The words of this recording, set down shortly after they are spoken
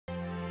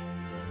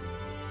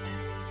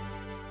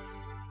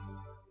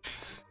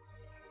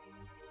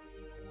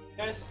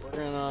Guys, we're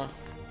gonna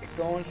get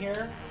going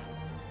here.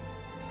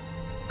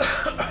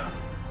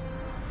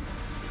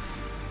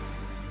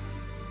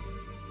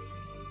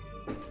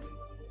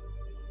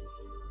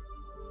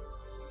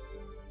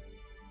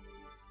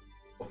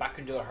 Go back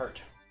into the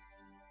heart.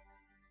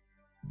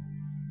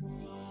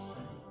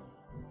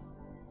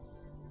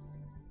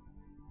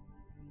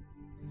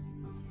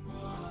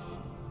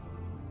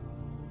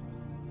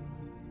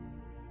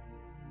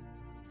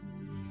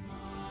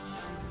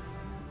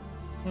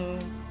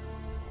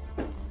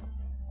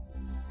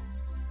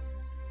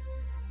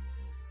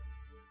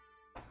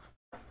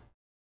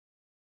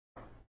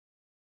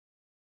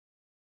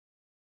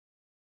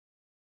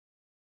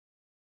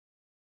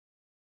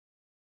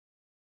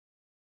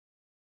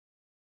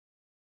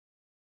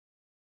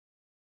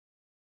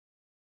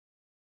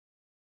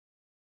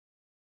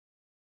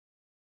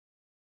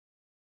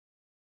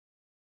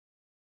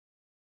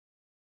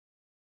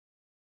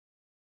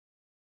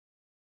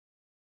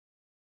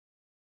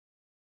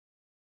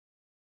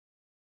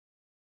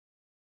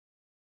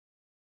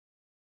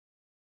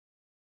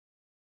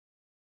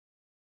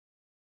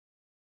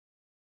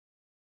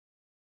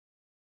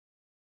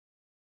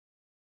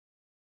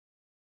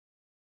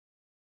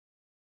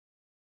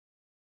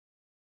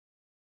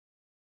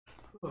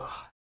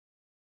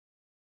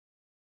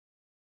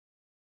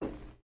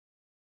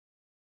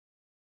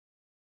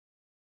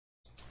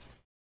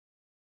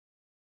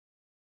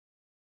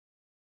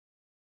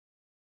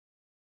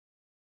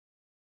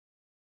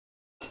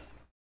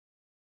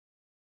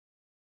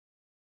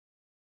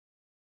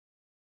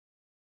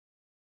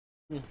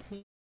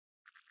 Mhm.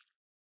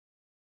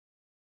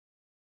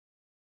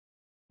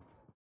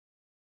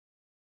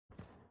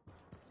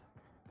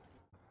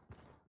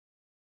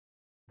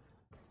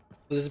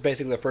 So this is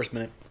basically the first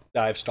minute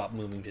that I've stopped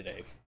moving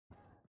today.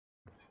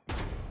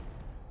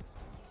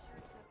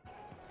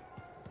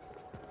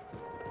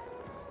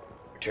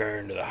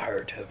 Return to the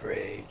heart of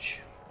rage.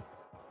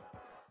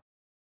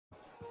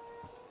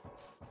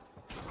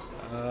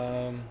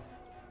 Um.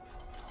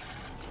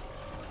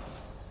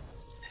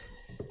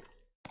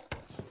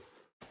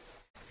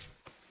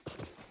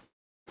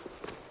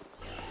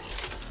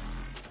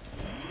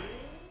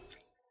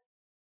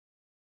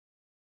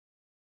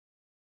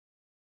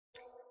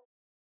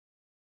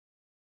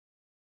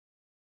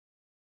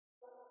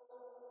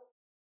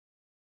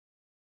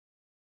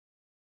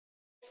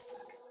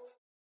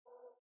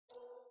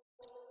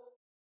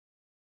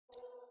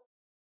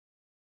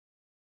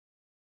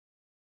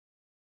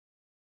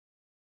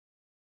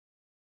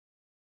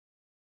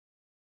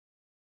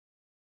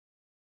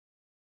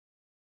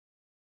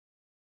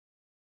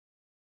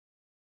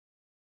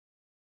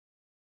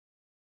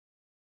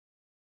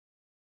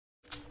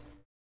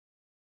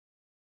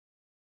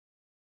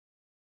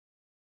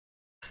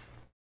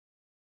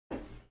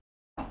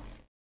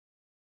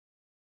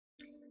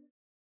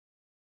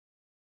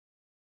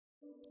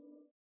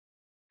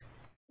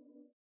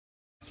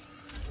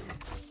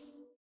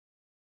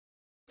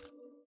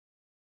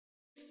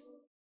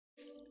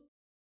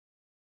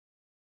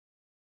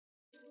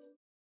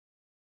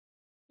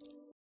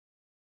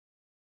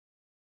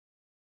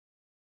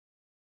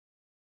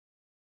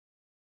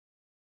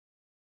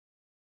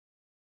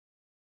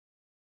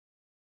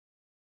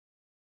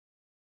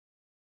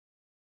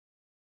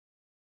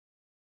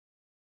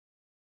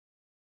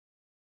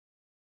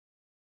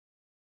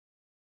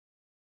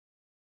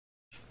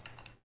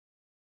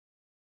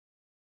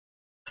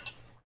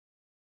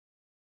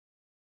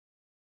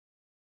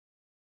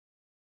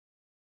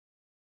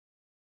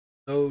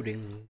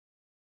 Loading.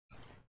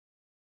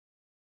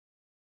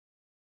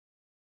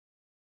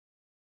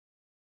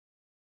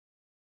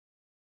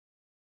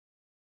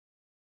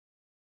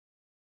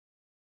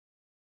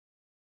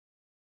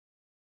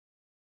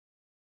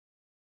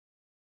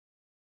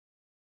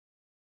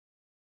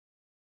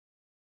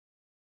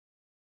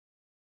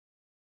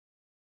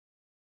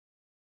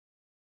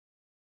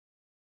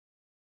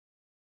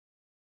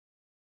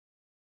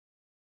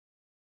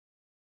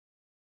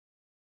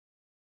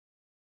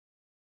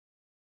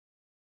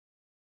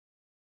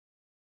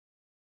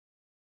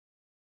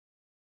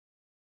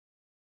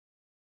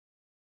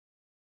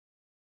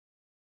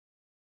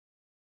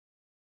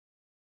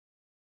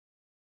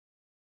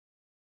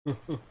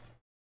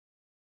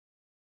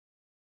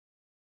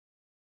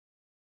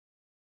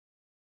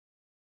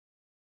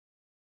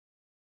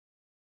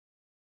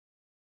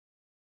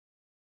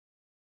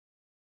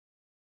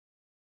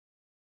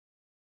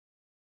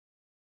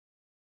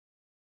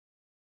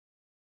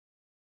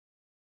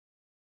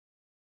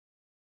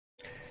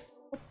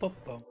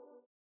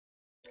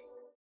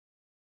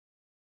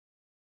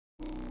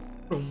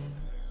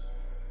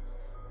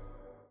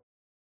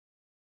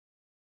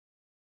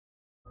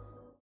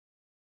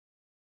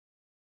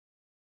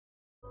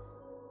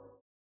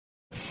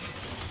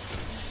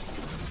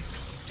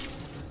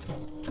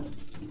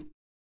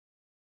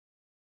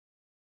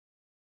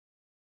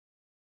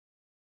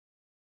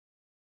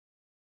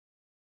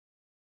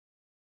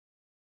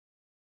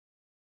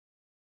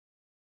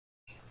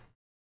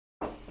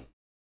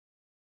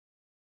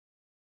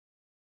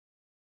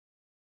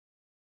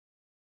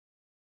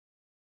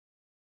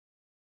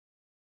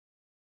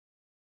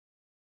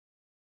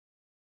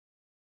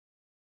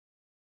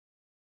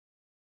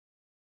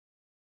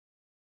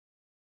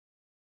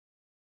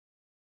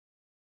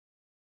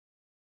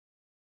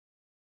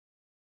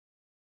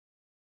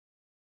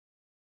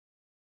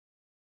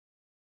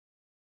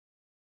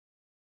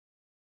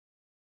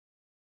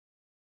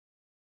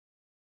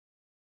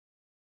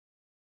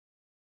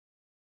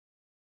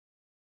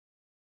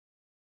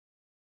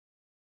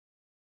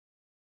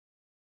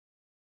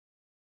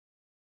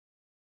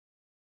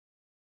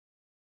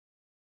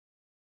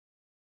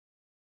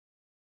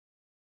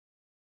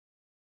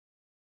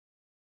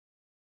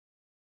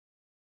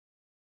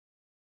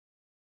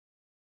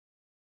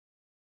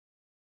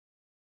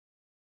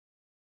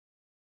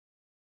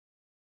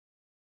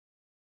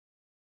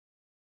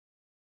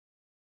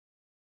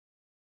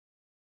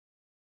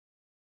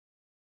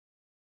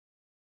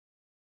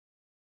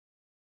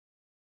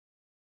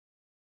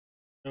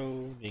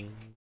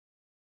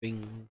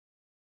 Bing.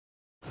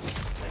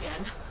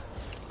 Again.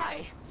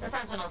 Hi. The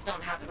Sentinels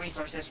don't have the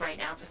resources right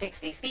now to fix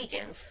these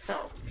beacons,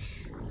 so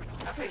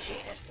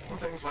appreciate it. Well,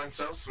 things went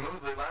so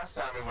smoothly last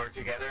time we worked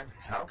together.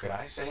 How could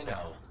I say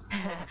no?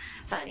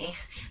 Funny.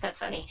 That's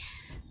funny.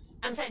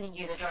 I'm sending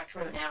you the direct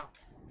route now.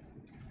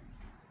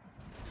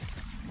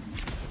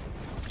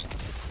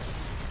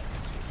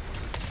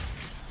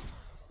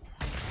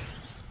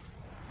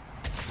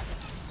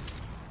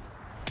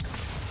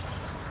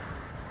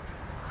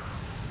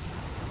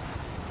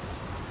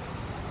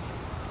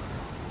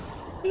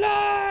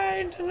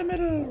 Line to the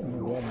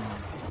middle.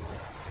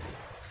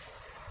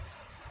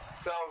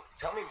 So,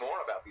 tell me more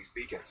about these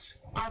beacons.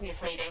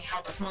 Obviously, they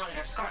help us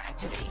monitor scar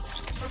activity.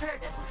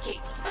 Preparedness is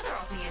key, but they're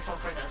also useful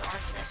for those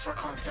arcanists we're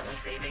constantly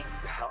saving.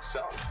 How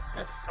so?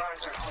 The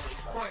scars are always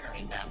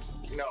cornering them.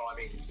 No, I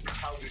mean,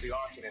 how do the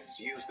Arcanists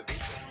use the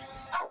beacons?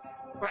 Oh,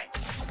 right.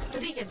 The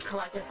beacons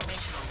collect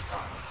information on the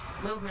stars.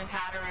 Movement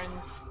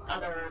patterns,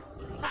 other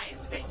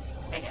science things,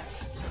 I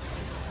guess.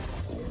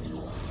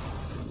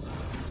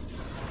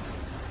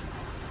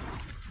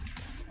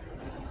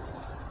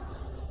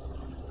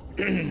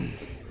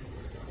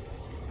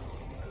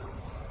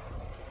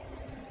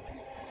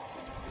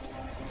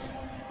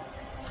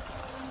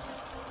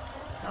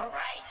 All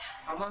right,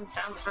 someone's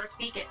found the first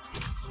beacon.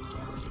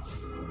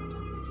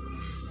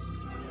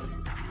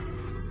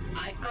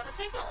 I've got a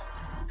signal.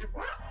 It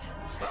worked.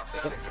 Stop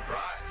sounding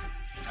surprised.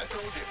 I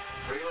told you,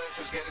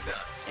 freelancers get it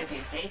done. If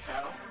you say so.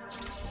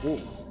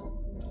 Ooh.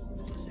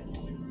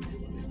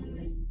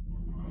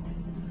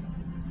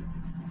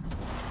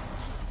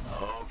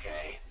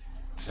 Okay.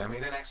 Send me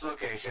the next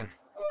location.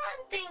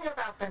 One thing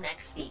about the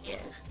next beacon.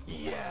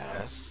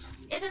 Yes.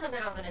 It's in the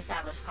middle of an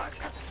established star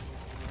camp.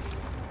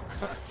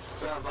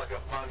 Sounds like a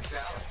fun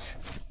challenge.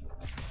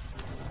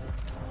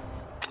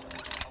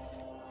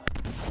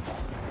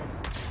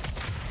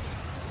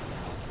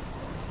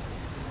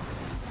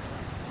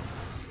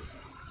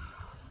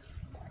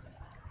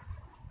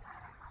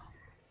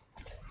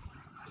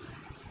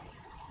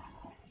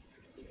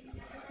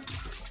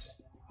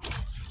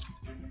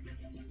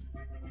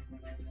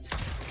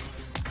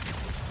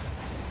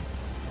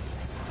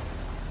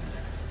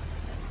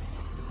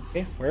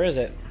 Okay, where is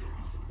it?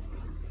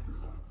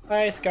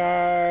 Hi,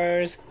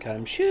 Scars.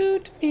 Come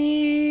shoot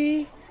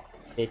me.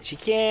 Bitch, you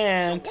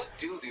can't. So what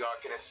do the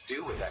Arcanists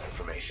do with that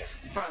information?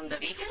 From the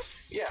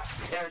beacons? Yeah,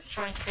 They're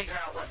trying to figure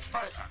out what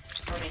stars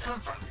are, where they come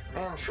from.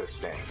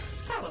 interesting.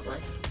 Probably.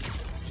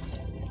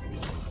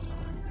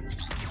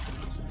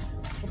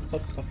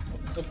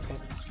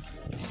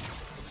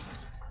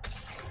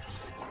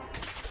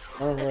 I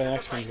don't know where This the is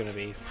next one's gonna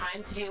be.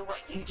 Time to do what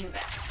you do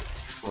best.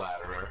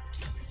 Flatterer.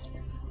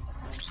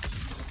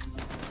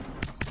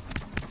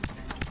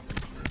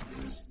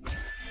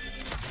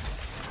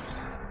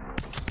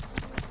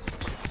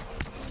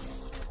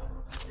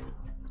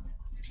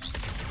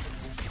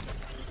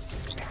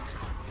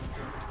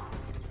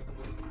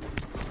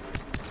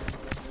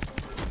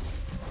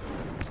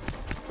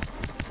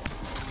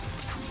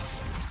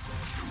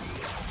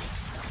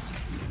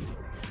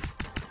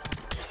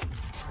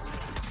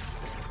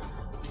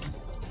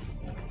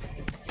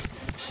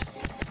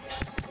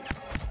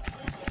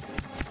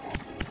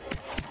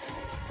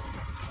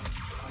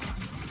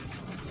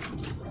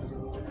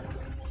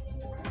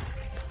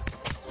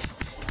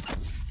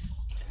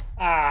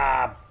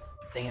 Ah,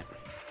 dang it.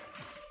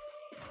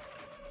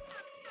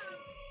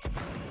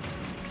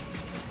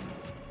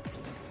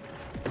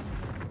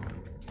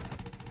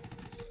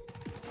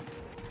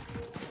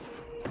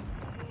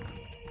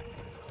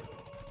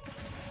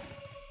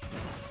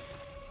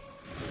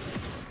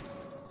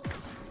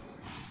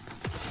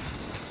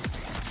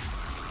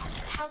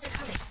 How's it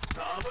coming?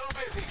 A little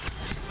busy.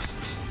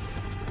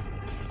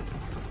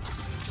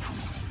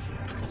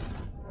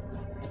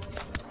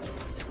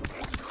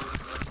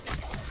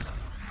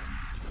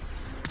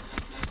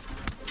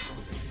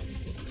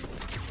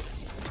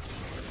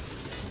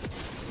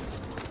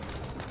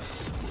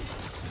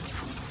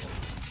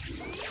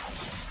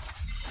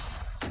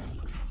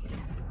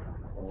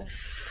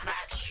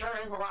 That sure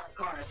is a lot of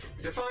scars.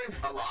 Define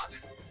a lot.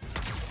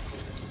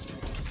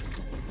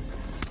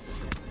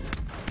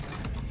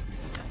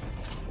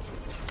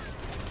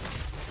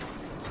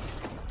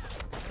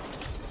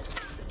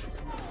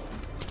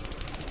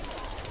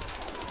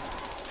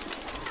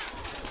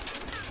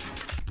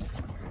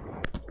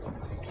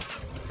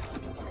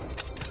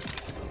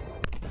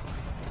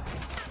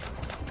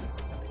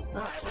 Oh,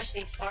 I wish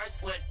these scars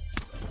would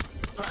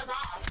buzz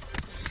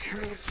off.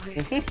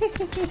 Seriously?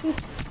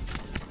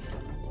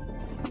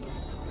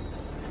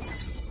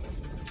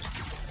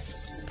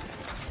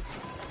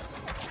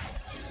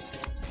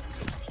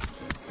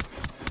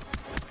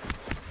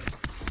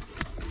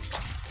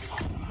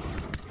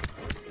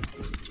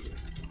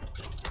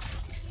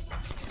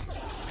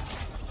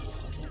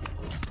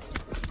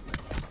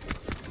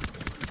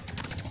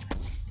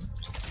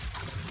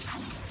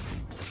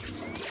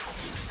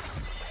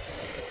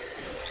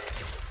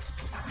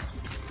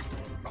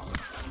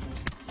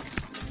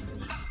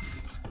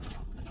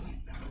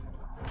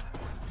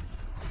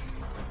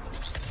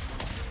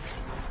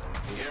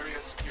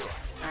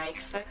 I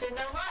expected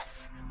no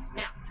less.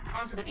 Now,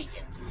 onto the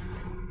beacon.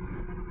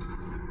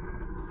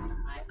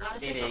 I've got a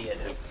signal.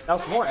 Now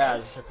some more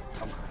ads.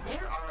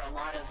 There are a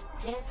lot of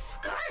dead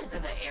scars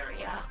in the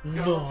area.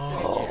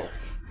 No.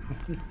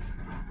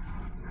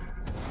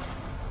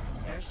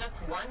 There's just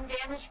one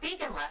damaged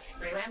beacon left,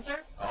 Freelancer.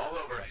 All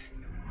over it.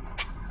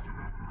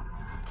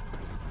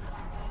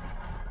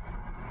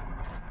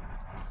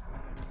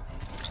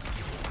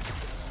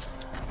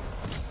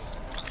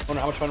 I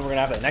wonder how much fun we're gonna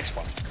have at the next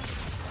one.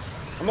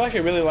 I'm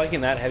actually really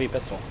liking that heavy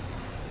pistol.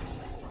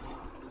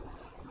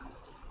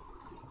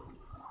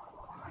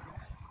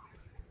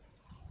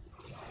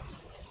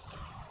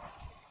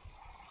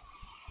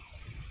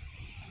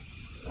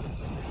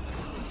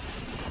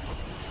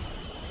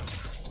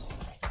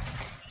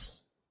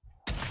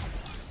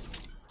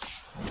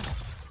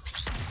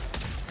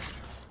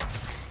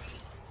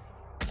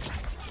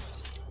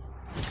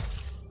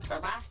 The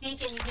last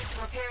beacon you need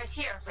to repair is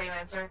here,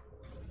 Freelancer.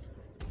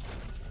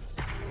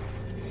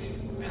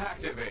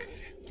 Activated.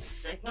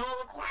 Signal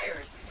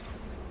acquired.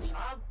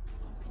 Job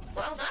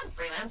well done,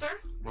 Freelancer.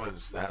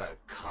 Was that a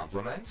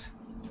compliment?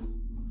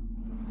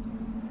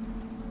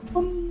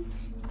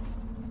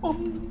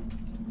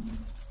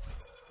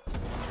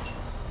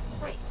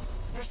 Wait,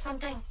 there's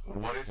something.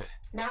 What is it?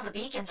 Now the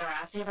beacons are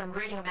active, I'm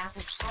reading a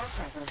massive star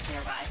presence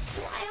nearby.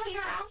 While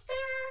you're out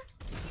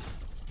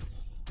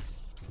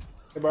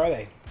there? Where are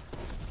they?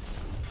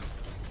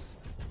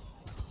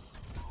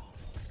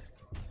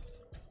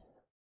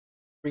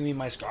 Bring me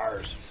my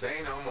scars.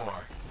 Say no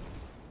more.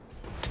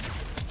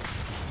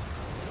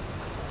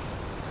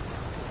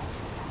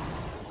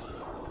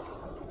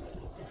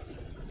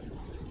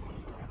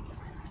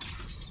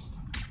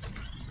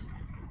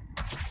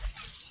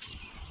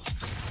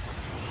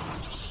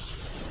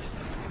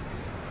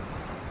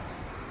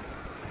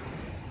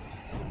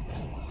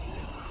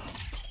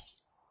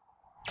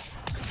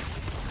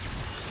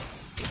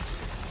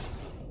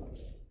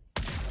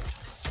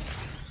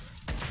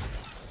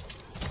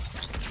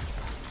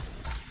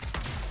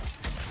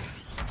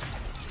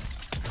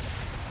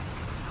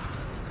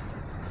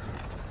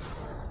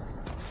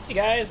 Hey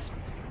guys,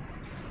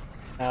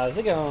 how's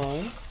it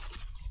going?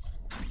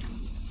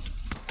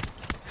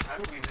 How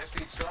did we miss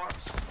these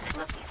stars?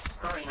 Must be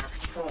scurrying our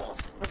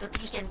patrols. With the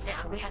beacons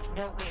down, we had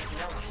no way of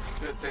knowing.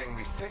 Good thing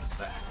we fixed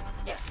that.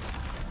 Yes,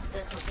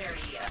 this was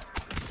very,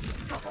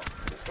 helpful.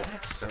 Is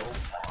that so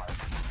hard?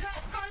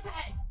 Yeah, scars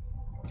ahead!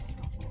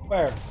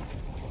 Where?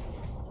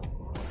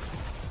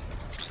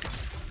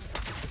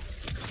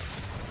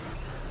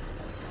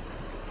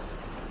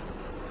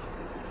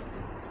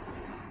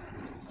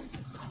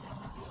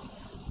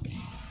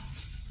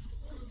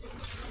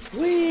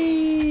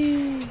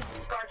 Whee!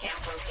 Scar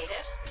camp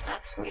located.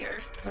 That's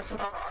weird. What's with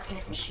all the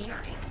Arcanist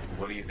machinery?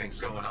 What do you think's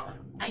going on?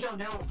 I don't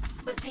know,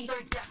 but these are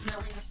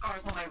definitely the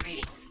scars on my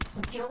readings.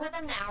 Deal with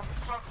them now,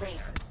 talk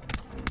later.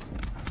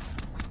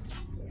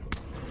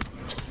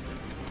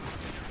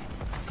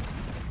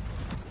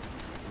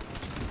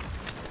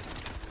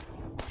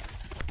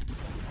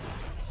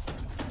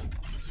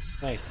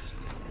 Nice.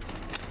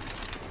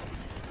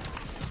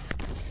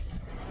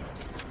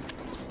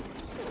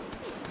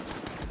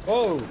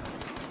 Whoa!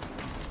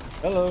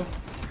 Hello.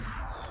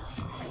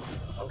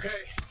 Okay,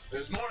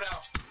 there's more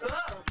now.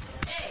 Oh,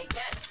 hey,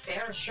 yes,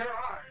 there sure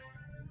are.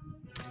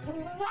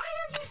 Why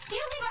are you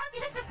stealing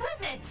Arcanist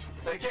equipment?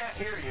 They can't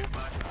hear you,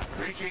 but I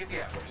appreciate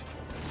the effort.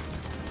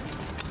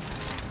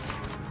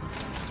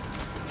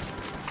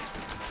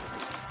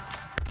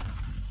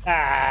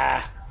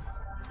 Ah!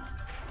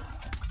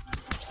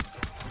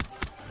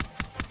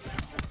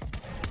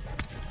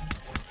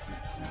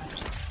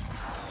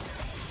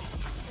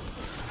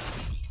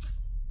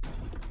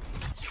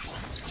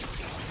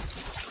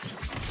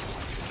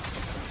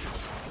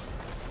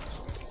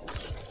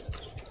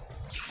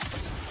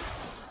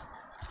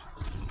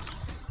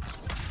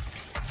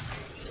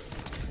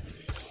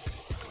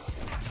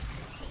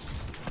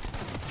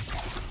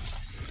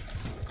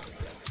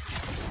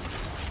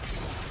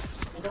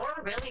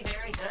 You're really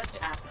very good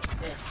at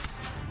this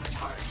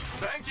part.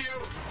 Thank you!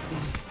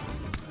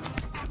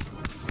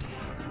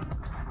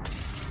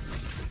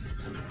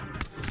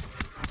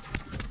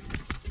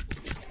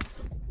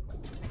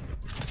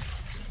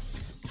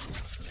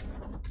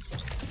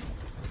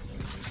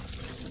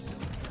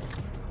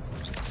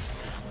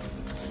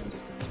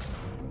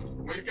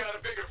 We've got a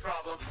bigger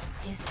problem.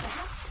 Is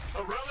that?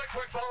 A relic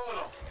quick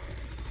volatile.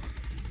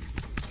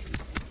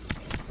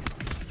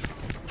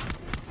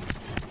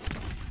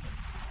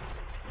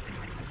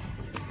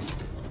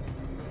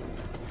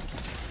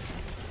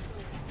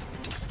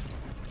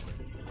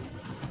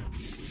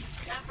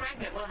 That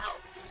fragment will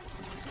help.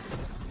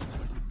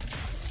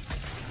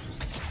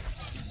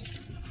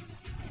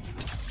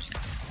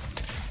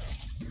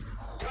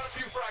 Got a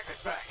few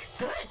fragments back.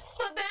 Good,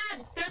 but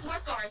bad. There's more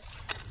scars.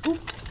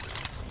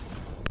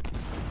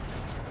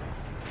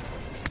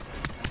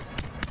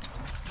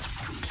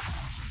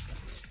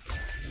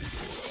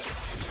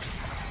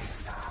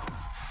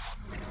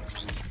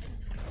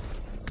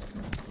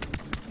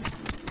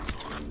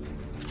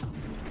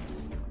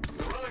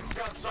 The relic's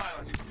gone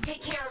silent.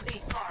 Take care of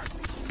these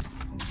scars.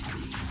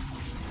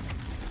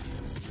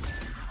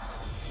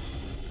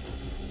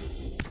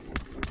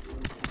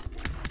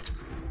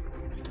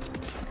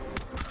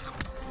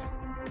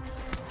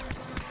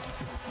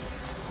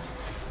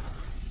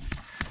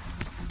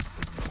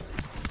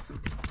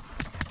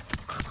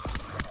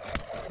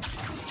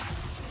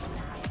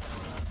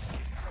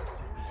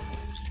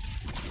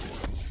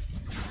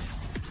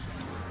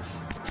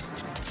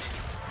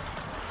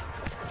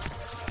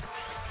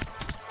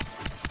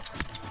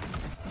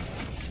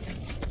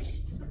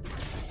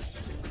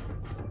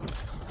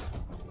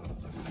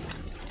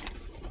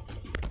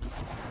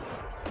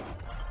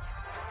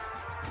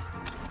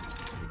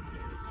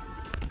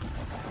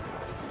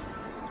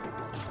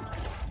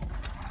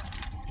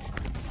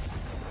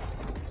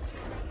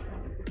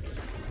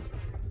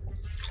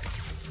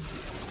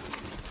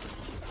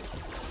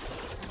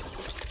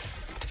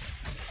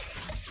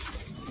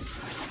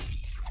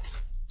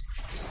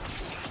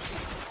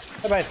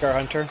 Bye-bye, Scar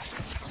Hunter.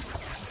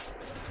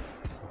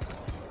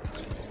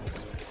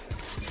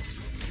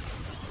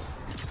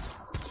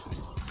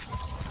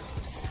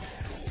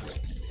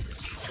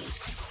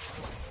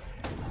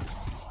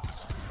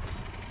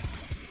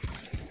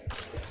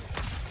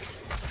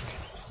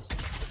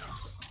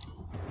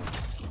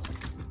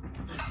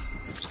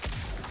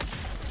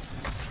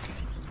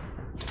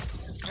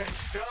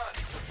 It's done.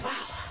 Wow,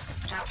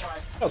 that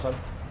was That was fun.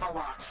 a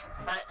lot.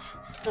 But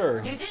Sure,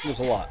 you did it was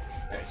a lot.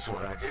 That's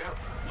what I do.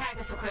 tag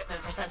this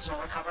equipment for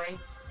Sentinel recovery.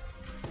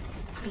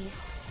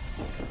 Please.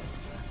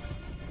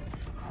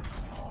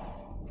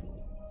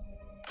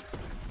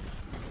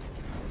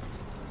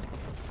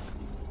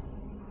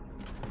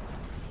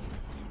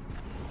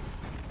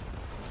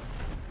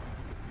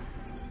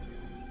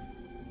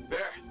 There.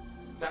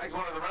 Tagged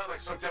one of the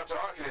relics hooked up to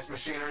Arcanist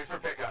machinery for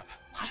pickup.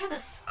 What are the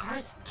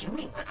scars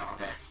doing with all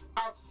this?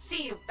 I'll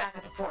see you back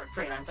at the fort,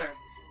 Freelancer.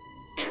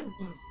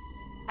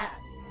 uh,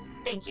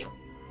 thank you.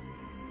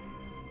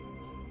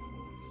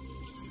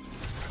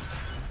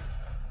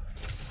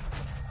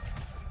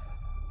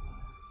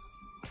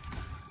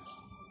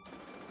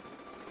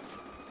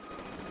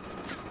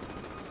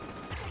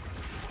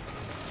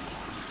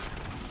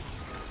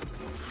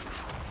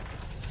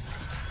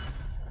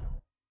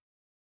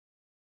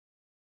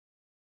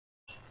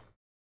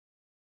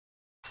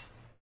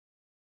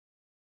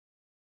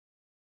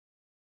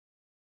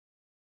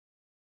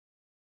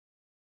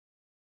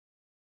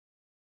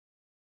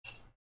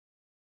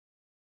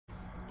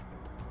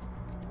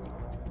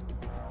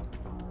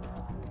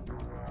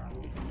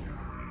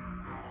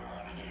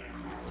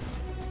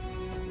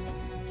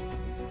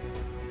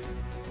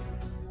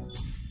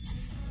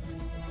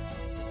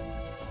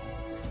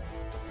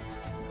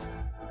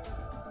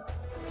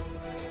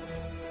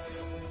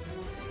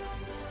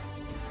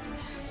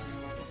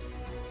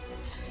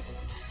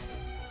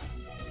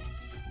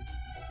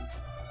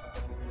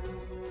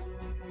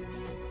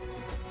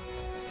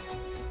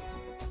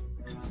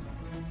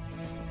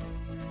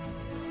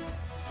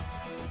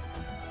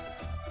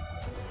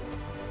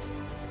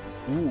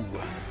 Ooh.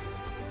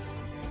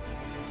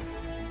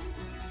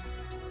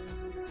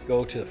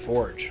 Go to the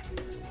forge.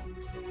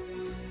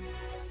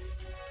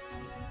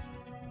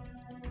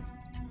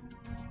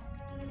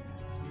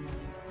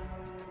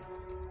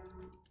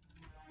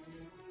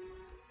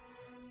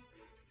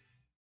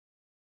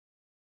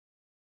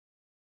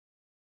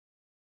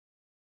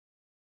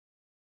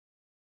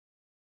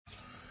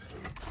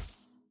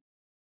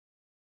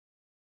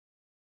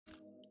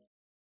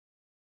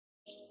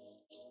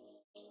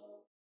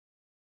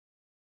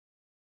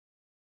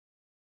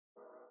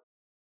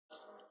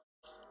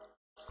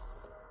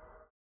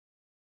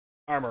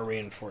 Armor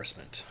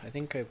reinforcement. I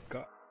think I've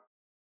got...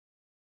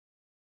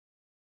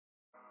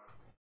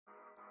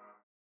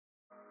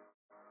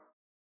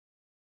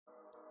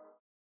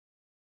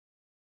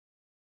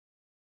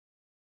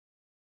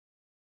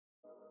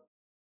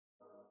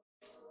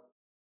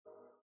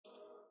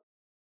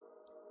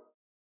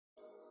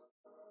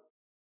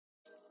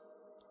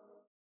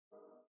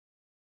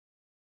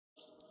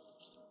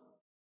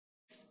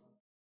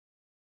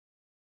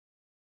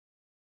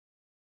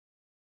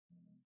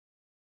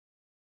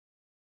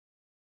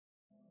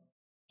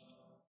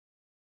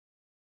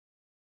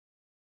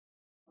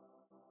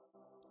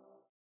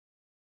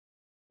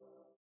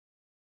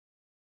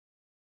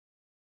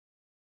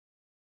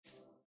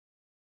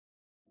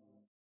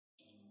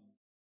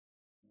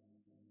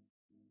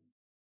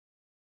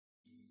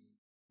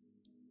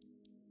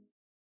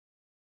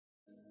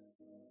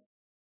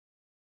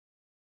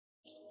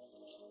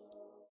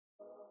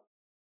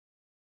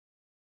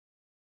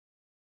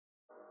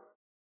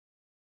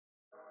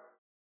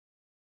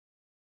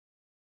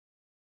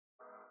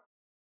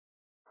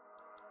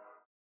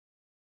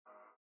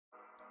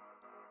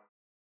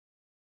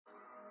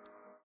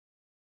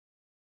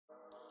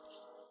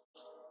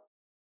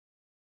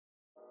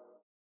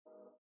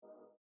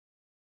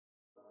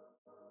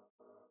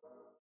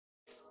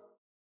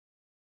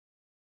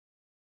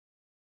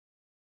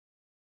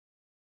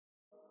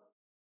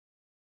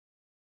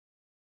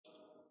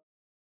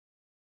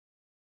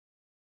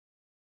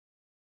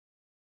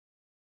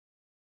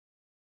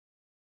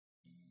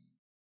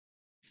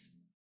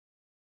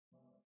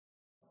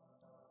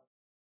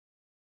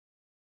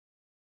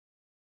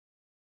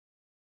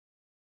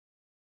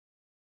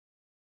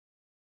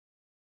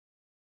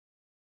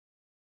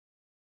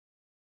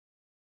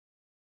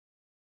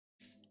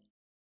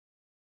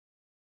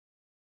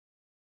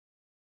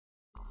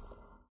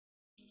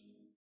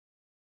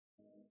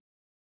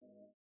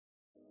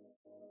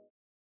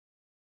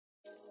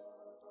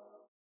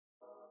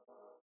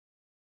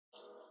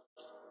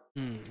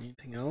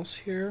 Anything else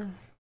here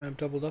I've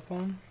doubled up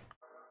on?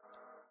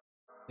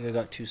 I think I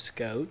got 2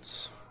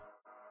 scouts.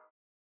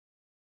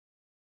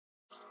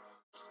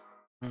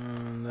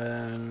 And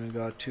then we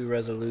got 2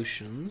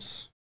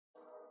 resolutions.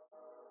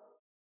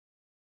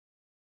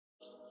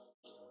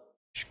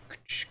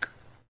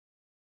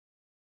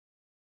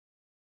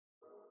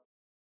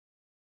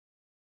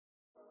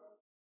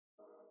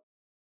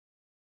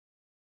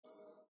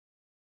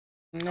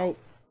 Nope.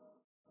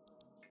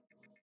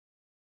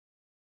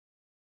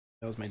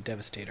 That was my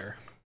Devastator.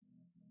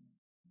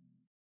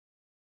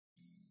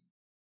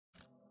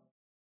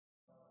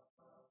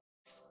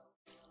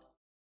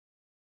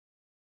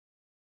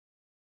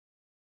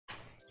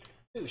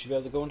 Ooh, we should be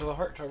able to go into the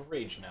Heart of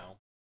Rage now.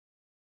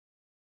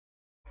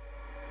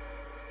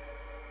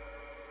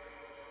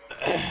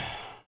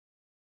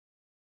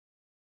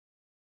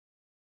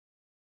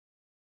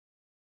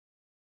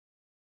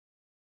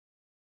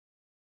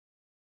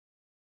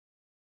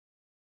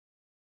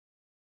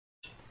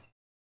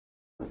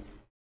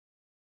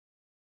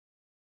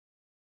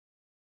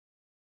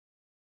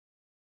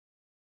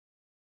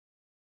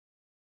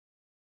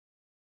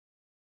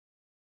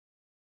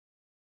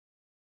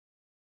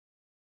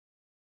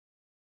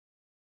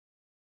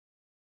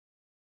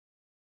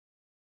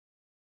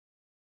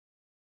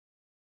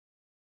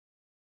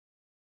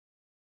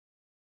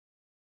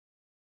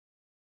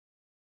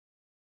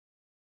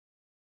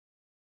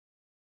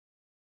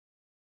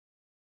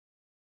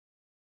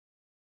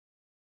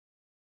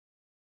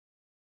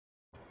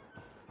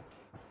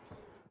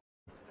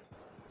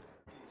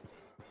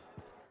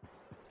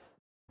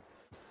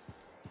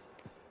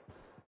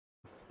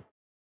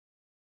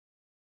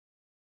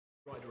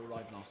 Rider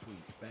arrived last week,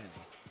 barely.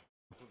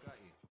 What got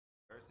you?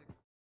 Heresy?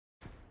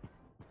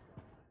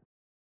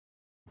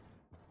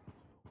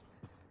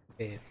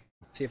 Okay,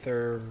 let's see if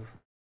they're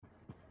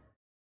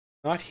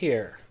not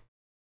here.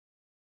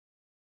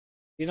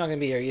 She's not gonna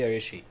be here either,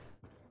 is she?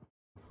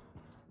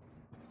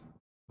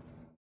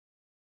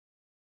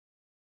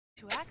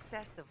 To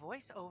access the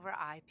voice-over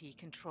IP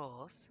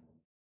controls,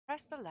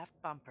 press the left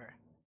bumper.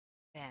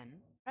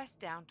 Then press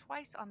down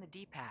twice on the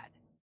D-pad.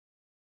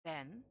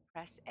 Then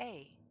press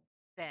A.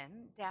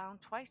 Then down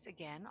twice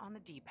again on the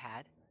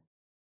D-pad.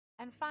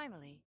 And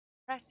finally,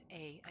 press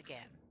A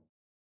again.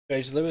 I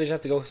just literally just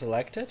have to go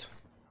select it?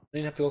 I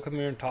didn't have to go come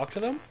here and talk to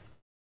them?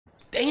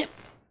 Dang it!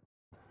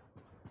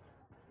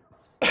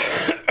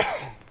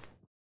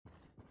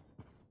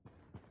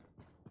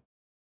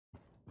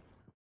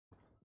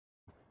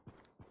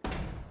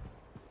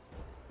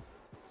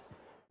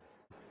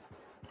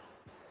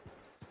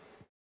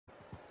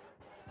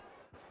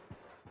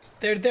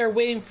 They're there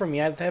waiting for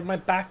me. I have to have my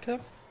back to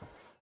them.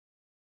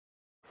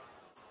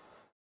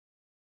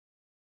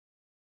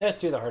 Let's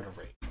do the Heart of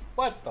Rage.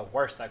 What's the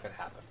worst that could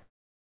happen?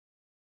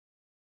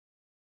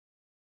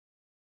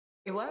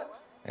 It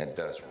works? It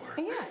does work.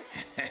 Yeah.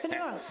 Put it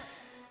on.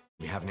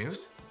 You have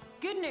news?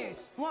 Good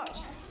news. Watch.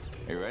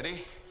 You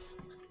ready?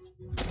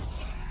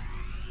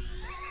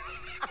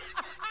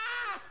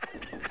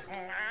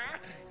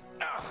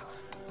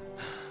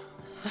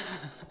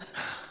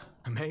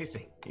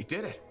 Amazing. You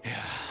did it.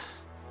 Yeah.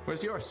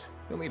 Where's yours?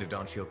 You'll need a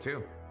dawn shield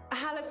too.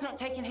 Halleck's not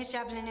taking his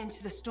javelin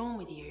into the storm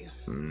with you.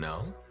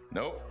 No?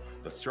 Nope.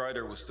 The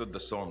Strider withstood the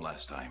storm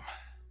last time.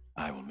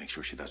 I will make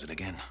sure she does it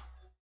again.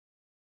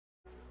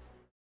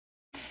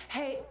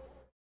 Hey,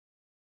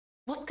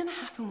 what's gonna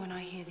happen when I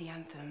hear the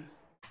anthem?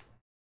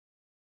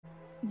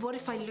 What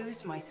if I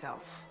lose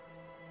myself?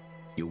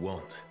 You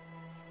won't.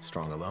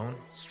 Strong alone,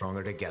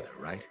 stronger together,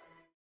 right?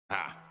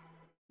 Ah,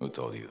 who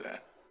told you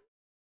that?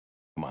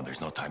 Come on, there's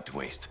no time to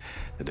waste.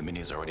 The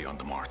Dominion's already on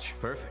the march.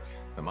 Perfect.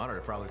 The Monitor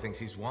probably thinks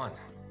he's won.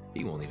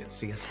 He won't even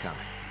see us coming.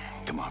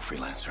 Come on,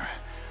 Freelancer.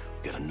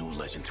 We got a new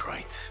legend to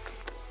write.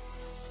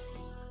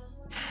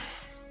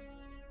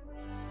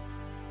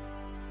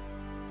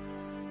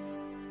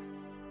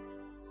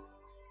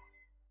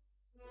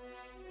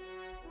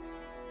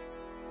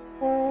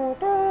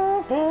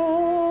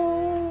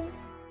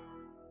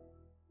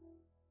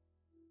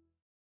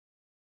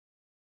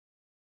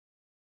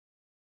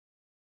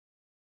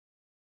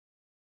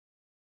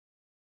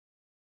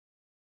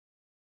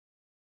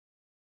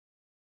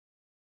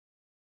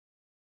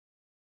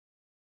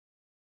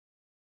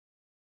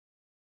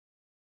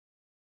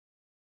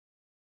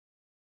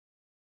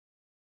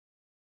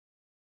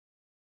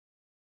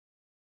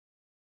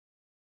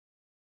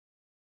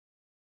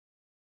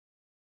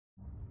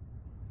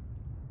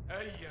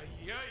 Ay,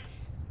 ay, ay.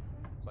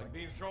 It's like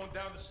being thrown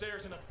down the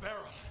stairs in a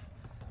barrel.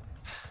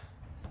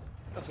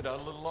 Tough it out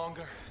a little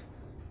longer.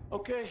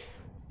 Okay.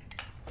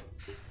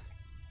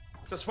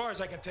 It's as far as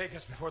I can take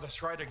us before the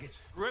Strider gets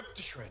ripped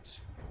to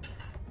shreds.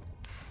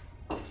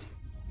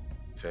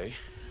 Faye?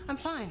 I'm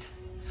fine.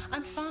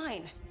 I'm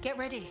fine. Get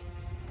ready.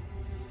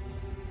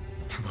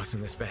 It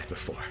wasn't this bad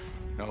before.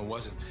 No, it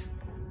wasn't.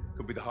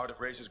 Could be the Heart of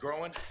Rage is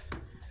growing.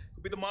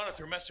 Could be the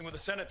Monitor messing with the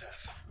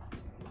Cenotaph.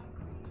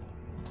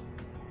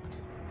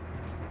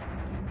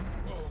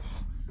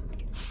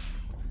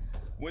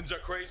 Winds are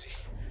crazy.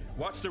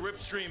 Watch the rip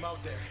stream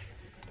out there.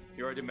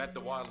 You already met the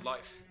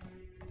wildlife.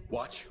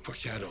 Watch for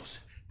shadows.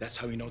 That's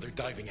how you know they're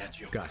diving at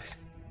you. Got it.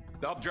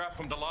 The updraft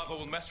from the lava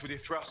will mess with your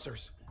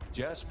thrusters.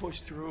 Just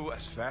push through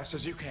as fast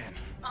as you can.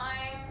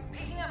 I'm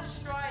picking up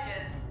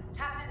Striders.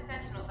 Tacit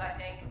Sentinels, I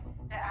think.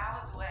 They're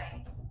hours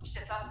away. It's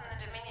just us and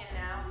the Dominion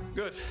now.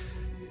 Good.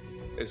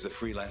 It's a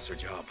freelancer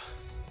job.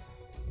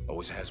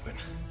 Always has been.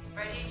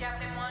 Ready,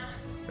 Javelin 1?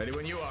 Ready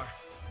when you are.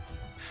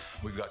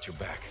 We've got your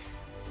back.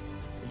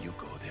 You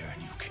go there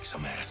and you kick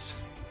some ass.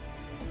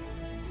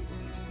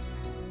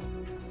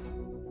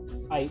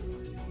 I.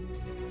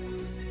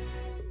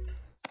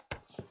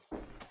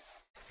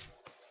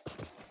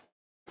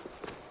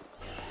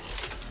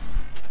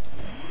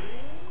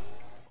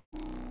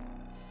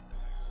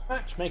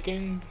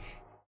 Matchmaking.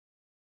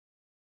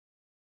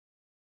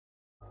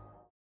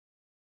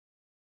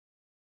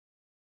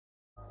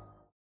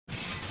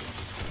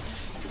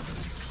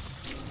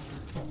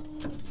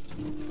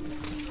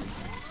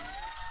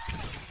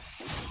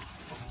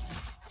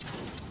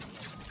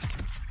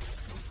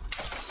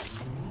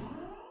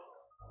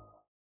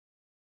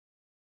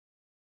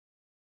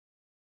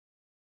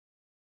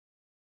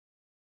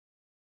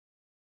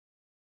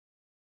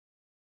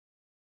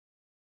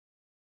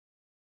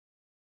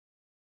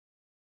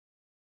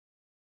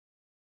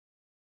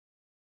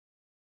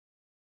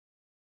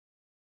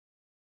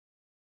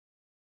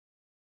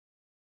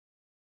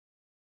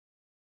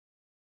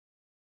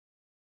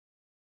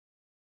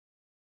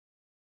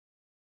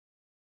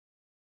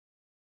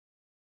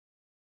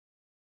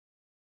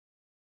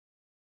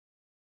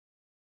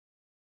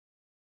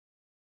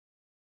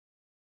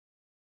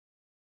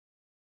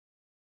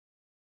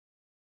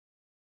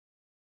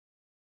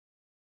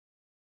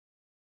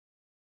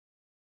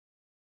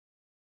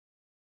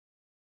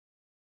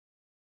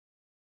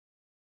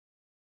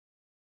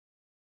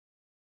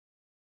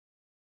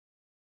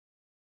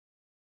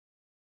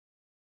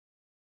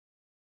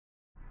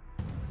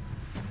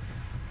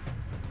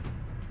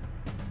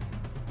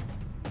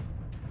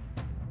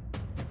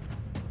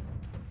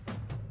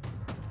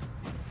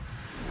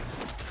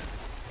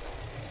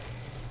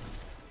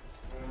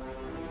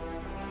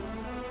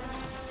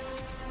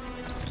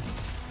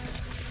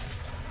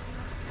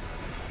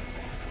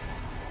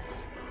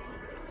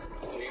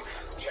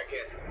 Check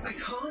in. I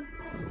can't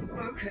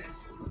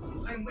focus.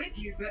 I'm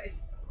with you, but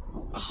it's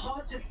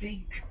hard to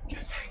think.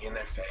 Just hang in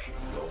there, Faye.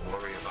 Don't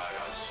worry about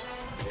us.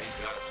 Faye's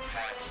got us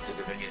patched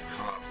to Dominion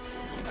comms.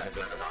 I've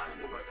got an eye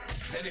on the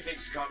weather.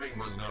 Anything's coming,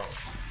 we'll know.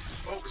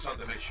 Just focus on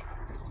the mission.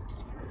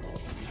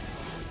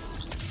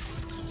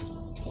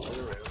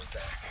 We're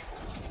back.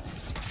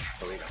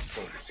 I believe I'm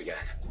seeing this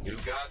again. You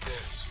got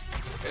this.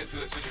 Head for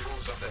the city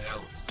rooms up the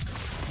hill.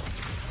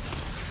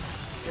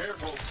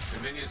 Careful.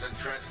 Dominion's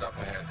entrenched up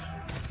ahead.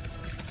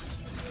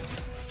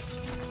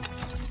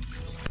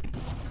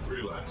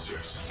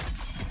 Freelancers.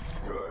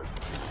 Good.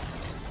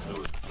 I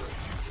was afraid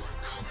you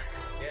weren't coming.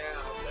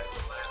 Yeah, I'll let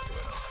them laugh to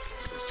an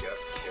audience was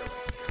just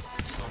killing.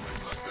 Something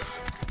like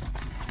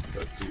that.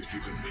 Let's see if you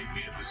can meet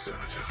me at the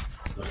Senator.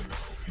 I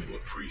know you'll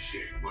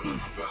appreciate what I'm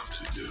about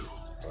to do.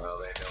 Well,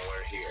 they know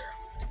we're here.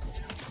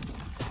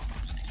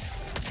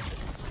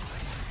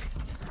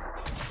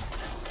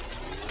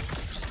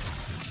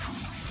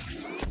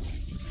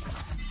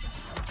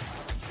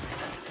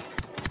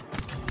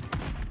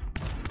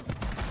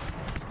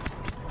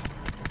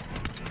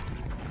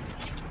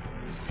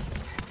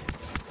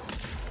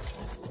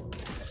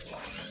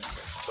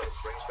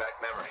 Brings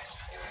back memories.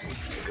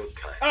 The good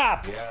kind.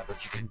 Ah! Yeah,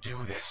 but you can do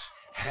this.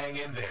 Hang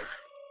in there.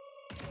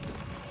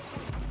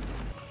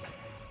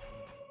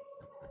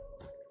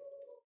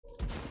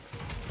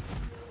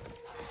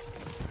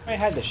 I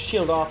had the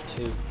shield off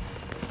too.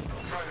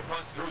 Try to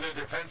punch through their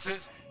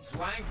defenses,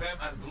 flank them,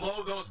 and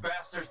blow those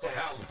bastards to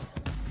hell.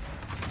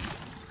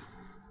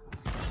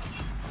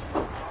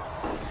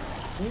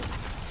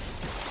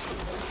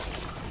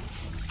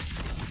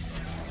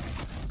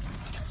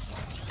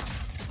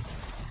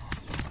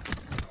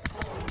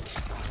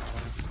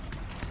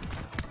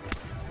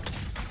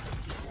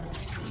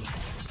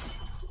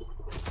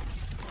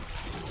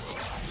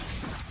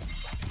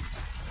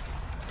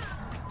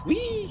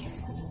 Whee!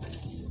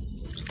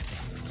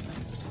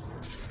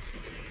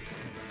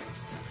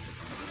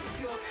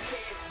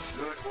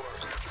 Good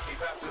work.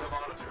 Keep after the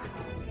monitor.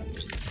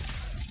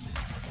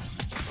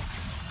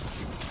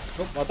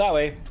 Oh, not that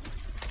way.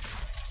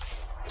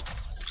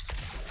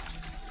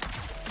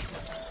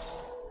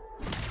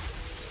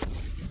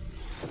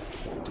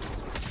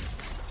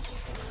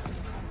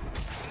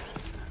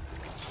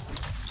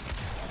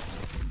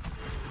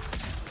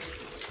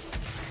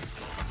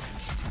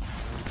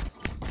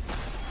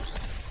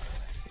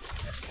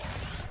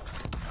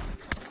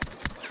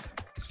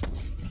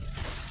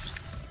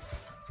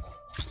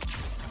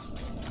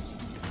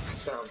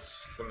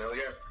 Sounds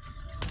familiar.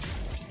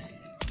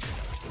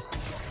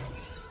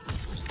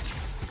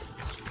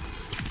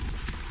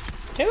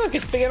 Hey, look,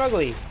 it's big and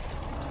ugly.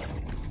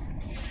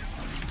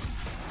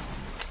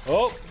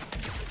 Oh,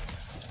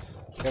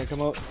 gotta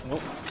come out.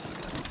 Nope.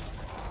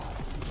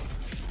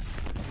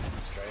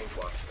 Strange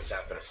watching the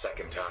happen a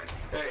second time.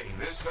 Hey,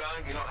 this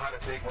time you know how to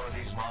take one of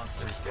these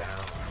monsters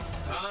down.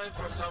 Time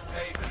for some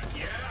payback.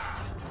 Yeah!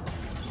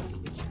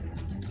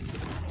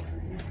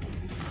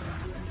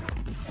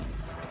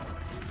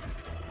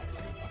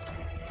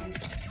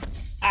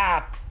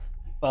 Ah,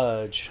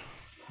 fudge.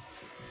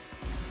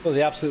 It was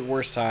the absolute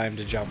worst time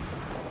to jump.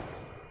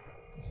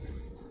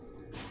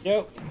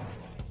 Yep.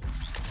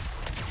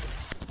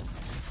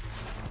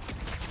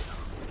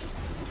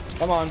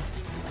 Come on.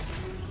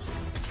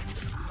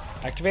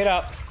 Activate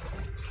up.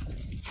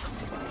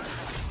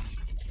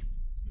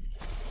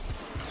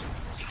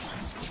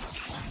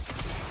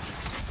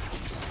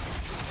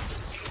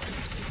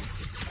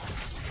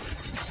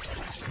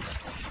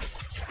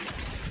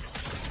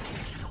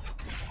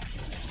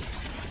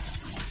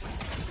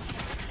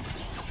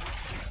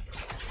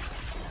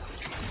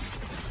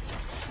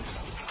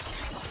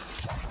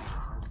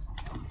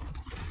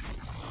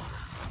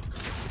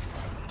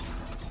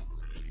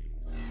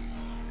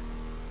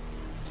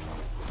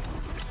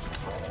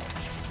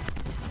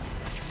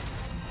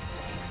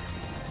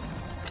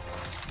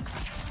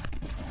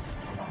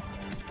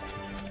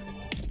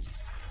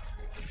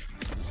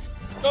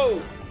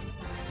 Go!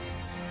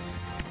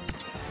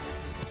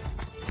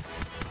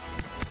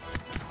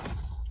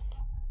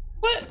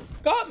 What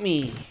got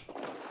me?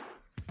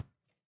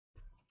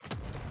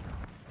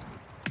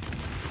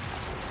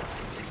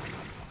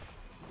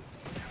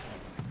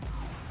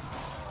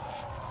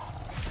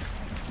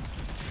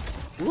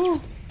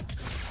 Woo!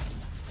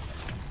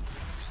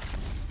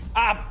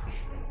 Ah!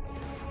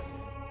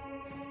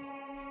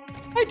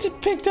 I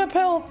just picked up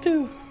health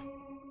too.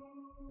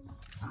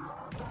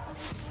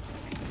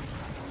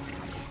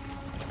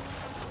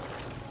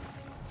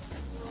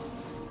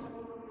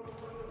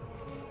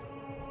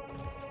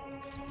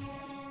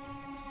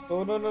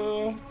 Oh no no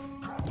no!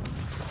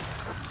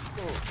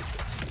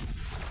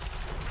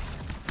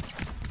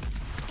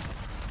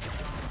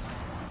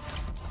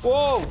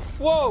 Whoa!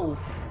 Whoa!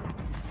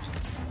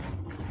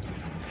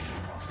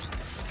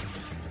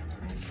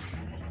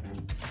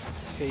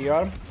 Okay, you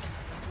got him.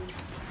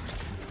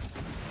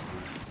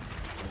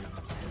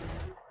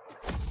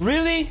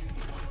 Really?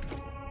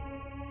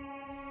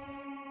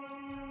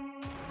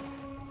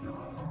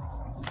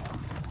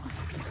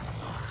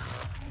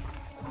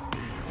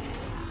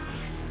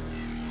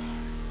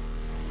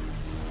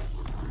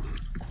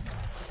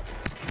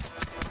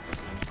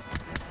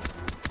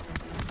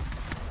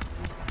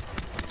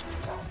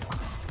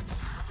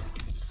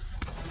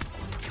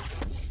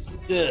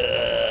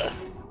 Ugh.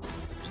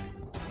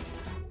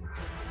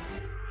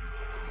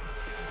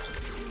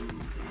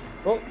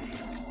 Oh,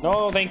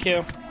 no, thank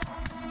you.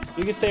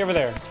 You can stay over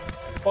there.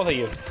 Both of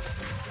you.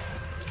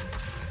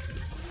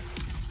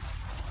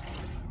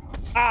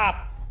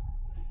 Ah!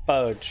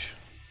 Fudge.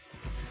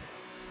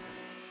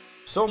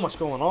 So much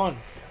going on.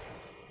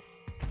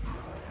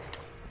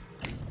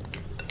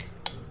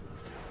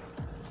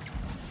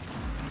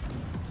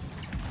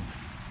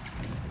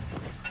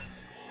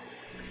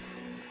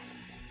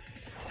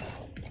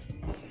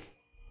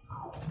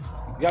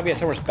 You gotta be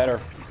somewhere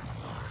better.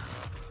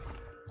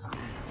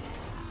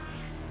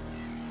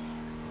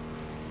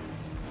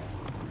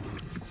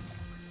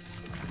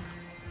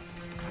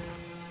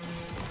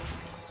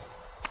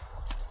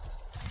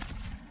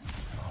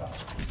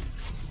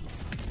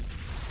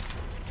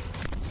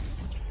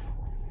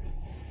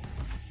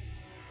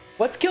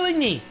 What's killing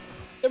me?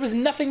 There was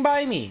nothing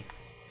by me.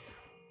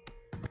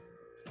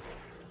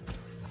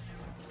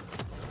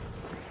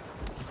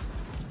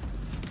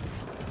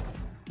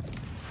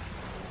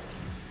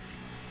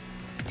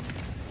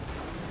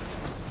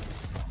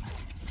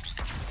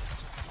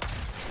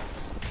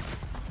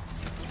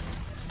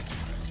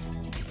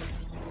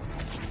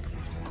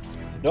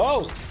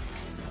 No!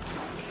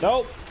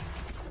 No!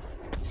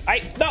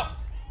 No!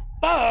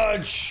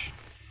 Fudge!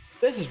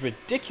 This is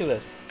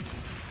ridiculous.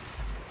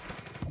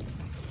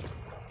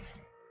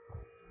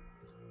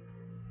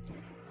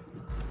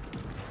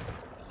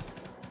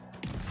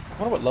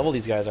 I wonder what level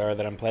these guys are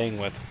that I'm playing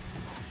with.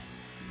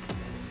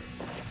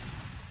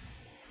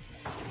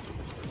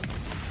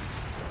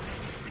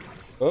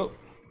 Oh.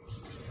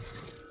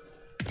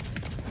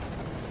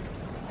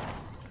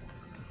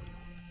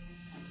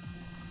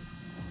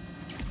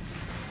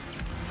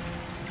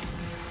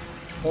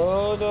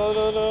 Oh, no,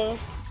 no, no.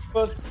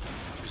 But...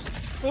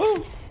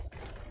 Oh.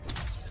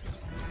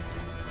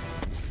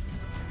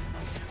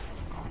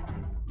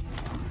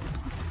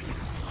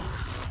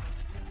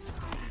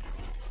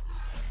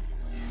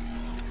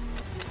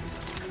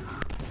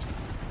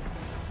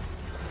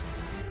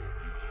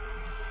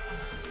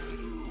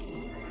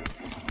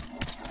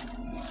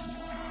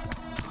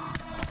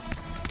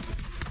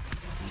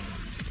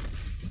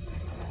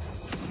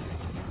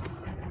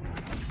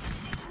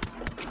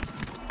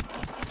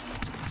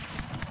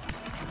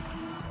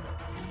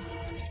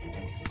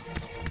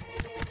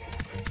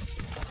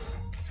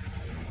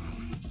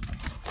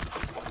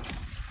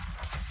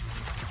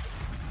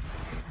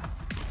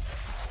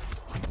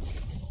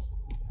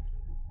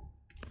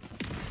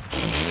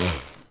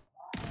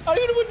 I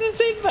don't know what to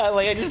say to that.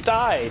 Like, I just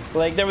died.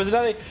 Like, there was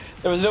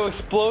no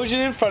explosion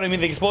in front of me.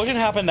 The explosion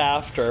happened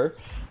after.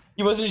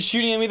 He wasn't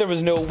shooting at me. There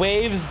was no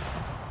waves.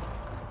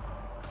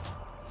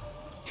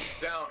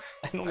 Down.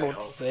 I don't know what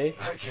to say.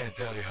 I can't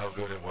tell you how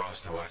good it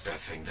was to watch that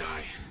thing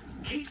die.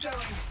 Keep going.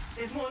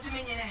 There's more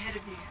Dominion ahead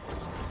of you.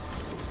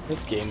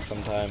 This game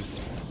sometimes.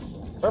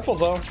 Purples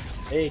though.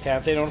 Hey,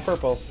 can't say no to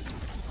purples.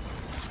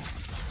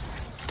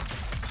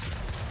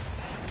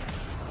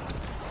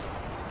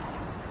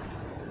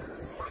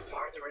 We're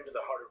farther into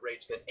the heart of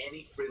rage than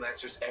any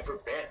freelancer's ever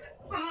been.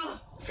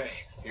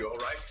 Faye, you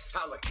alright?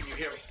 Hala, can you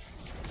hear me?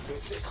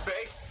 Is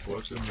Faye?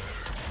 What's the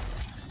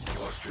matter?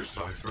 Lost your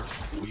cipher?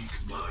 Weak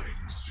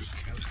minds just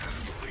can't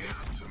handle the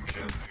Anthem,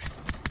 can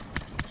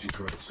they? She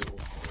tried so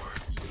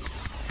hard to...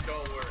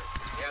 Don't worry,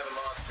 you haven't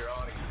lost your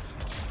audience.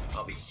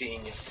 I'll be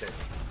seeing you soon.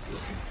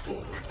 Looking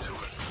forward to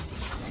it.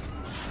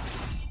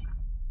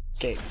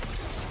 Okay.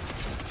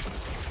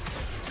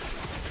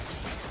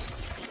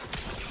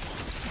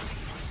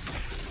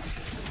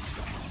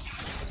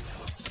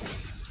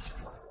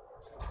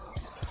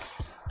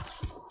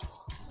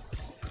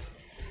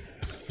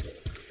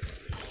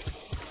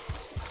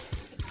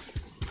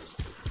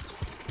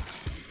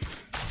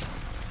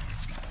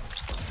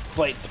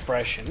 Flight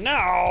suppression.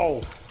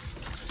 No!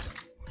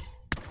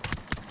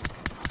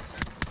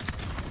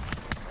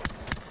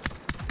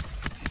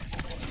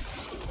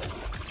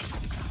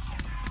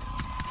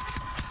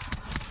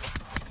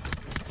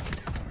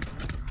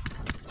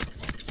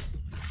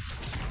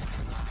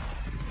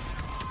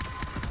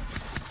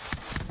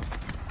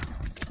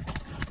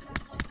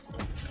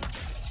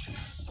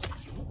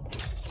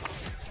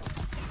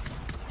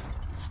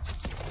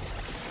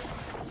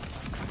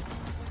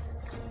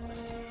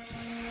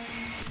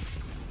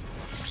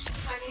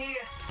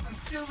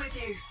 Still with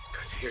you.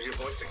 Good to hear your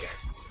voice again.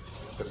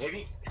 But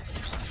maybe I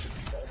should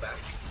fall back.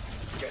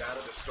 Get out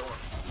of the storm.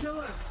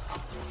 No,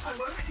 I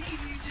won't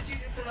leave you to do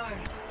this alone.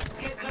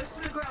 Get close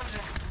to the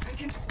grounder. I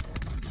can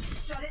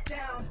shut it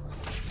down.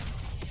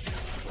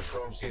 The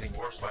storm's getting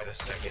worse by the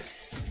second.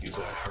 You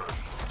gotta hurry.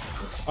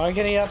 I'm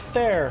getting up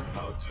there.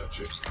 I'll touch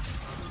it.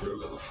 Your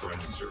little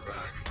friends are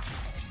back.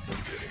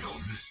 I'm getting all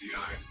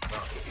misty-eyed.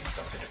 I'll give you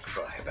something to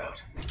cry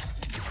about.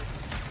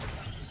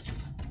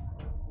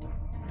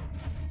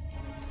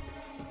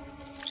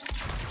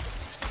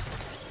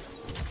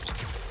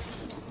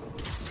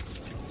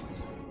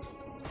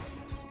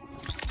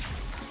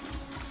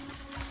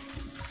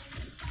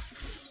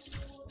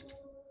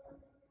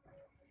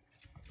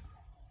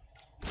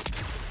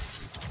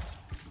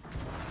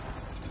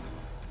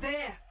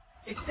 There,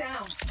 it's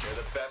down. You're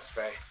the best,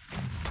 Faye.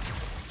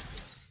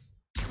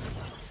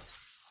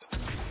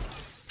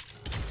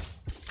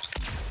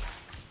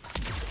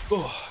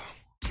 Oh.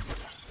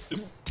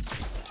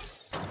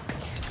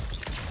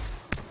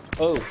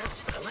 Oh.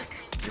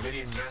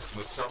 Dominion messed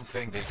with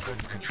something they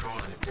couldn't control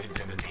and it bit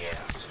them in the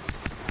ass.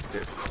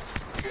 Difficult.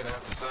 You're gonna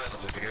have to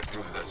silence it to get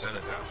through to the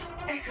cenotaph.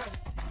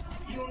 Echoes,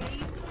 you'll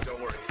need... Don't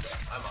worry, Faye.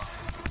 I'm on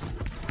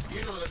it.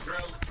 You know the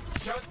drill.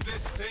 Shut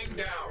this thing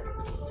down.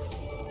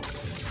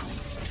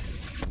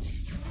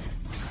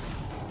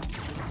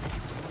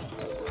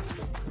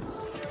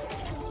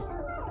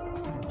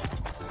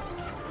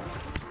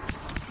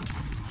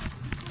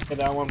 Hit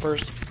that one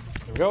first.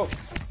 There we go.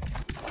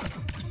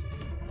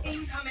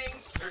 Incoming.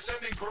 They're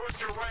sending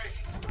Bruce your way.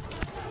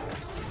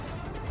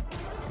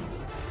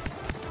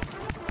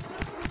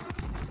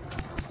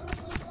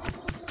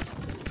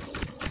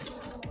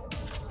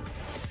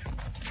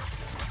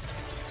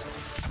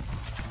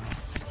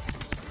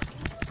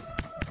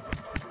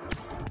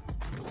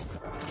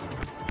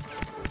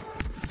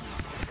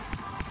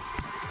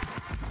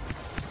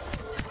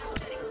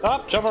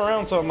 Stop jumping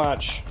around so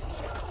much.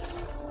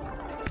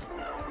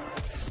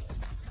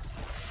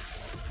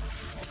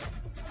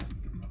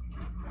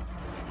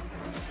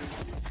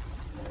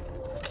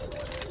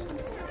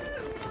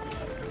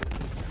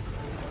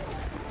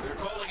 They're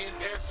calling in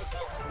air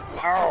support.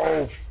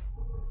 Ow!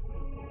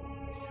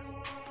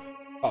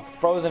 Oh,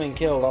 frozen and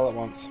killed all at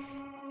once.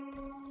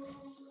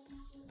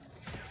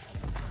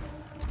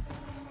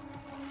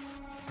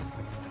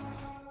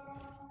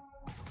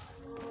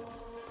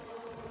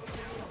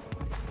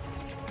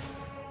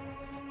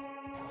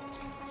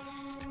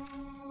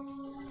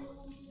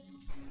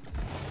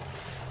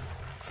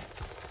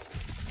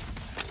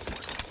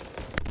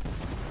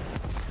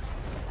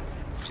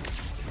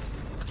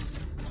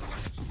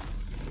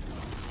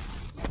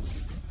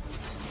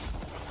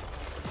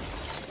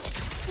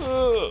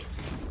 Ugh.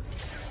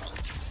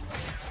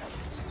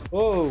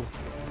 Whoa.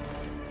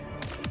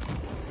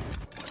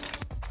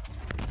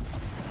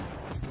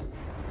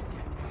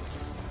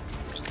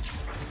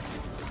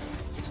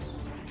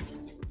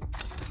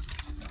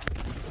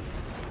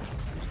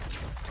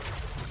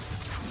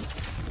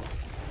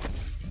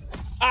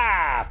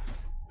 Ah!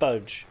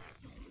 Fudge.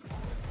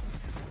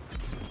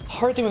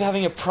 Hard thing with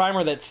having a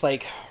primer that's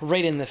like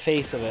right in the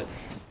face of it.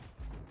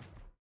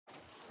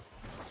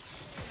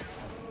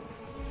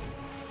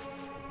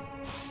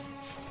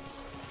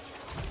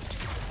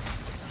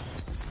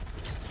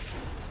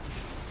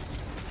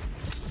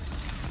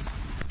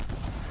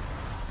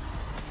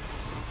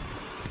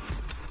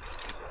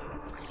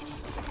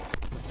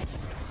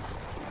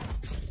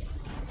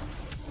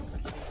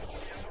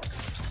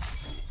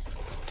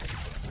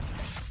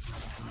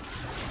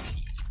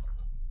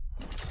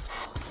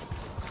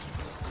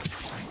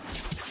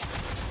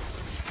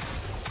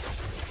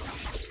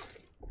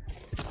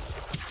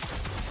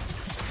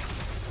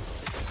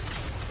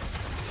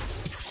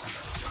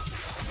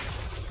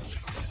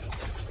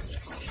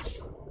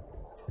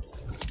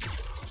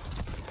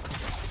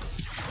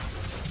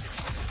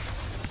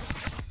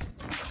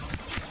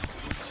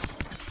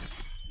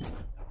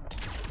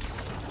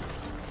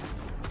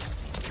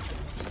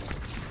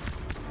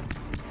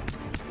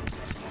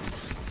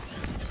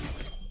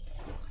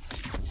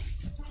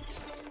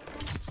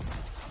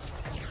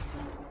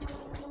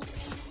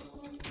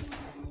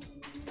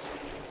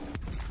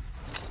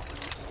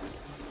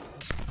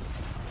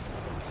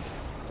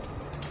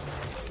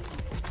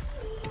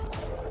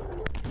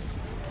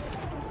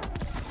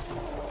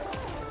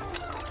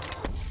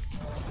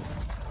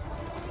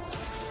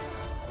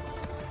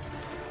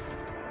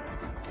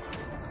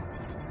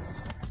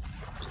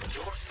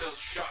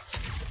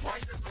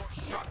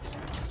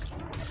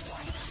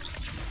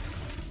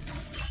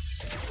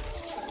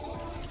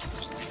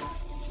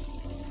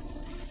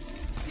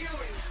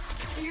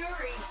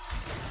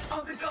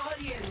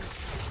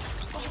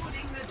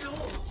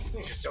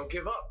 They just don't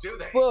give up, do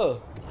they?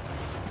 Whoa.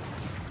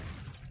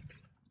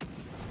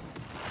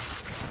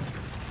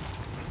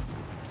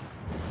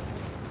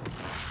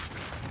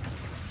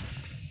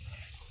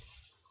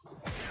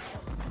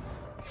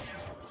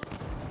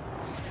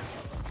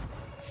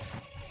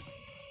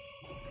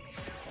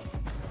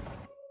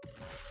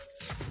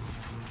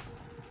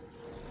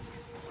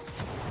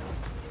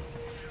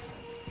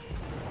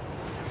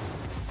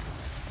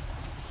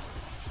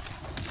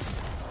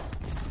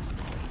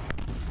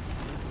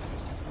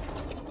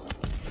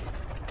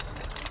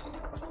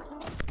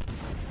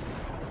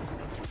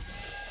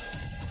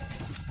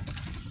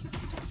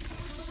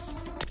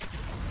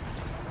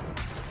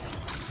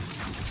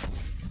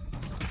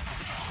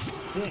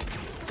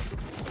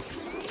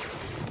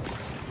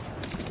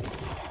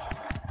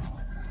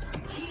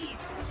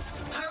 Keys!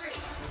 Hurry!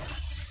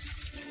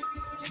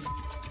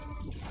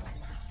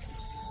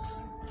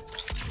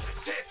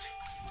 That's it!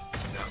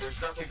 Now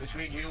there's nothing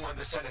between you and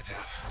the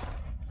cenotaph.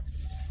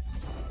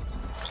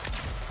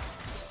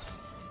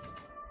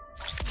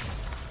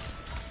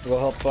 We'll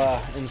help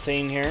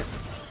Insane here.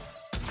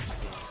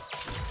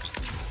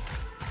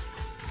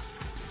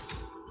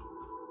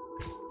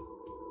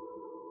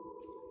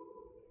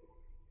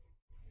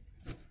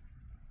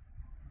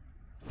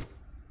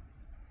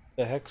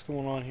 The heck's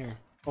going on here?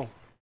 Oh.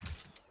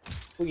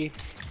 Wiggy.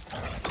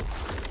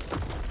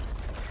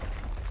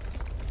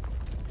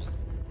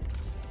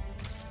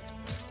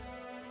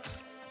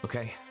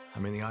 Okay,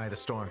 I'm in the eye of the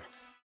storm.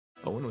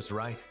 Owen was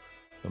right.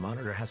 The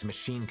monitor has a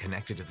machine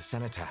connected to the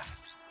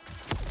cenotaph.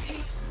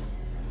 Hey,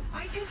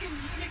 I can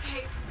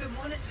communicate with the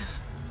monitor.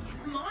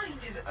 His mind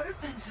is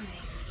open to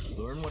me.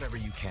 Learn whatever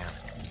you can.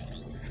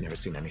 I've never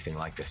seen anything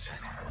like this.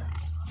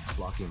 It's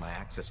blocking my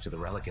access to the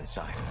relic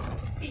inside.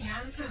 The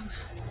Anthem.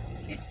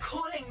 It's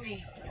calling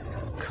me.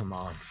 Come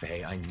on,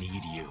 Faye, I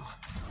need you.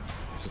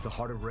 This is the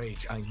heart of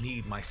rage. I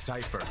need my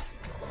cipher.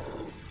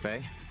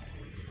 Faye?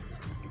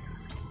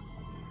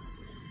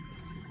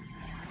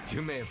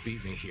 You may have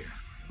beat me here,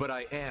 but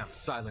I am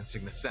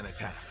silencing the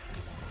cenotaph.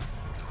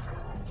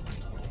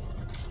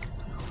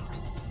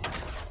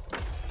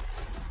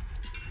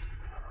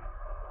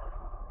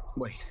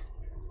 Wait,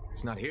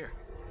 it's not here.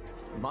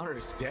 The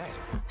monitor's dead.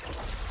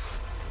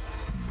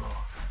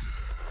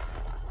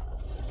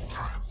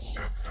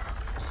 Transcendent.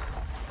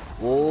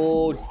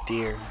 Oh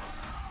dear.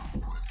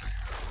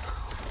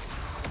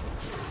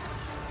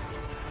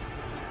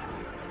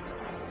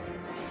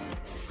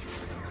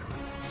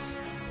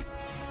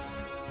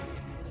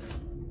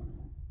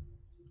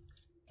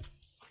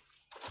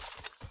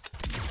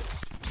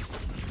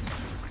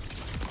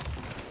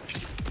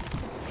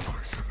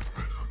 I should have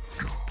been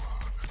a god.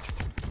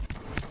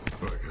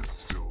 I can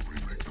still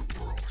remake the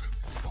world in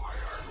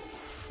fire.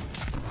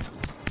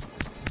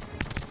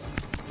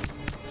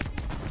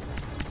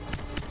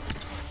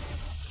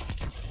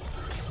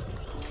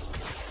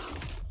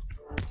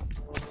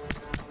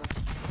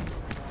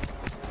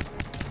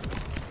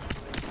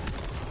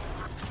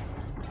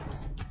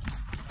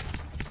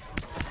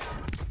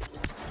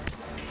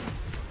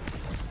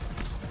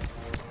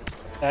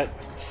 That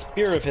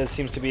spear of his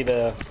seems to be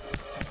the...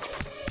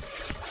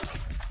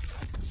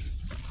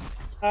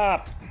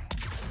 Ah!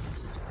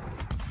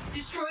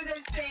 Destroy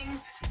those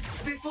things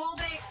before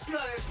they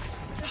explode.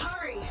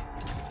 Hurry!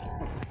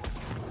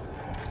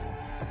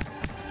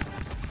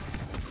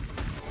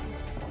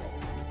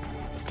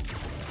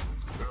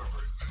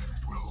 Everything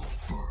will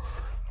burn.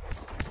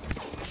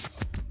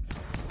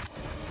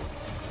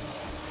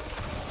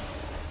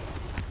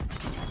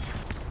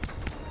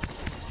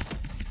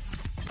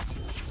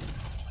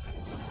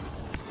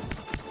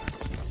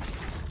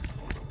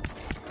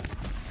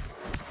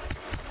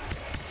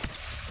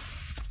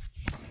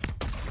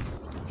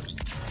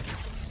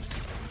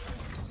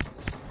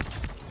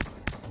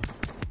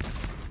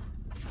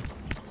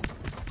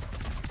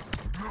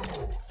 No,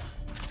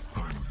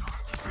 I'm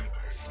not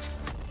finished.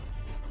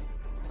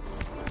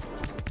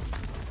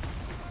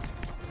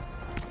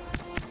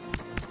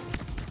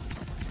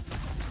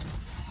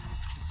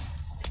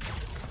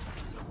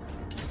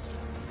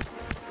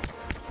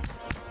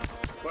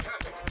 What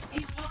happened?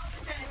 He's part of the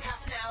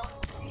cenotaph now.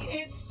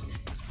 It's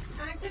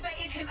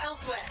activated him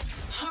elsewhere.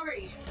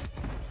 Hurry!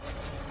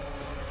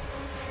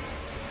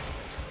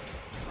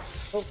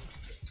 Oh.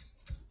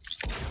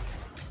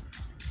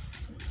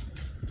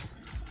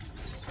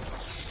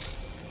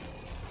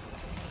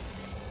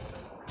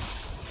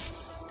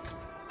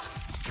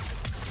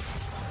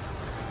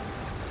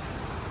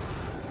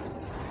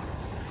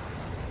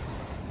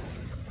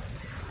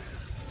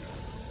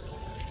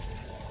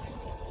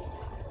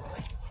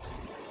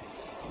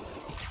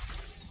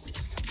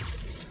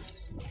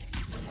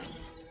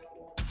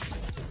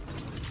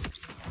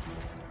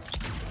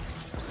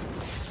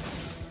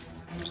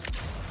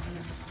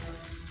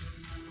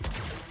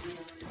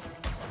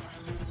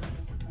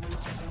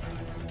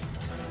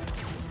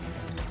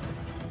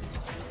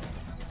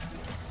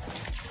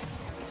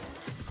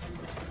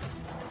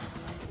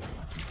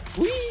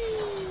 Whee!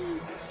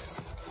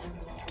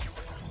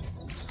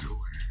 Still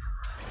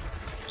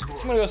here.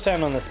 I'm gonna go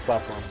stand on this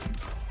platform.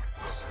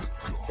 That's the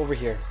door. Over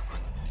here.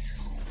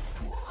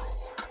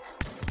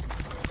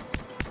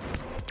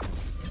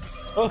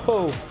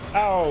 Oh,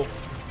 ow.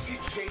 Is he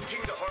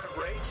changing the Heart of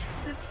Rage?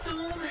 The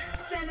Storm,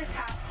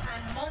 Cenotaph,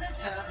 and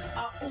Monitor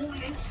are all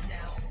linked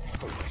now.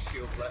 Oh, my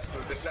shield's less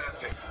through this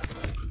acid.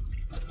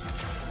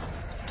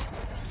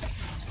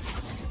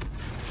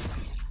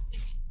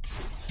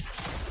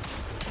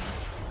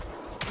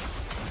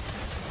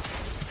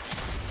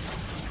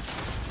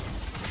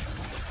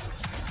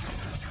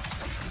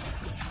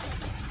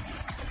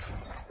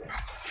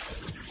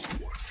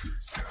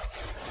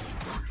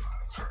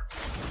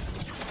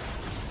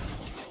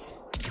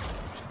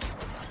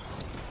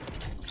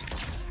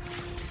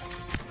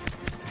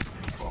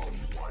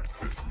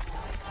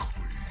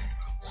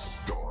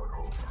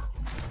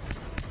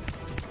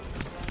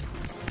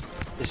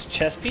 This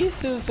chest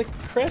piece is a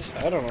crit?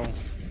 I don't know.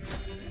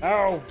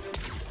 Ow!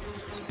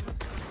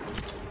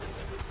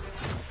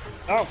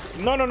 Oh,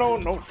 no, no, no,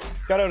 no.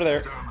 Got out of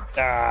there.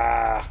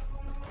 Ah.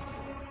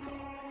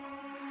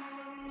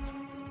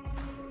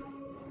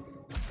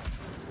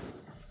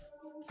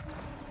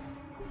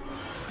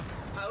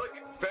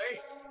 Alec, Faye,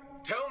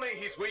 tell me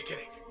he's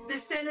weakening. The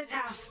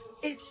Cenotaph,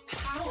 its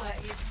power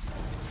is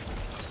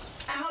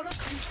out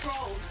of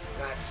control.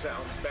 That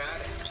sounds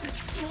bad. The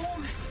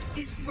Storm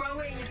is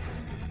growing.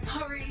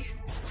 Hurry.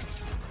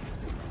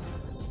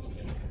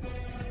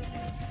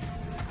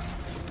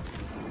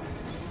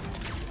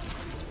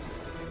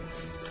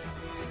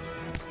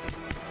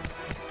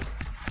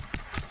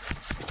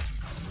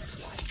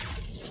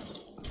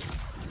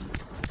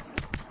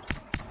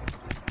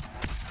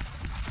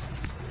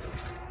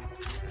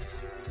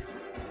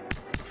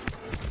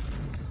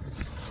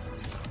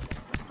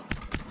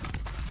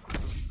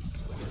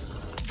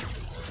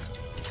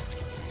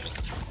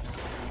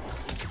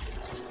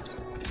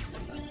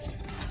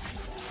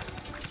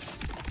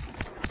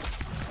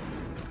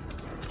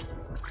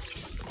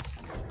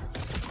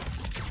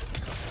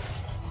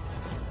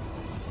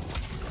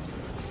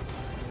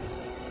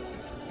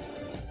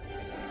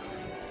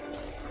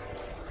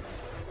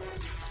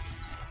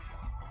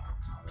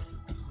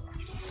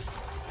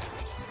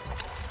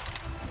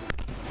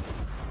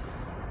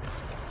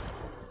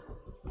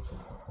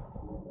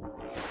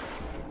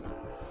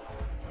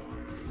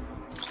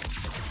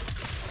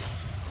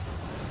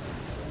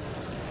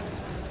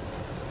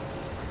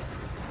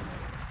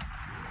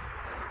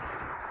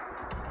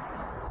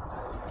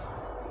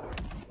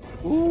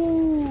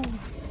 Ooh.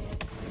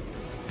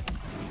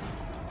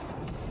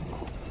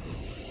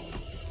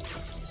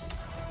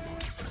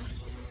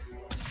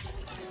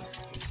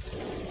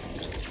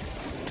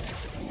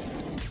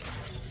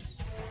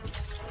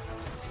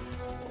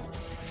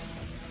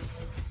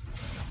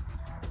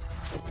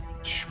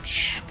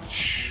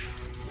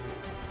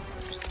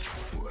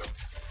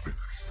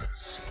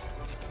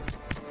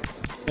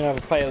 I'm gonna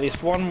have to play at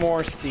least one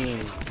more scene.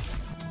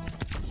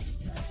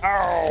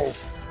 Ow!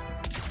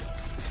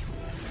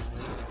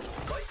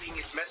 Lightning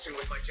is messing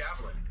with my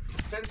javelin.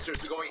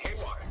 Sensors are going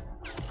haywire.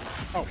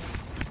 Oh.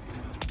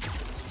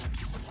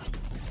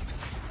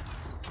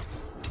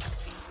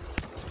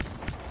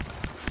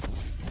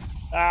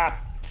 Ah!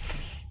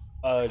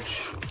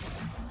 Fudge.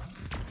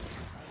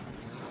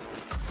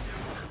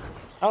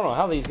 I don't know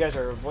how these guys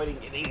are avoiding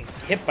getting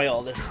hit by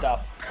all this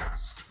stuff.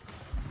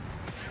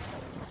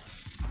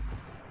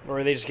 Or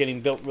are they just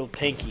getting built real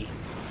tanky?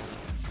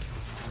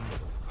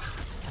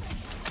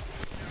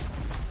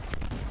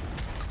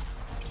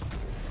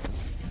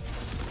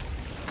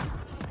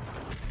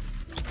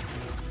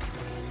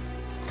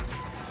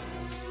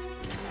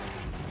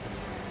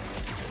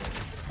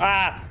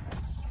 Ah!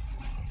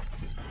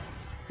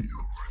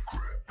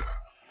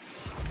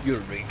 You'll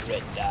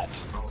regret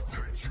that. I'll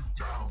take you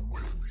down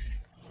with me.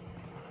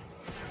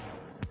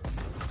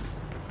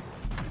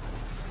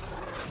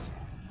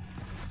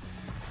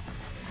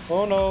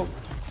 Oh no.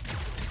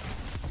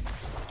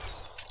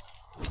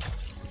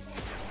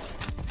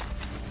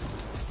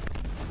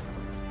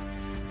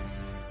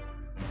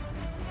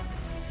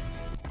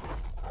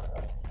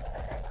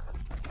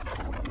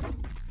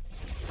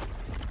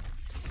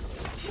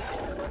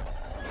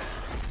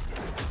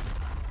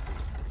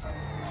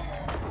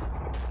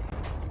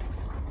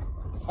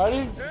 How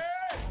did... Hey!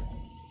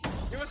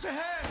 Give us a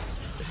hand!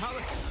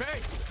 Alex,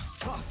 Faye!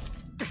 Oh,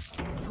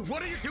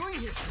 what are you doing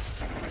here?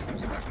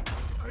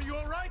 Are you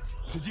all right?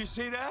 Did you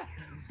see that?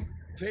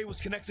 Faye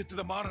was connected to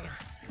the monitor.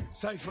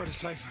 Cipher to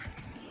cipher.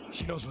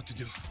 She knows what to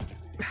do.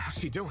 How's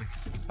she doing?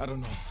 I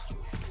don't know.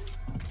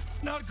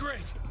 Not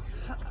great.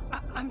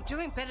 I'm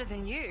doing better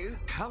than you.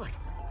 Alec.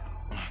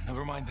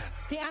 Never mind that.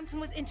 The Anthem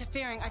was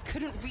interfering. I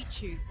couldn't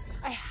reach you.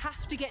 I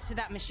have to get to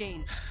that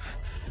machine.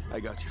 I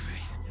got you,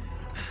 Faye.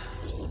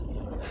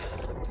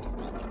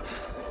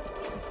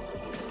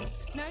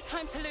 No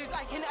time to lose.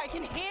 I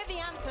can hear the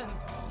Anthem.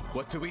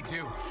 What do we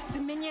do?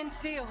 Dominion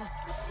seals.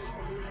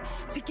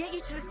 To get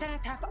you to the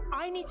Cenotaph,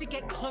 I need to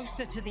get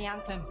closer to the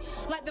Anthem,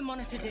 like the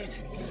Monitor did.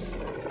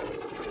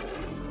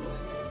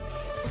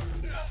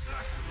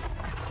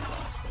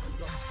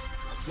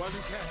 While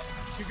you can.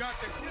 You got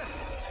this.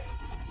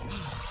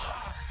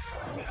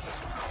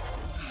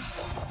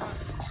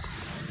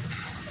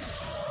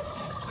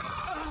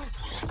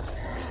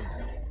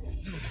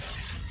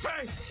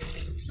 Faye!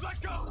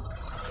 Let go!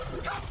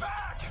 Come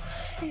back!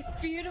 It's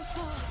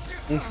beautiful.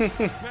 Faye!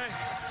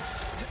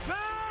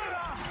 Faye!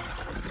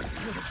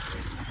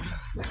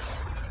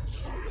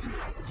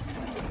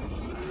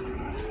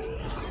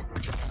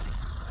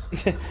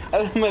 I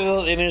love my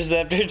little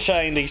interceptor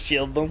trying to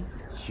shield them.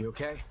 You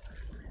okay?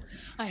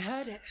 I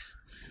heard it.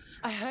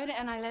 I heard it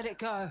and I let it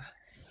go.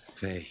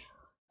 Faye,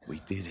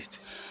 we did it.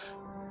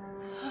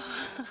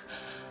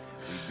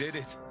 We did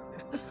it.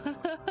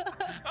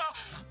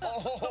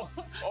 Oh.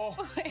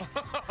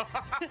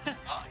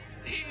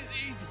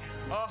 Easy.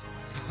 Oh.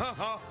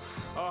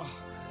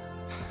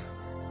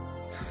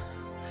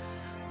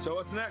 So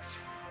what's next?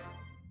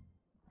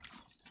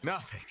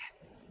 Nothing.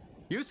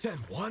 You said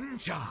one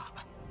job.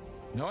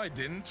 No, I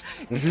didn't.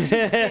 You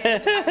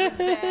did. I was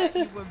there.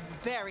 You were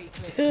very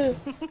clear.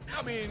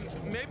 I mean,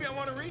 maybe I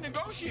want to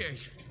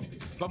renegotiate.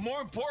 But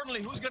more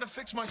importantly, who's gonna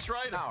fix my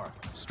Strider? Our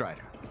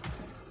Strider.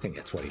 I think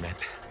that's what he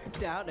meant.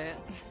 Doubt it.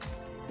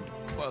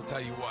 Well, I'll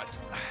tell you what.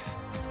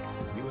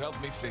 You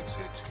help me fix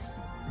it.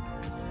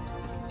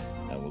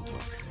 And we'll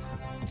talk.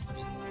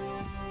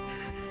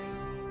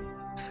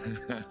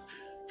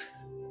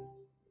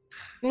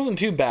 It wasn't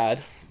too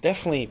bad.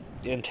 Definitely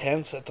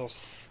intense at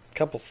those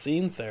couple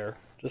scenes there.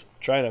 Just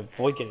trying to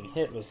avoid getting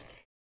hit was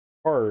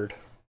hard.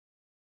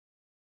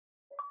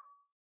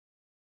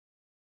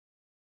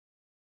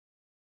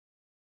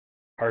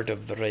 Art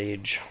of the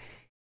Rage.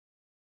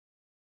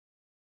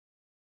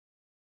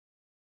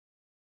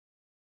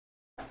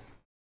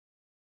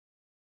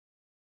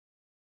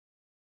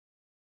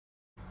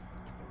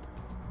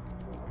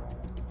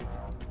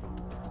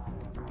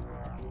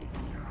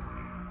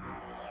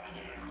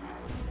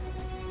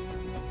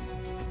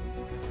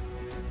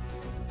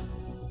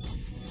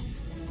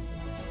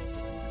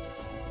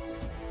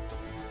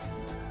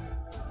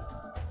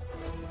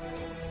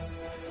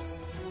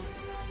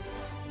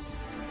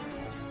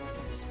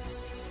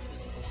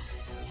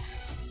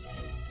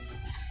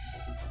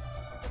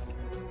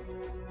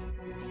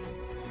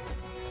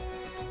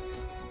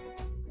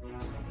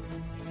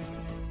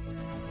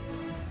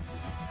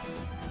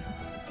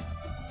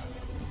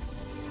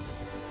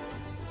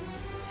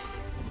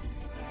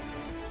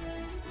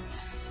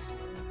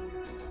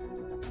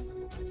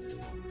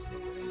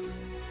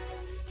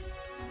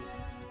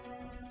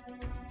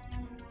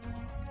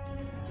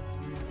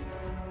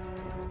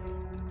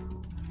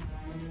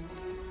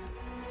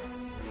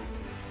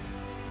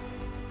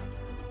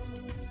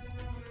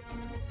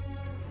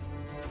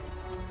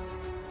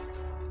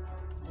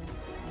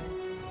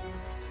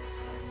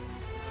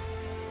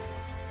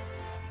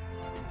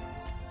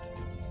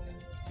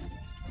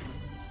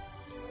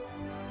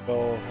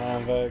 Go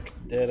Havoc,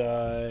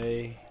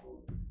 Deadeye.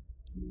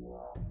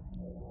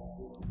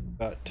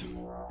 Got 2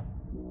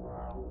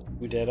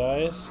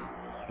 Deadeyes.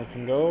 I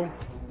can go.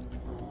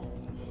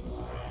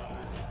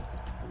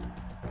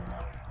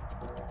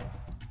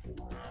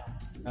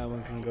 That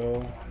one can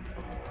go.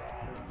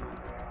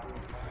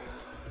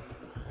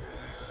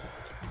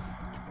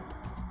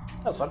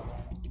 That's fun.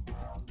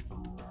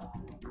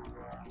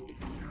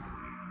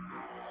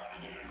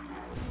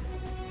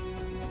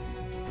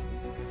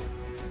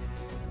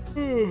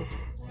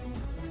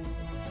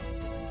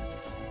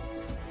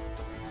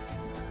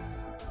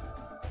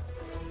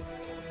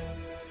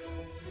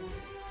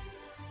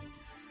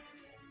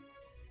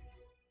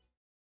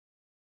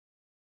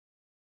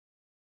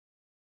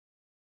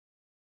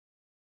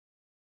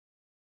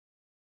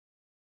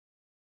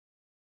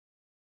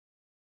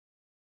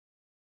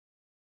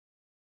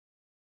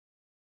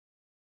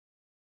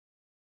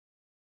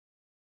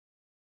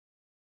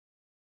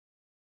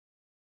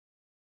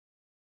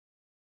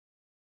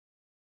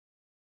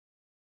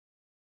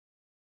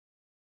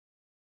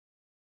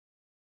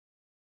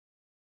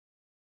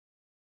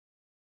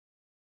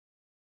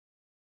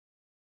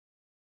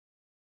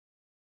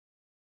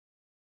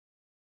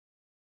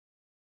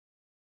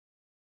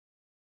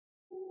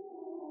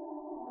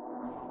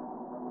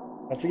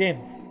 That's the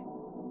game.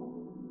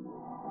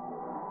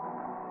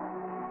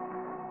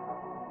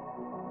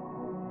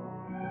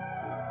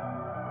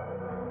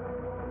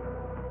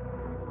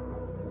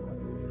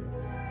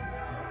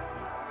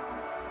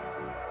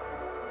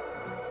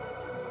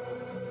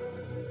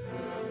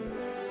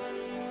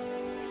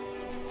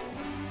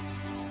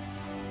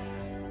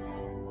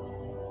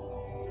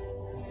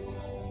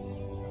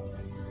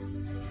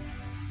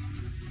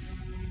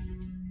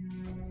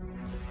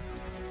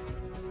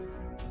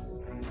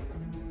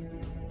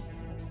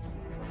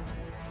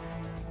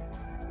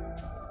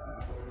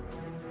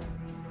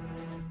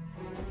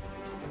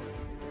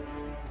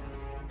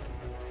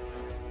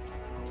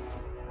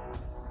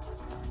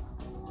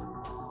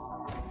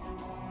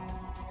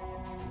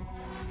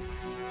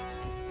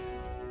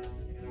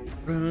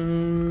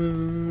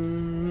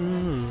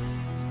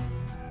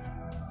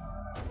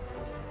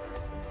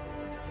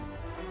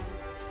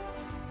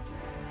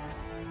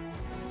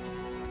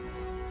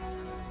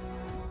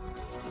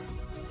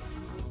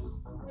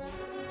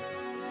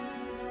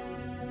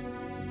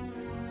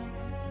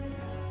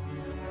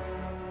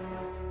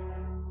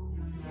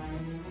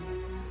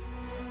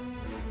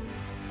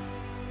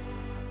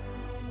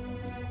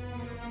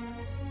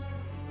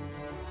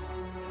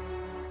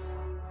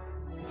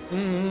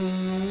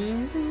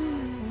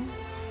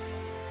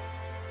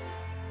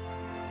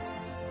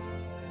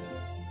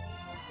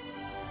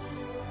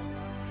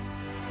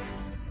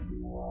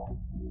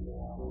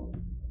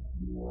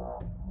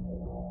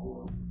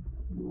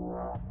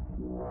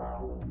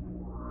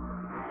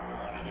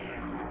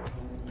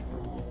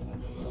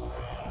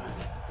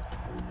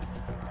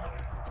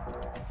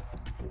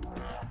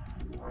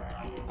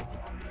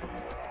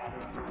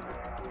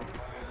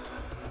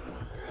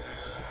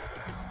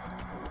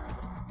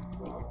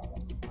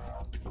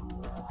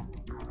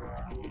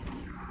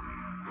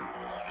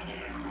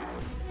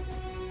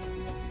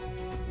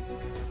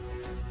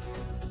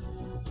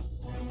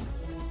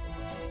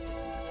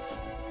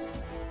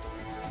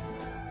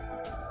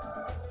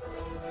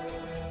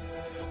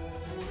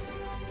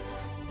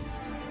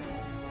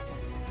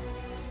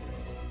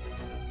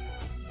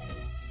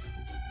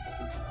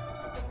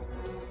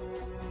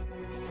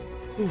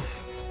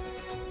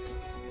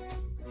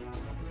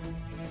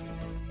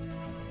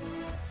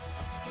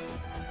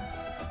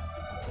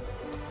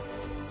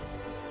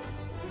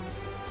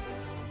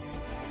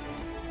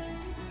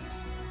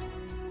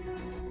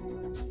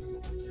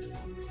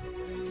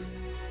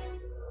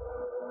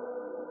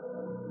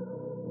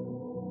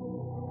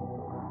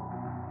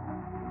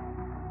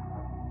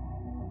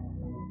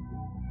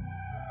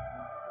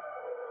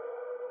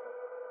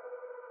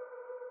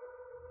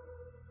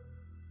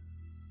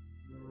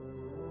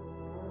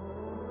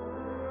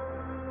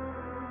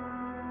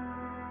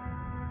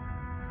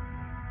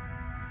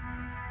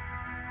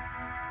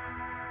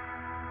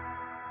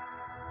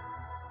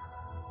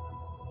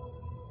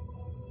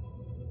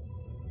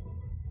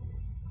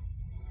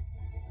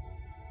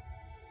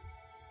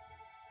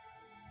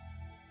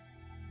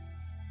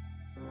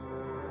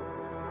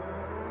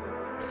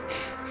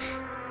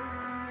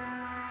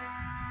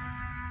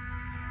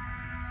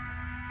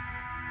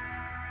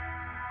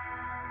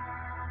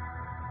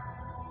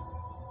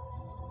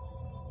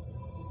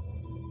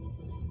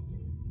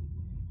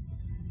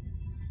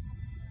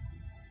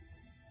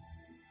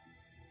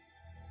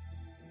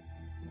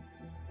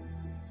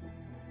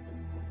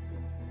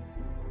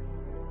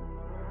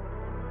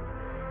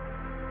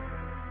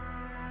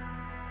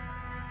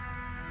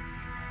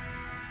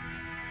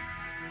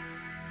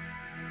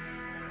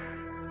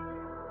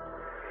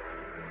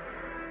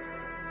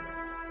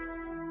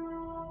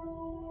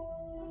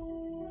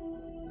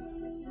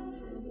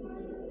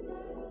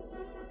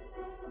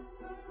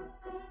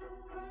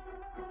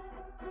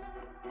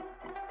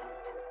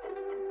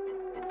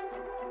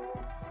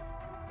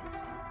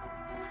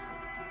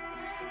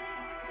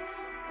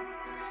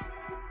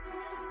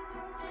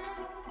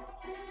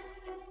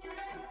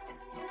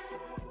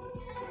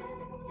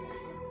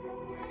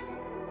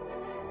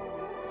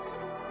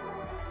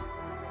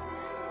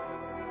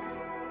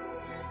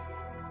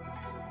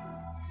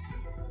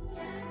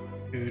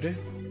 Do-do,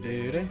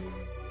 do-do.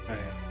 Oh, yeah.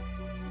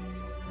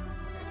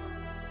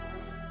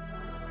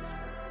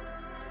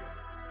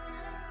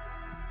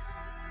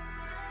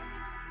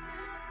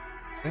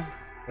 Yeah,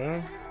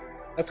 well,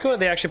 that's cool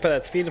that they actually put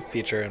that speed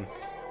feature in.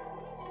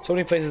 So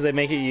many places they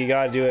make it, you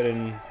gotta do it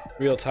in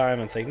real time.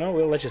 It's like, no,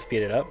 we'll let you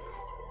speed it up.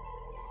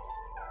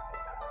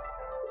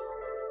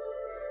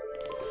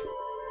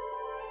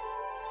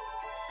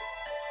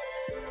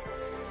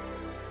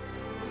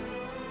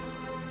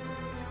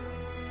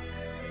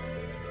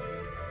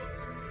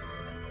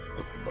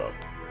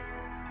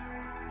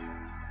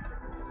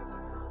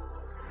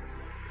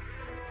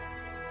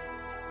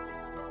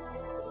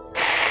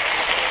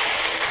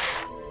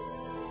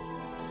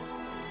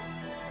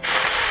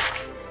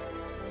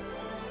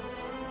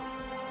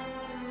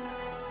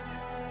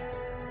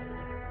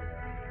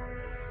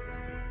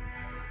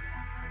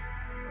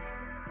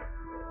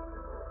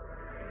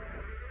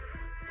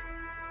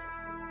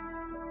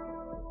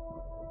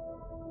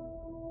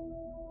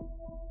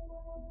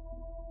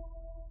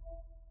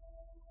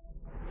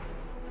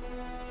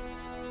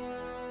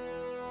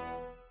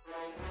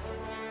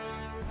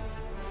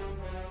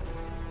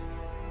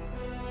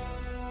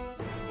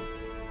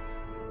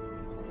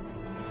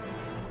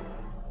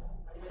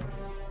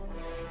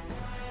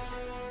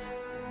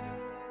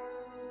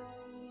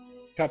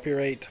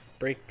 Copyright,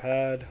 brake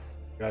pad.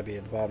 Gotta be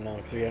at the bottom now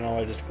because we're getting all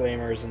our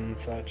disclaimers and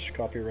such,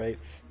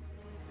 copyrights.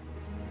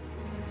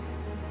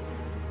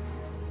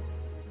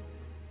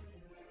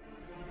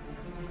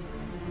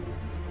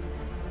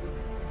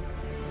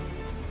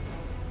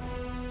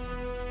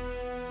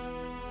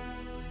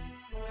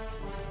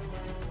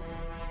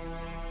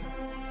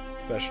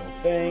 Special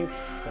thanks,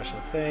 special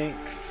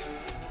thanks.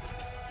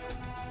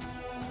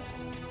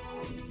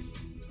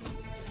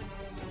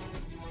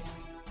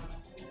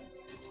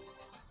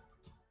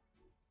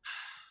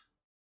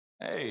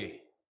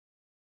 Hey.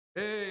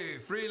 Hey,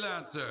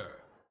 freelancer.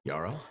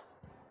 Jarl?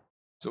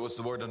 So what's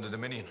the word on the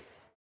Dominion?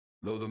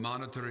 Though the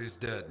Monitor is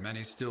dead,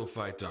 many still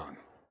fight on.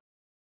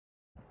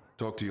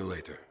 Talk to you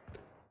later.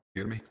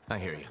 Hear me? I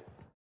hear you.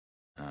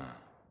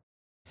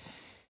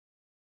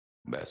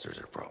 Bastards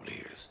are probably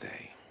here to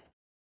stay.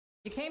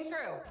 You came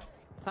through.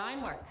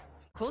 Fine work.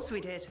 Of course we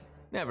did.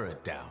 Never a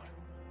doubt.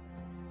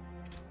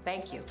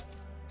 Thank you.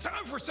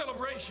 Time for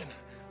celebration.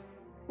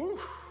 Whew.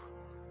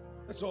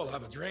 Let's all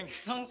have a drink.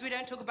 As long as we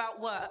don't talk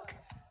about work.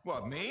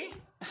 What, me?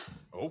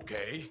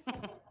 Okay.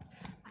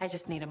 I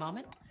just need a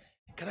moment.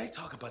 Can I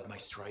talk about my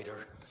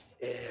Strider?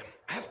 I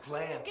have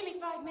plans. Just give me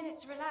 5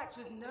 minutes to relax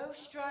with no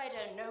Strider,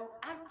 no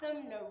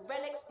Anthem, no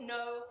relics,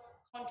 no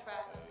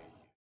contracts.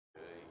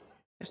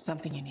 There's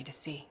something you need to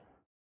see.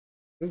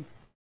 Ooh,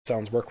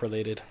 sounds work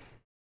related.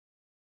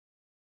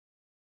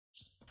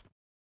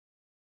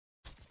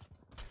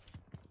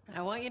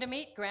 I want you to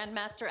meet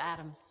Grandmaster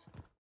Adams.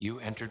 You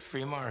entered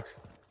free mark.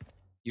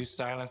 You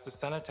silenced the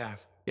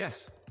cenotaph.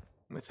 Yes,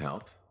 with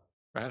help.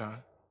 Right on.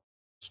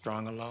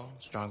 Strong alone,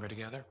 stronger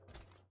together.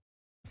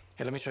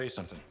 Hey, let me show you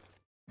something.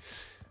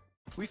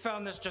 We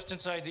found this just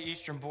inside the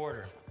eastern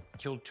border.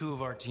 Killed 2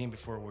 of our team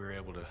before we were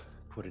able to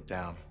put it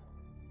down.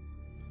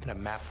 And I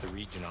mapped the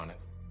region on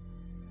it.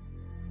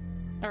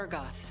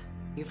 Urgoth.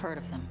 You've heard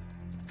of them.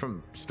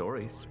 From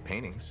stories,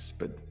 paintings,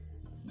 but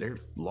they're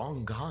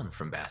long gone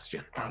from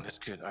Bastion. Oh, this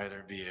could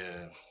either be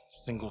a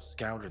single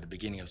scout or the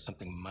beginning of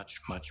something much,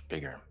 much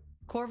bigger.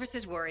 Corvus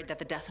is worried that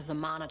the death of the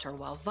Monitor,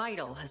 while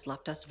vital, has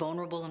left us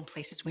vulnerable in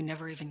places we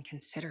never even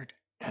considered.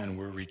 And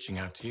we're reaching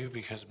out to you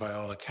because by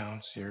all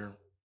accounts, you're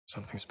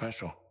something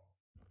special.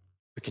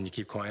 But can you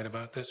keep quiet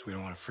about this? We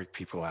don't want to freak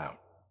people out.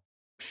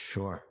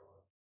 Sure.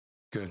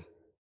 Good.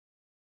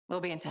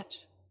 We'll be in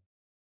touch.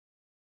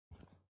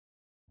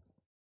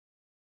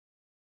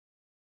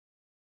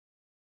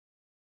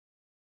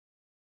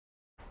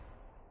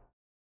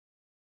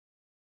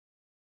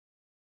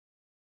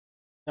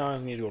 Now I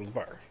need to go to the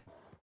bar.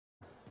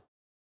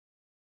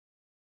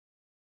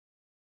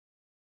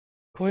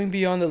 Going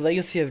beyond the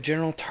legacy of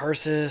General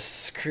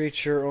Tarsus,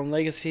 create your own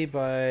legacy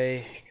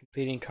by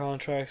completing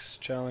contracts,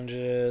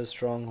 challenges,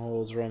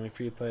 strongholds, roaming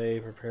free play,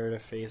 prepare to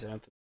face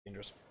Anthem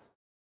dangerous.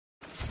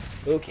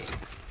 Okay.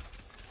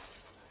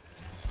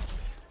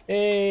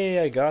 Hey,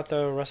 I got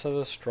the rest of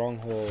the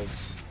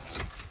strongholds.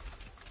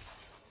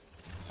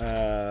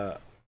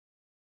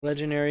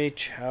 Legendary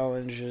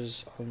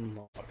challenges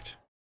unlocked.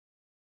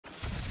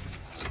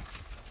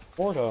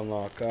 More to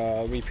unlock.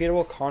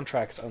 Repeatable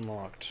contracts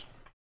unlocked.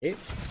 Okay.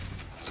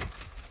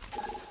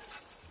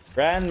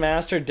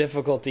 Grandmaster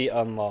difficulty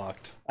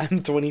unlocked.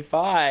 I'm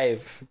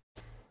 25.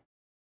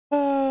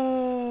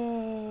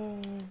 Oh,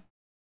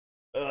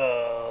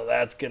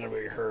 that's gonna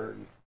be hurt.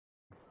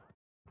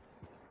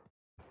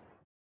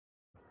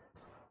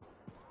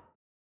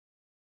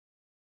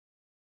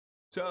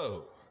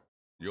 So,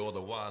 you're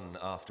the one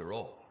after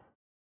all.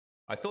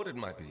 I thought it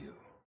might be you.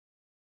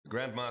 The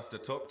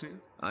Grandmaster talked to you?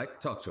 I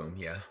talked to him,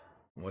 yeah.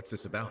 What's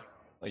this about?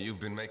 You've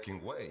been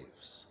making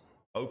waves.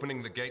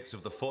 Opening the gates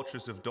of the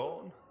Fortress of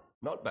Dawn?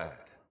 Not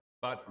bad.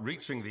 But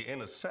reaching the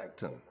inner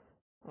sanctum?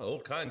 All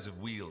kinds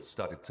of wheels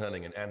started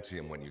turning in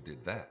Anthem when you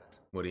did that.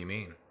 What do you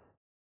mean?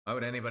 Why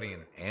would anybody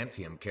in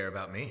Anthem care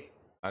about me?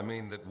 I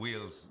mean that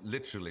wheels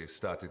literally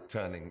started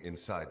turning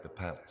inside the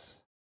palace.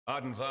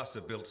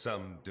 Ardenvasa built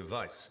some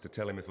device to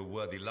tell him if a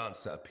worthy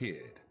lancer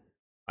appeared.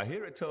 I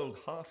hear it told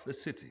half the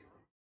city.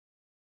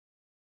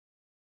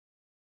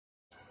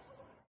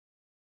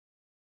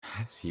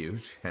 That's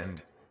huge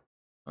and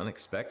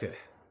unexpected.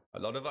 A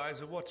lot of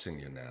eyes are watching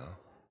you now,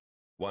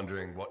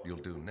 wondering what you'll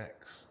do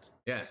next.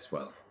 Yes,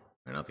 well,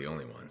 they're not the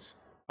only ones.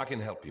 I can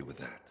help you with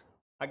that.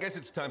 I guess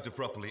it's time to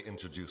properly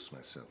introduce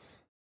myself.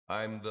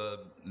 I'm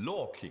the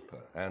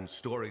lawkeeper and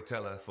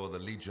storyteller for the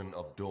Legion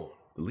of Dawn.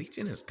 The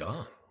Legion is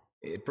gone.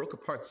 It broke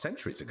apart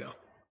centuries ago.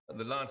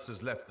 The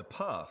Lancers left the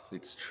path,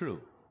 it's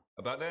true.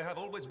 But there have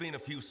always been a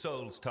few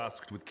souls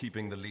tasked with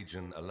keeping the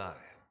Legion alive.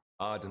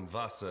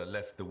 Ardenvasa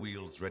left the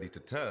wheels ready to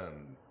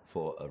turn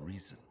for a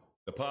reason.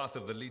 The path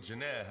of the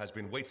Legionnaire has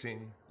been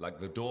waiting, like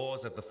the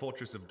doors at the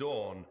Fortress of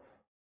Dawn,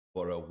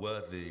 for a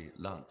worthy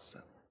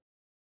lancer.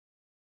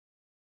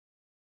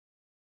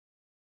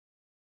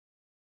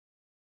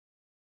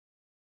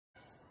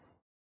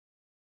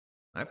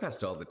 I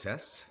passed all the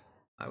tests.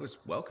 I was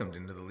welcomed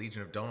into the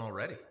Legion of Dawn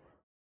already.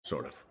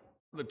 Sort of.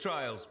 The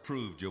trials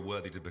proved you're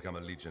worthy to become a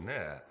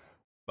Legionnaire,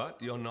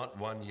 but you're not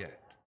one yet.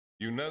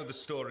 You know the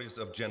stories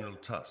of General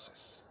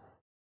Tarsus.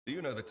 Do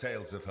you know the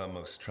tales of her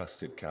most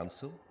trusted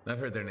council? I've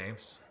heard their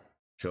names.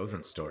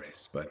 Children's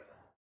stories, but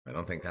I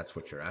don't think that's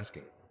what you're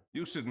asking.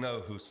 You should know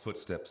whose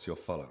footsteps you're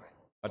following.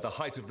 At the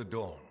height of the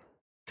dawn,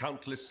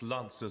 countless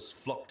lancers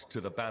flocked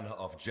to the banner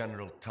of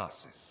General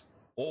Tarsus.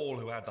 All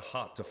who had the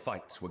heart to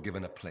fight were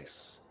given a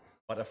place.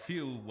 But a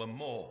few were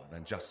more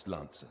than just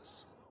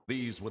lancers.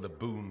 These were the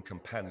boon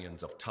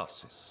companions of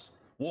Tarsus,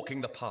 walking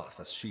the path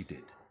as she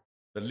did.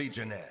 The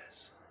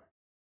Legionnaires.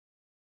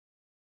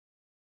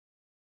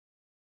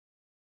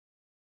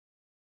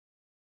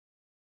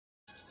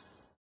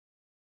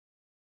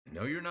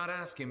 No, you're not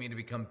asking me to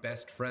become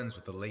best friends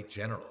with the late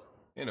general.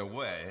 In a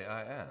way,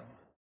 I am.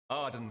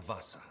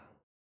 Ardenvasa,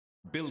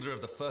 builder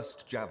of the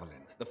first javelin,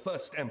 the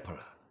first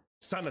emperor.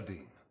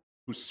 Sanadine,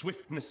 whose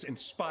swiftness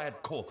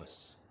inspired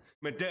Corvus.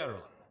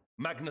 Medeiros,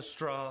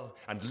 Magnastral,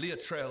 and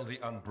Leotrail the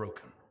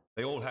Unbroken.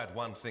 They all had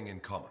one thing in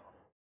common.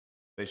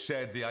 They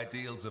shared the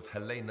ideals of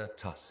Helena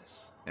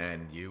Tarsus.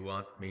 And you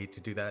want me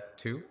to do that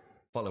too?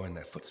 Follow in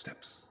their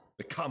footsteps.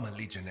 Become a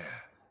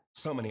legionnaire.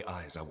 So many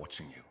eyes are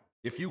watching you.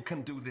 If you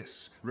can do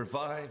this,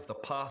 revive the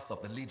path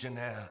of the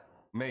legionnaire,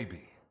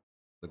 maybe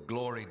the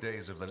glory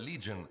days of the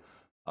Legion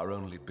are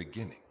only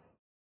beginning.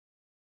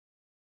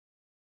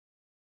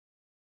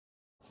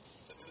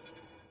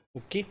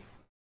 Okay.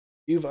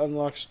 You've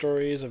unlocked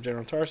stories of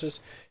General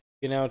Tarsus.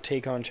 You can now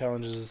take on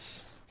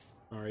challenges.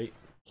 Alright.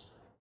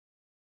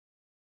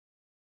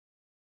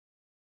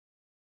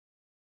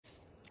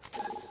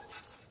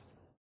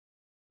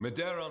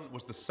 Medeiros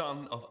was the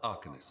son of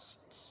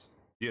arcanists.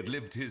 He had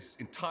lived his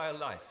entire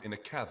life in a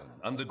cavern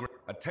underground.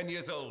 At 10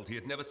 years old, he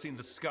had never seen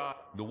the sky.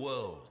 The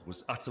world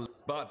was utterly...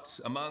 But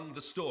among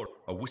the story,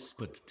 a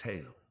whispered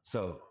tale.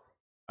 So,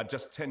 at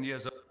just 10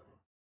 years old...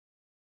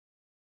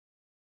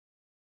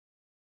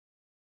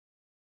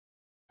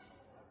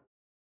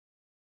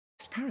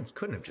 His parents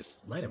couldn't have just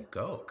let him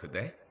go, could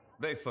they?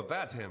 They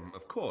forbade him,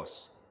 of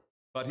course.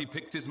 But he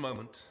picked his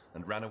moment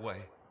and ran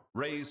away.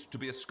 Raised to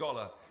be a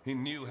scholar, he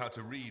knew how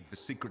to read the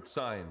secret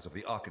signs of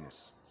the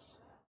arcanists.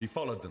 He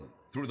followed them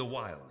through the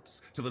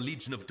wilds to the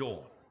Legion of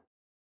Dawn.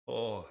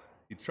 Or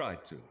he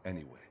tried to,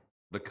 anyway.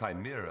 The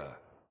Chimera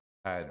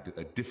had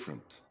a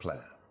different plan.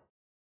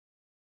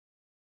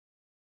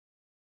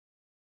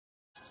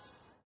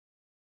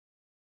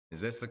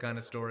 Is this the kind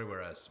of story where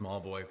a small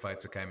boy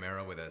fights a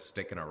Chimera with a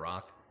stick and a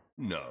rock?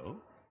 No.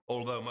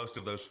 Although most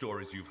of those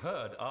stories you've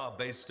heard are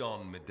based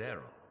on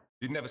Medeiros.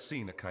 He'd never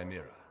seen a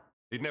Chimera.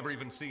 He'd never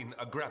even seen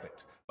a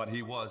Grabbit, but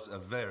he was a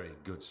very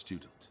good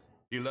student.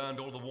 He learned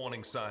all the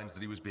warning signs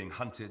that he was being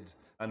hunted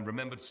and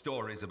remembered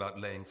stories about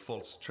laying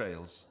false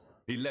trails.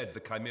 He led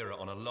the Chimera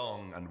on a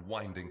long and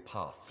winding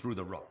path through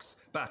the rocks,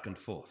 back and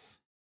forth.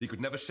 He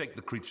could never shake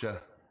the creature,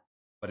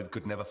 but it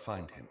could never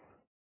find him.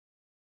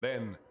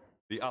 Then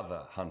the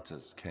other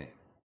hunters came.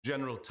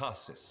 General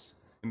Tarsus,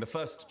 in the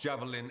first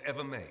javelin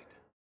ever made.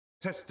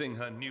 Testing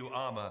her new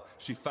armor,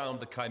 she found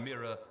the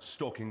Chimera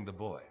stalking the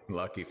boy.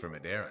 Lucky for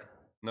Medeiros.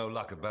 No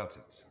luck about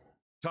it.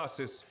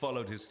 Tarsus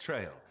followed his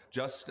trail,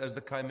 just as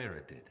the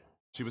Chimera did.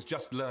 She was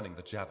just learning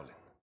the javelin.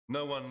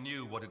 No one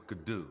knew what it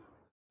could do,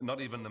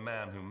 not even the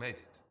man who made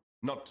it.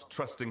 Not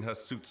trusting her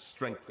suit's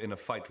strength in a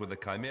fight with the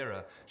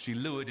Chimera, she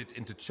lured it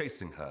into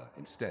chasing her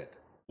instead.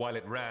 While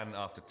it ran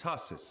after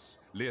Tarsus,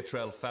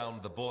 Leotrel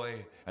found the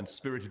boy and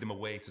spirited him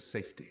away to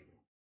safety.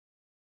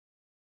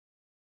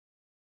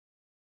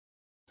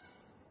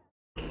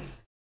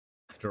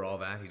 After all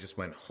that, he just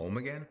went home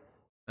again?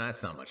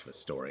 That's not much of a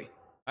story.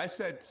 I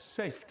said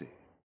safety,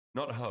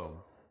 not home.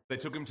 They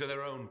took him to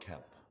their own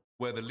camp,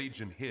 where the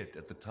Legion hid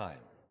at the time.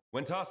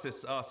 When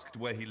Tarsus asked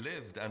where he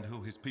lived and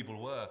who his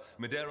people were,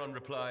 Medeiros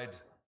replied,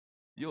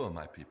 "You are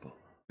my people."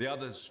 The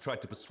others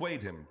tried to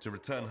persuade him to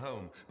return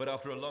home, but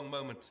after a long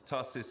moment,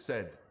 Tarsus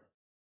said,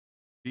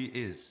 "He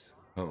is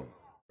home."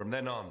 From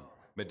then on,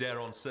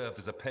 Medeiros served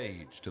as a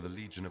page to the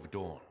Legion of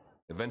Dawn.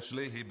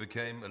 Eventually, he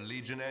became a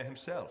legionnaire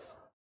himself.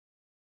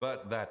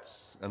 But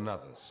that's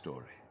another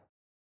story.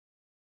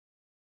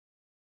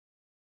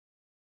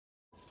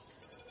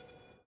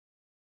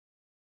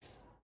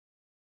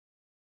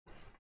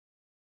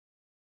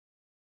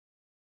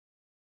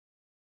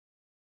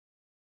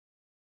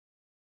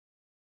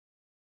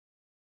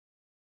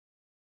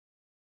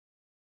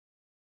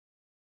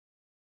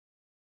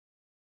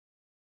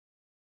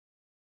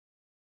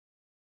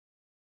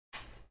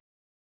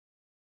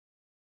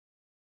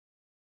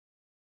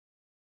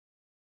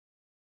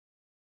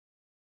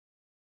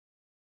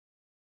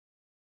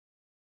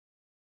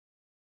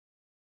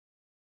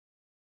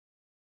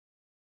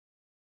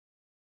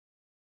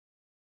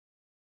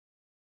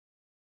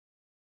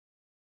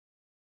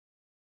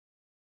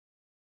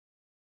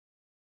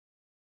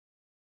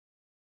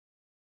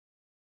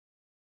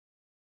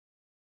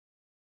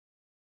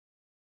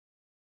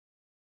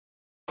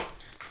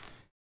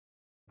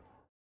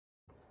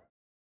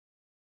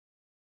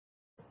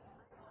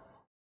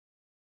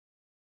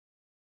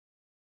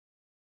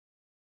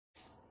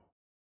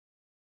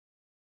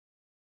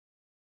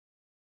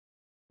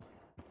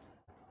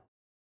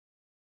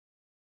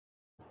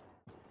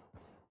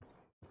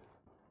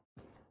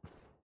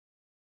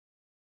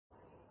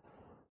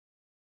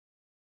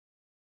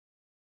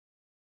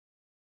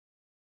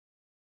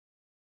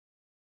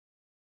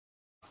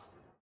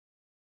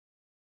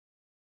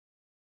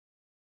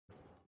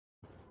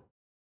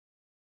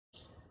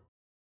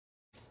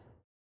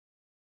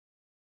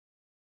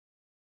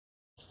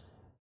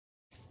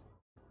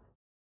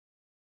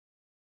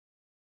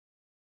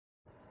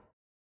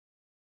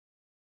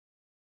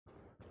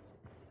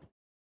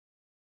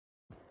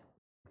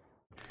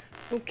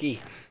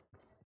 Okay.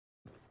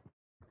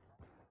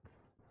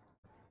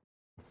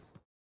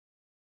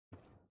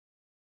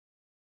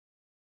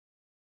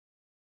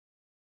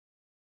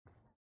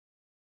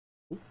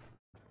 I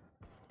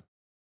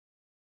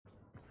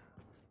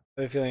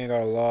have a feeling I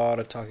got a lot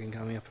of talking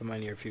coming up in my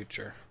near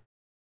future.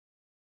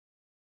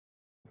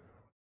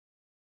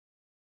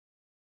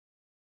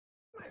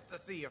 Nice to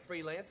see you,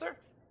 freelancer.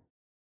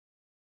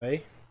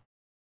 Hey?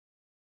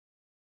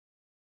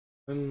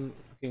 I'm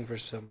looking for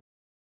some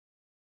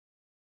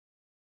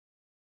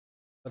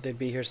But they'd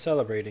be here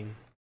celebrating.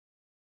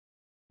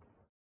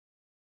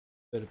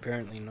 But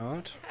apparently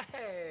not.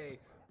 Hey,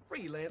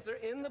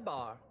 freelancer in the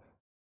bar.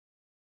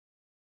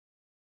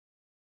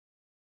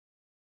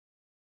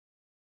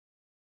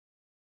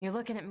 You're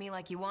looking at me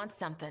like you want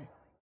something.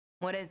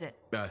 What is it?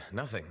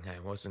 Nothing. I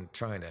wasn't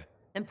trying to...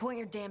 Then point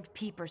your damned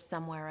peepers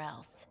somewhere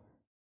else.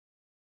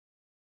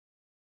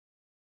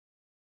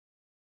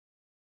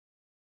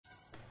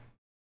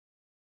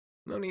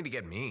 No need to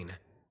get mean.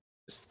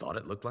 Just thought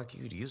it looked like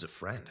you could use a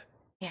friend.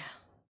 Yeah.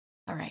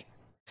 All right.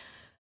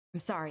 I'm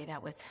sorry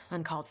that was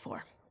uncalled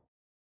for.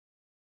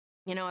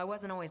 You know, I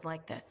wasn't always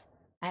like this.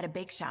 I had a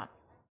bake shop.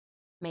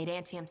 Made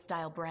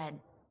Anthem-style bread,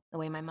 the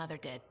way my mother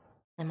did.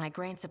 Then my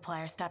grain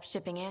supplier stopped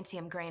shipping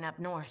Anthem grain up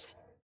north.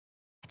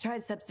 I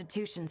tried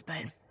substitutions,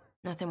 but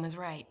nothing was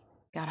right.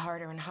 Got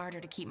harder and harder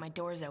to keep my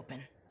doors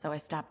open, so I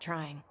stopped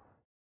trying.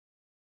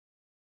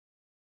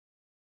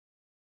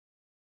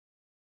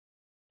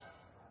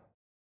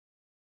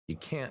 You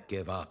can't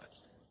give up.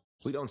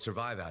 We don't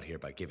survive out here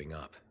by giving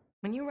up.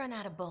 When you run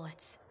out of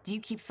bullets, do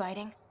you keep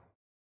fighting?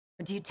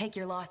 Or do you take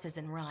your losses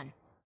and run?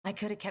 I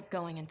could have kept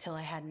going until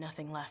I had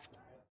nothing left.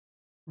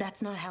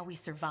 That's not how we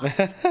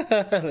survive.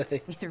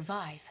 We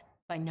survive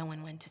by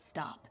knowing when to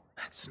stop.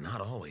 That's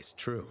not always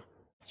true.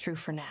 It's true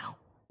for now.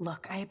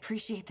 Look, I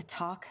appreciate the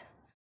talk,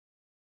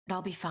 but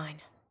I'll be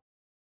fine.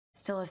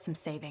 Still have some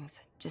savings.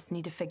 Just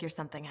need to figure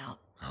something out.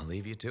 I'll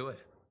leave you to it.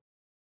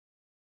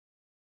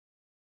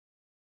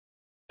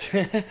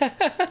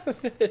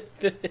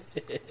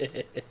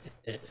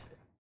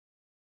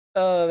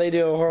 Oh, they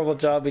do a horrible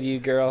job with you,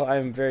 girl.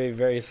 I'm very,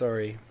 very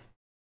sorry.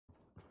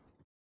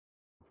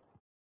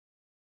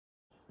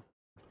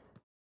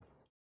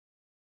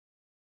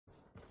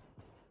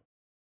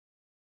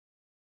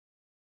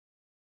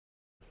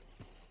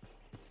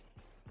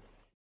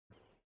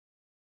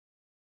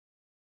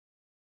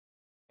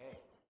 Hey,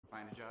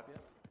 find a job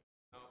yet?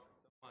 No, don't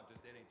want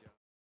just any job.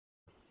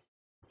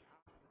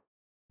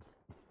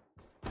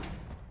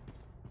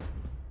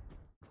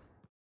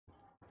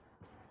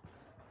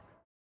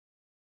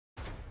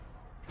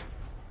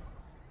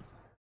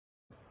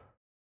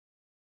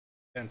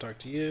 Can't talk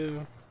to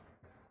you.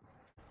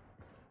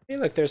 Hey,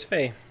 look, there's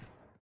Faye.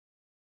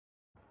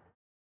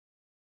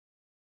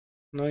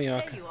 No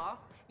yuck. There you are.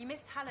 You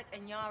missed Halleck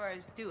and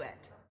Yaro's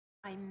duet.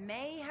 I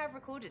may have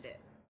recorded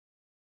it.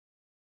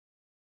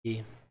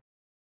 Yeah.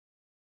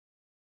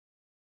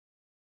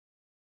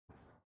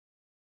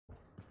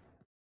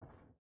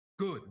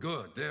 Good,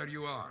 good. There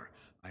you are.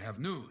 I have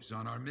news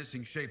on our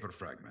missing Shaper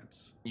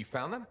fragments. You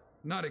found them?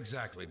 Not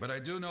exactly, but I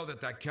do know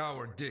that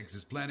coward Diggs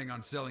is planning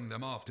on selling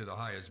them off to the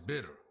highest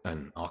bidder.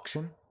 An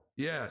auction?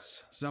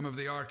 Yes, some of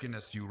the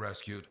Arcanists you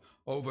rescued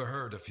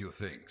overheard a few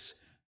things.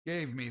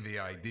 Gave me the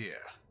idea.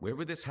 Where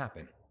would this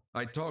happen?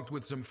 I talked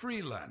with some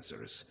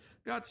freelancers.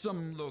 Got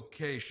some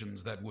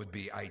locations that would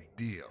be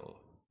ideal.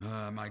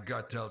 My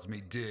gut tells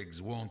me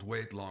Diggs won't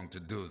wait long to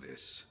do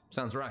this.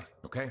 Sounds right,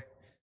 okay?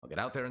 I'll get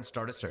out there and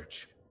start a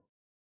search.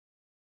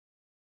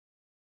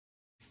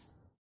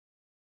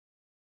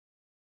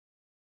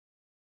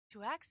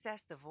 To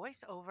access the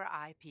voice over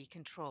IP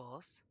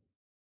controls,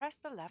 press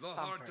the left bumper.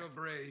 The heart of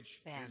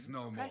rage then is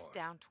no more. Press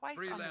down twice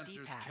on the Freelancers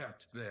D-pad.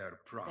 kept their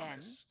promise.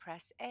 Then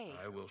press A.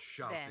 I will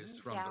shout then this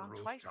from down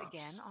the twice rooftops.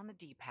 again on the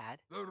D-pad.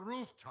 The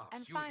rooftops,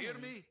 And you finally, hear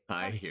me?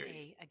 I press hear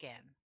you. A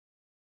again.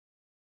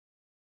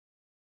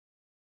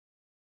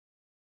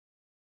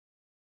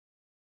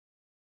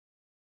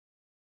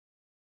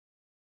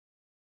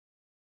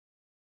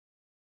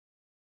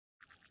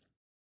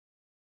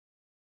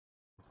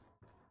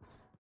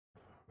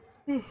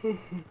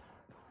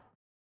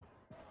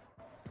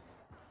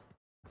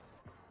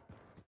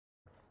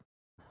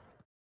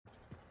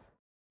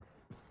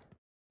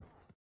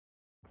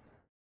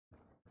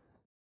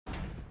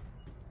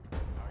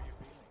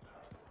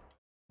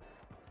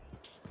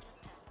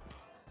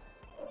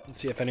 Let's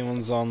see if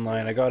anyone's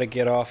online. I gotta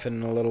get off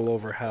in a little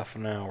over half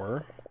an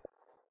hour.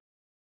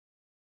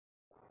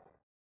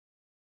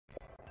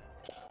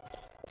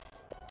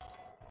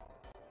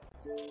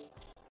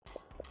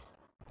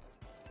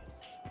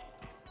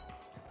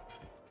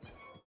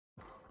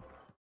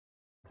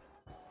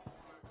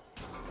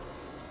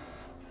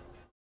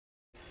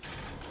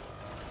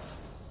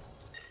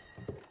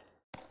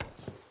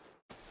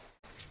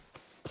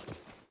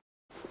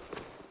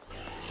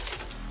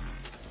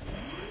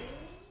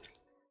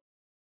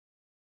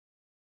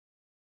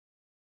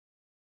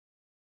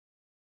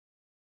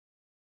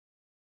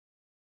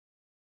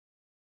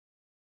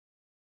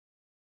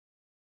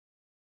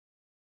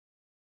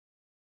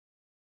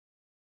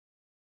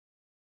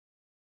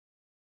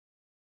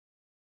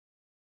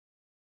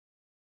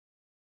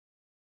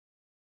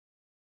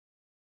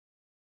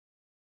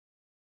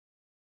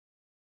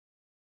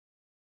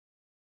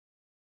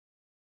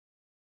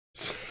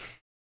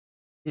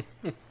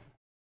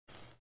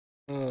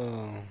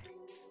 Oh.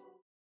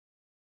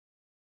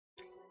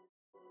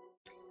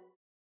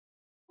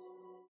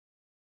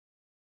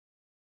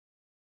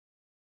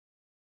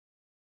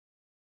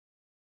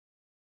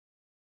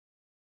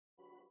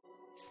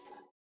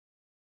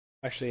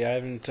 Actually, I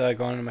haven't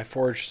gone into my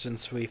forge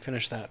since we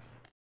finished that.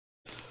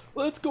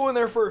 Let's go in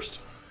there first.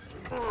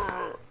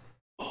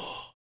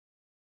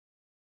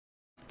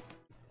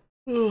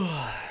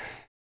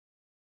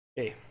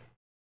 Okay.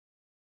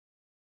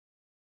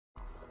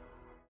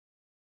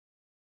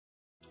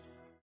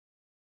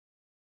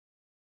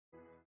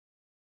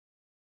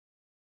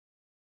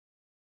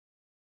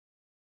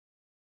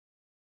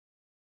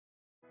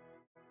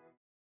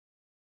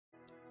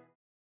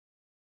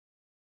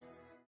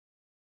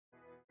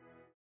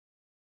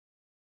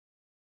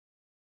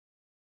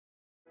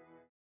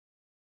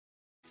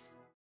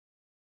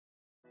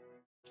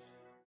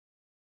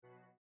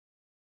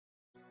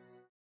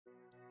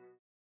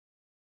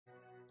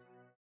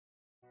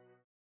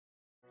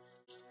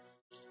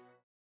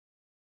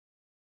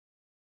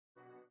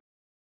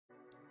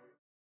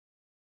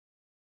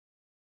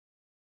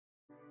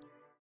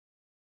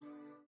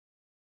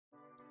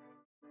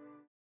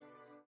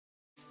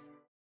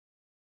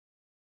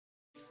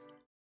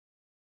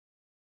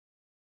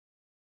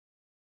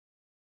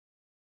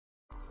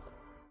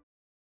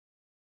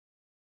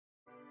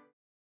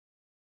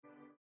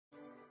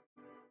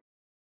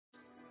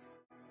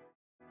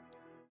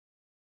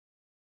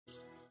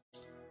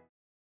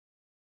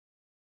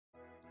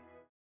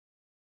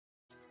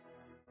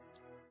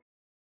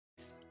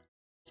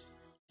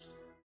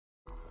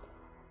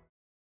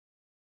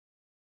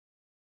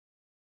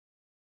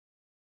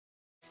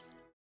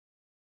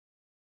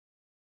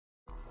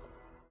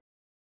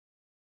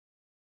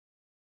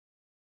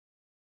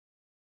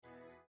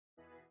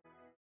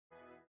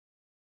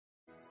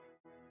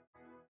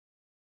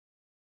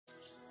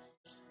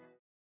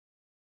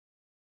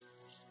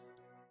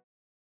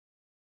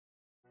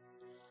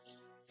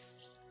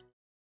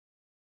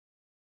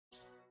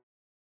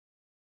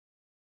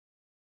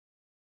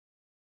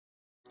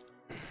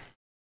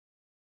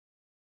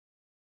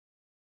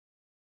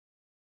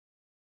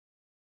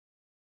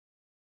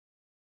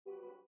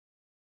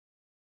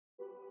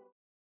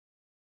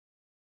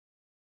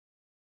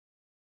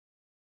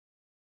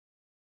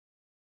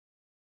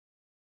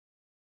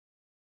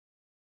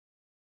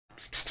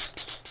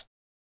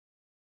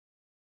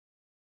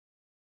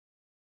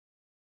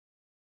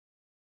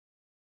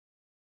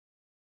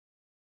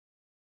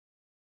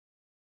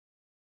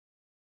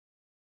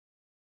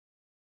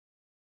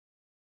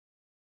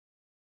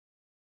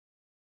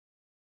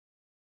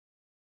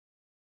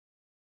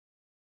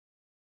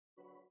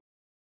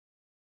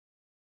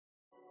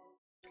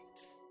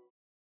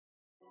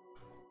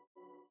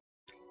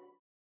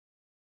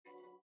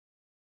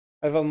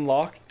 I've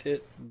unlocked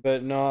it,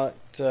 but not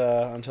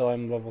until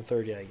I'm level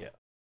 30, I guess.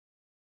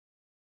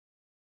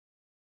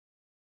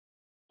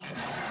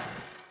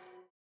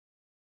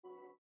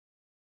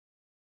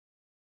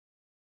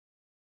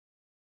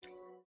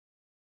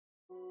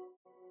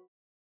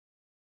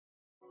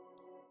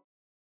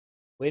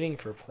 Waiting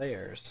for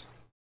players.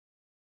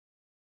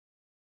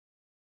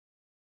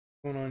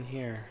 What's going on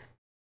here?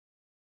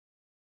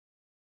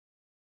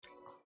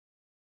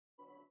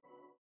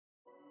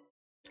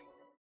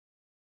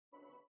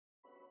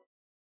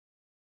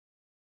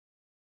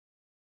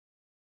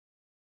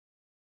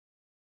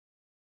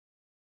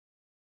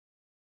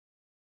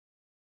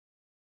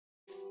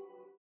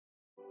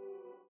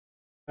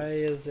 Why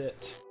is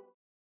it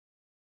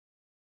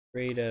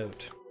grayed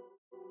out?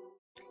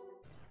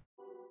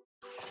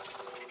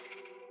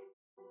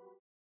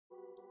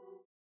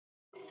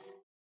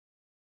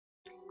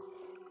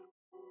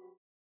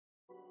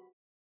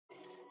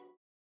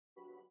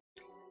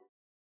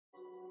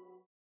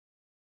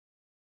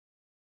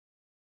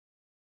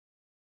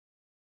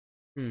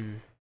 Hmm.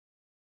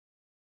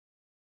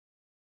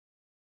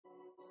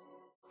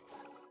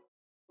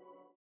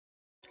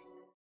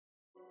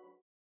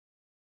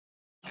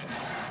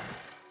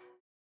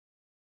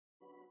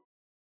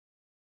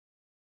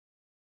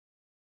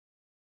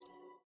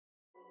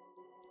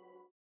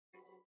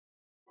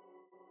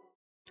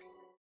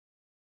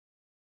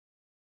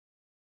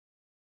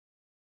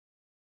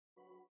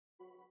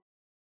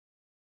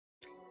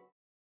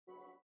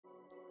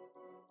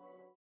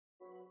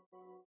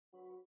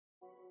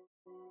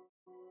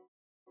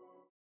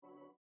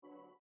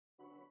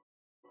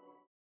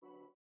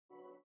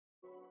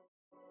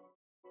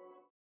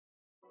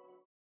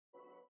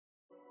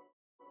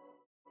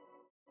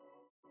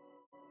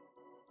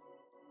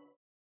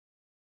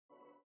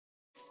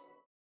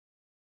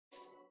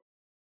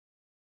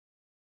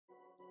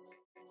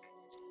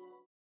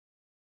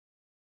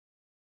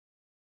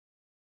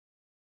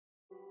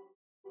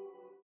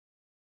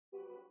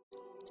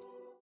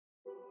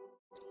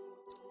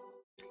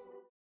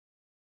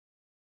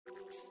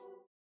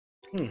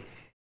 Hmm.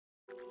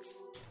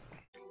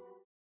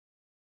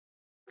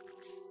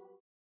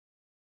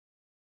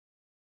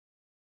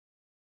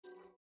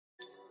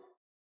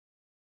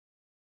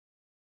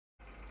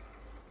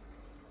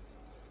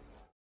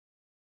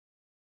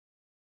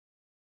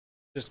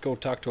 Just go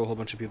talk to a whole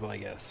bunch of people, I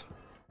guess.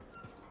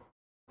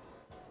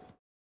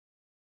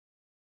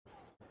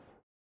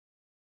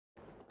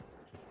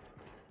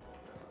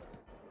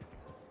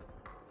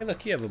 Hey,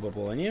 look, you have a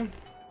bubble on you.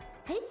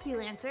 Hey,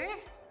 freelancer.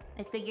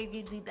 I figured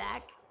you'd be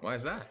back. Why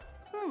is that?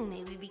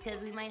 Maybe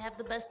because we might have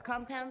the best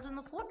compounds in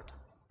the fort.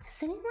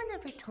 Has anyone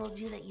ever told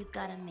you that you've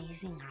got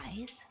amazing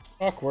eyes?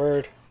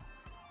 Awkward.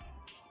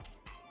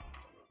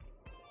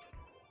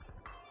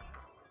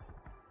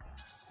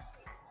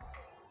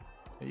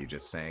 Are you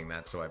just saying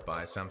that so I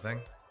buy something?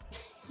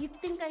 You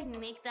think I'd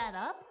make that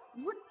up?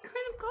 What kind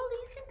of girl do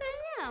you think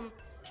I am?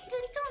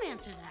 Don't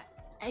answer that.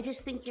 I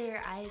just think your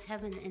eyes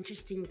have an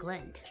interesting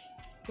glint.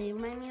 They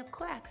remind me of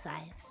Korak's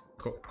eyes.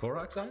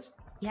 Korak's eyes?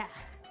 Yeah,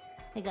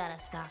 I got a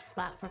soft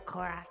spot for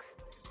Korak's.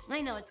 I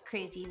know it's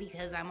crazy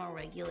because I'm a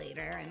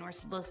regulator and we're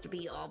supposed to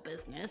be all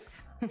business.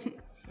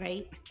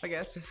 Right? I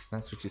guess, if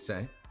that's what you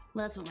say.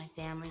 Well, that's what my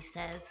family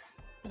says.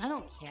 But I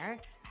don't care.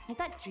 I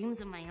got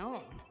dreams of my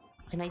own.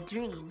 And my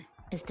dream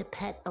is to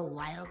pet a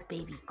wild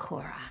baby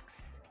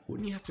Korak's.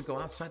 Wouldn't you have to go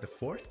outside the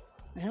fort?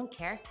 I don't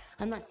care.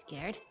 I'm not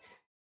scared.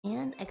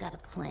 And I got a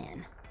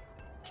plan.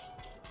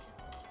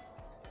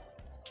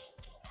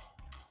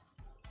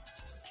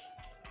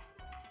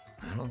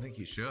 I don't think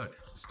you should.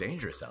 It's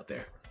dangerous out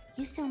there.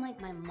 You sound like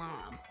my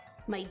mom,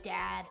 my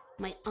dad,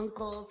 my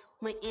uncles,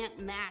 my Aunt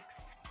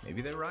Max.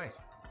 Maybe they're right.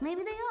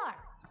 Maybe they are.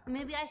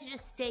 Maybe I should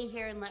just stay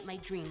here and let my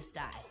dreams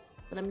die.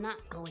 But I'm not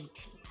going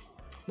to.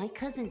 My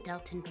cousin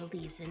Delton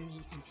believes in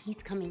me, and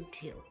he's coming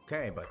too.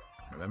 Okay, but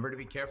remember to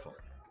be careful.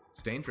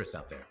 It's dangerous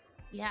out there.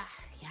 Yeah,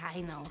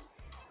 I know.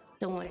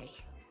 Don't worry.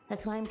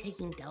 That's why I'm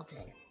taking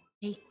Delton.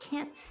 I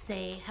can't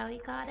say how he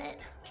got it,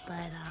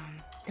 but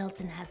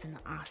Delton has an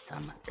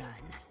awesome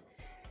gun.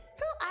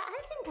 So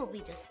I think we'll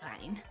be just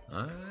fine.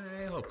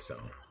 I hope so.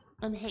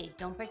 Hey,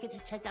 don't forget to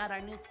check out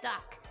our new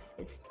stock.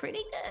 It's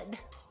pretty good.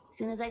 As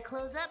soon as I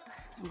close up,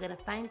 I'm gonna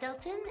find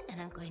Delton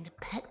and I'm going to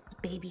pet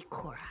the baby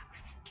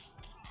Korak's.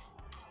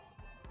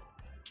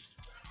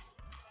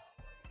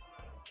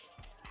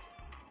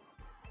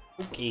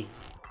 Okay.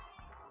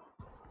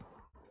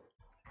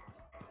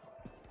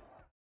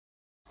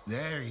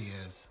 There he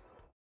is.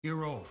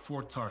 Hero of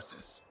Fort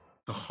Tarsus.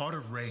 The Heart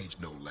of Rage,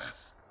 no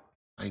less.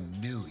 I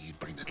knew you'd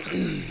bring the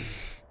thunder.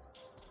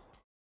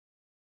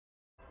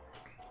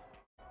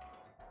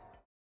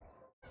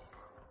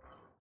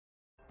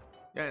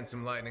 And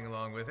some lightning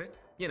along with it.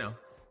 You know,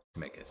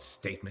 make a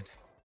statement.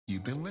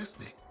 You've been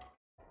listening.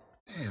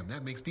 Damn,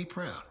 that makes me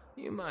proud.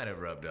 You might have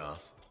rubbed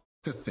off.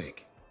 To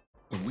think,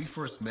 when we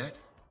first met,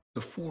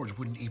 the forge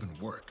wouldn't even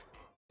work.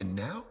 And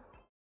now,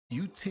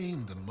 you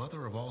tamed the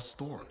mother of all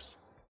storms.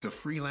 The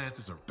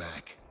freelancers are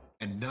back,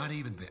 and not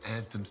even the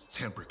Anthem's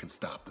temper can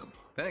stop them.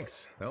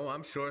 Thanks, though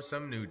I'm sure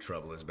some new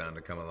trouble is bound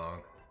to come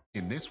along.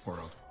 In this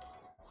world,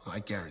 I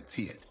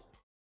guarantee it.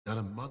 Not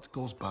a month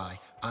goes by,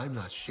 I'm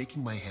not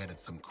shaking my head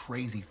at some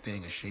crazy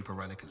thing a Shaper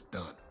Relic has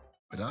done.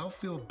 But I'll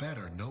feel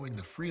better knowing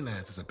the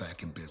freelancers are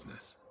back in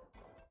business.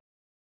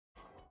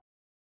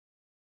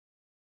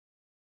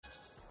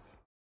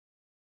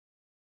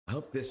 I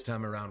hope this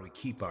time around we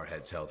keep our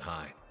heads held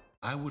high.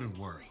 I wouldn't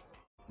worry.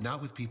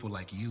 Not with people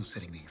like you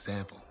setting the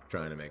example.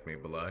 Trying to make me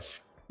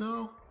blush?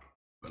 No,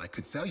 but I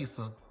could sell you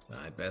some.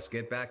 I'd best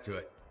get back to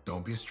it.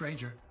 Don't be a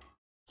stranger.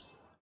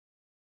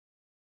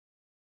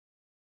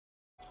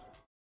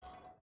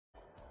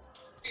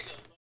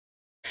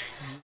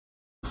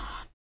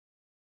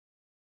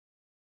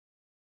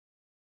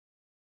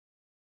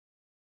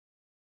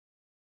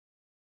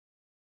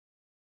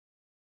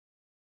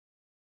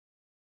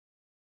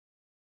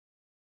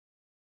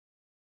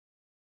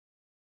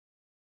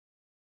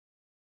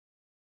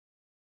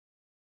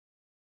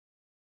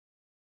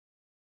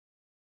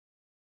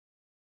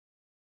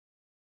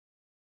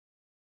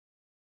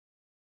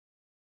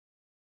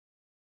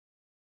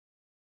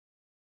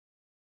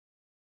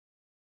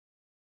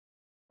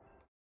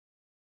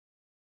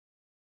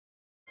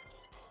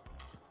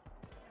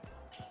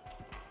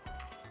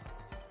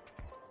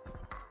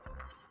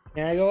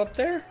 Can I go up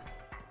there?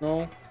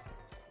 No.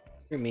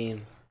 You're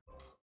mean.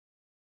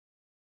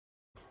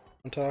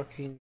 I'm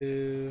talking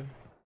to...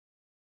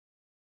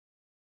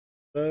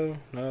 No,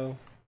 no.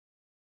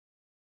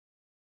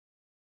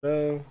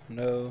 No,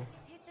 no.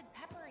 Tasted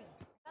peppery.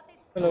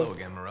 Hello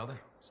again, Merelda.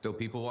 Still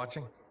people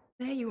watching?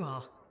 There you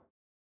are.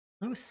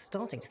 I was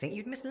starting to think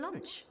you'd miss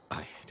lunch.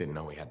 I didn't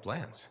know we had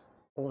plans.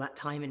 All that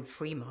time in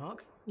Freemark,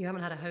 you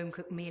haven't had a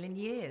home-cooked meal in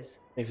years.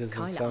 Kyler,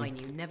 Kyler, I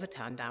knew, never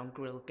turned down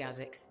grilled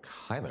gazik.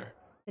 Kyler?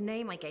 The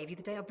name I gave you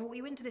the day I brought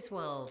you into this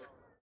world.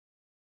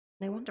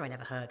 No wonder I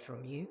never heard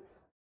from you.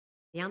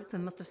 The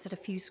Anthem must have set a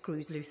few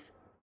screws loose.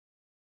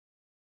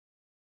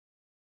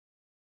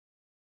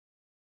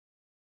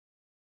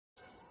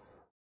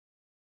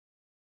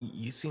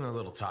 You seem a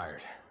little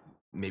tired.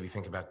 Maybe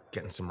think about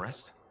getting some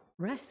rest?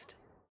 Rest?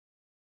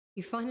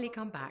 You finally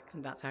come back,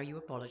 and that's how you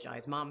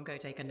apologize. Mom, go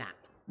take a nap.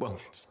 Well,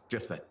 it's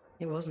just that...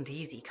 It wasn't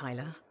easy,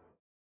 Kyler.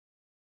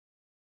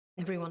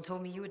 Everyone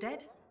told me you were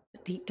dead,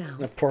 but deep down...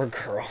 The poor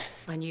girl.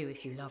 I knew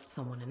if you loved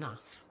someone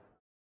enough,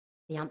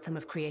 the Anthem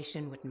of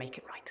creation would make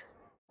it right.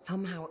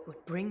 Somehow it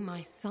would bring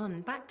my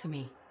son back to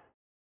me.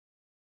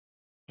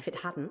 If it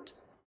hadn't,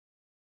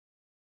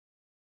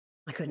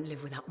 I couldn't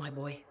live without my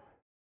boy.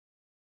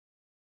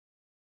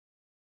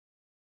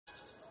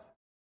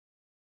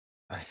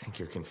 I think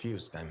you're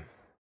confused. I'm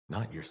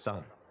not your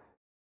son.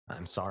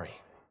 I'm sorry.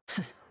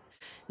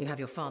 You have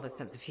your father's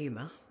sense of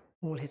humor.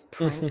 All his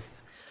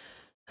pranks.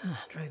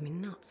 Drove me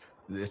nuts.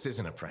 This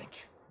isn't a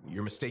prank.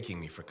 You're mistaking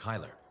me for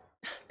Kyler.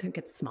 Don't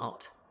get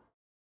smart.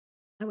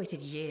 I waited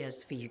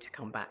years for you to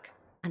come back.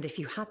 And if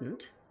you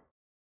hadn't,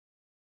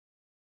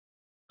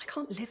 I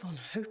can't live on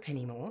hope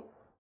anymore.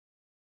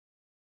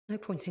 No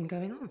point in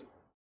going on.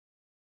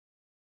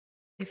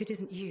 If it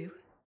isn't you,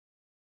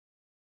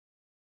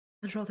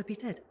 I'd rather be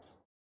dead.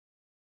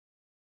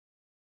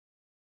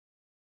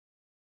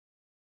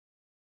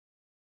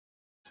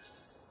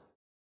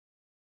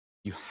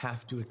 You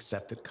have to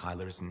accept that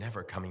Kyler's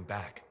never coming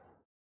back.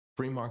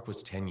 Freemark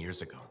was 10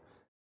 years ago.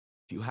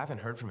 If you haven't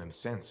heard from him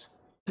since...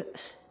 But...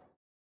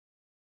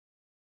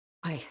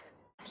 I'm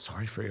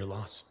sorry for your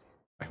loss.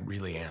 I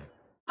really am.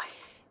 I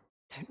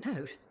don't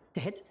know.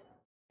 Dead?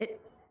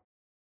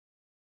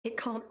 It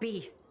can't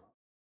be.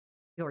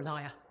 You're a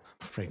liar.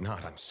 I'm afraid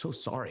not. I'm so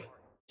sorry.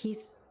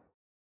 He's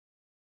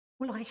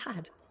all I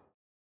had.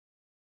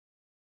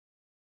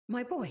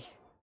 My boy.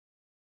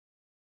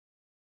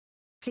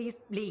 Please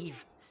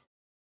leave.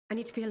 I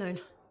need to be alone.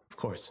 Of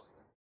course.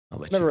 I'll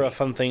let Never you a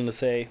fun thing to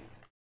say.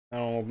 I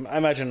don't know, I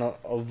imagine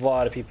a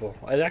lot of people.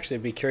 I'd actually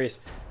be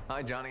curious.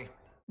 Hi, Johnny.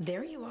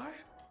 There you are.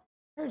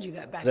 Heard you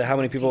got back. How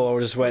many people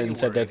just went and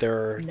said that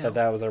No.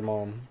 that was their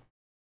mom?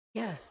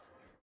 Yes.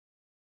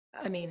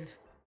 I mean,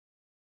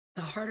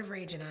 the Heart of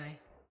Rage and I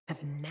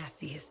have a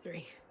nasty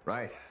history.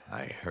 Right.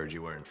 I heard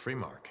you were in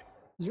Freemark.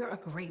 You're a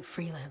great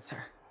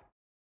freelancer.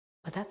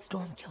 But that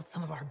storm killed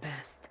some of our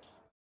best.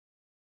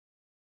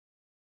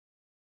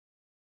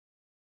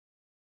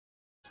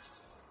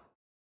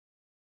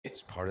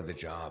 It's part of the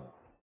job.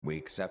 We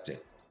accept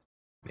it.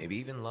 Maybe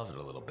even love it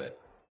a little bit.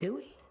 Do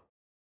we?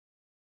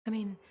 I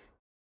mean,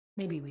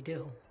 maybe we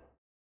do.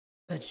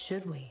 But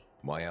should we?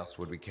 Why else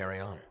would we carry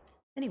on?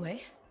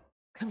 Anyway,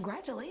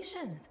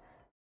 congratulations.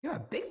 You're a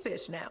big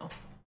fish now.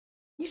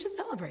 You should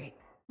celebrate.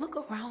 Look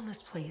around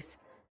this place.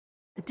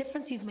 The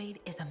difference you've made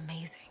is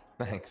amazing.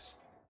 Thanks.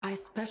 I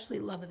especially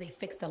love that they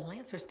fixed the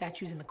Lancer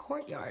statues in the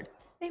courtyard.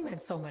 They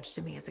meant so much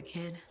to me as a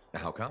kid.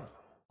 How come?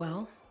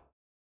 Well,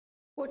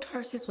 Fort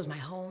Tarsis was my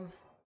home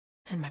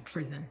and my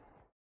prison.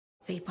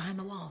 Safe behind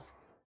the walls.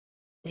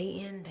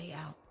 Day in, day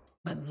out.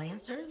 But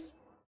Lancers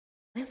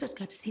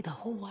got to see the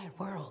whole wide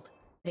world.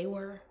 They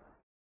were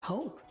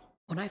hope.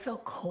 When I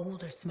felt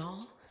cold or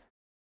small,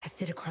 I'd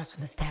sit across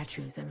from the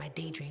statues and my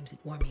daydreams would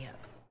warm me up.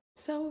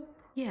 So,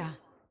 yeah,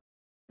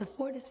 the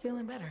fort is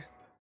feeling better.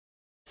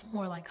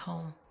 More like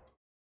home.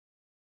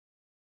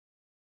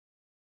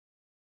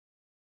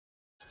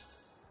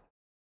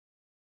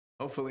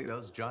 Hopefully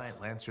those giant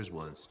lancers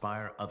will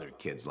inspire other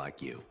kids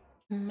like you.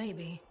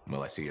 Maybe.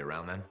 Will I see you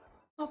around then?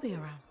 I'll be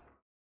around.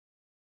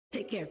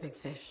 Take care, big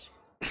fish.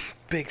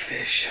 Big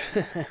fish.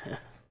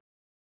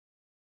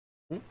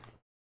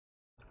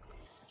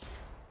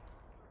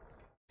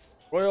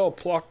 Royal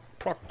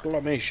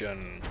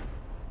Proclamation.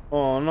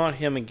 Oh, not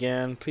him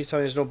again. Please tell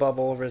me there's no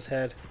bubble over his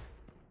head.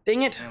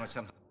 Dang it!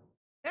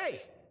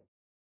 Hey!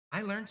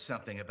 I learned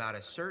something about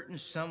a certain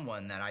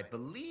someone that I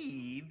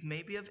believe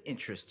may be of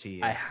interest to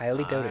you. I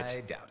highly doubt it.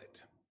 I doubt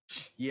it.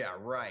 Yeah,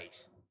 right.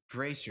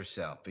 Brace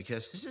yourself,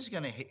 because this is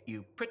gonna hit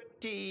you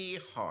pretty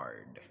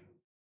hard.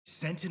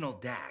 Sentinel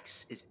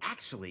Dax is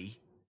actually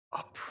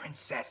a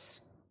princess.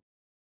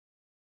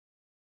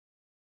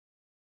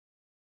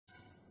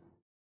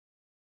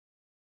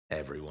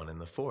 Everyone in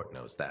the fort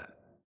knows that.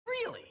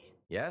 Really?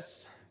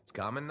 Yes, it's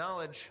common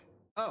knowledge.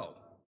 Oh,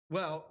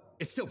 well,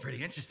 it's still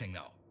pretty interesting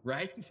though,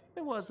 right?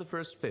 It was the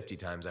first 50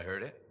 times I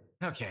heard it.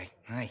 Okay,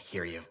 I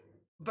hear you.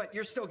 But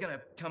you're still gonna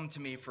come to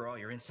me for all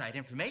your inside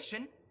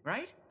information,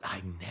 right?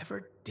 I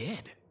never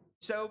did.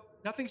 So,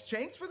 nothing's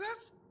changed with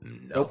us?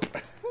 Nope.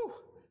 Whew.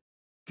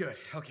 Good,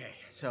 okay,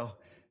 so...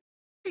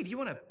 Hey, do you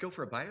want to go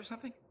for a bite or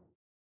something?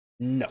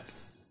 No.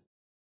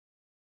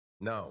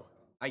 No.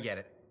 I get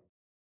it.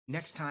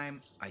 Next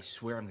time, I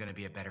swear I'm gonna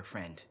be a better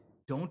friend.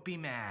 Don't be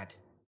mad.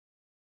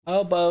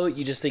 How about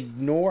you just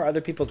ignore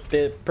other people's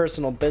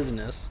personal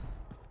business,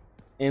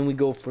 and we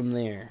go from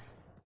there.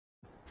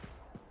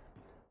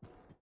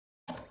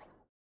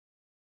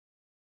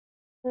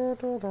 I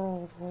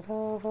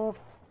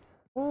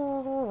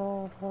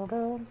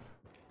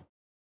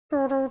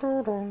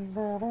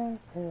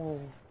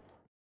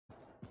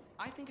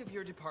think of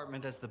your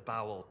department as the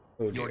bowel.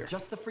 Oh, You're dear.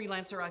 just the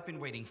freelancer I've been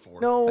waiting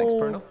for. No. Thanks,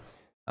 Colonel.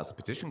 How's the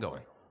petition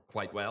going?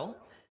 Quite well.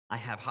 I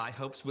have high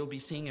hopes we'll be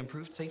seeing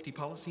improved safety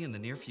policy in the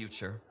near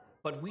future.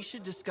 But we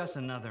should discuss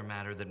another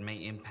matter that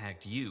may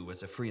impact you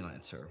as a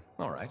freelancer.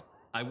 All right.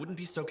 I wouldn't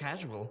be so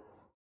casual.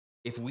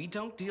 If we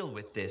don't deal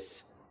with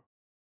this,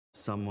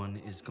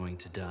 someone is going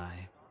to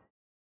die.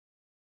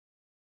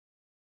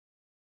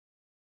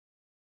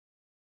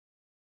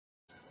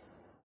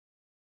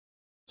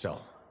 So,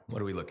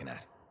 what are we looking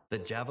at? The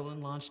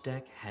Javelin launch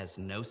deck has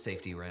no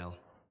safety rail.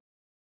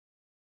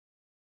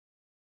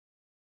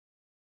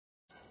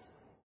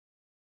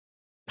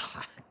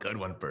 Good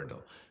one,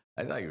 Berndl.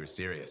 I thought you were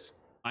serious.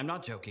 I'm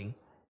not joking.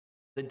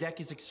 The deck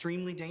is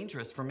extremely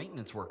dangerous for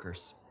maintenance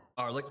workers.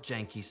 Arlick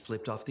Janky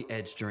slipped off the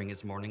edge during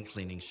his morning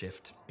cleaning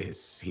shift.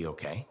 Is he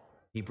okay?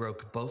 He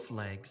broke both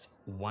legs,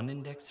 one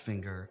index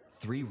finger,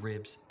 3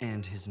 ribs,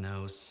 and his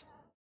nose.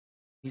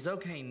 He's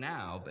okay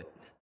now, but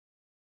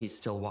he's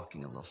still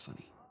walking a little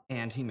funny.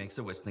 And he makes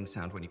a whistling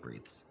sound when he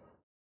breathes.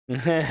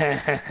 But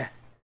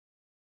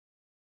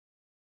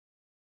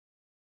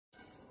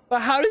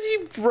how does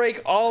he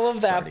break all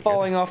of that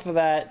falling off of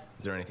that?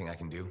 Is there anything I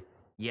can do?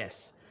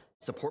 Yes.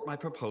 Support my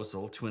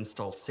proposal to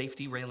install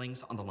safety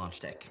railings on the launch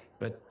deck.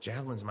 But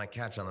javelins might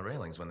catch on the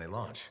railings when they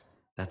launch.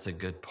 That's a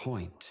good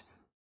point.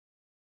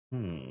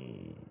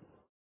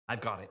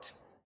 I've got it.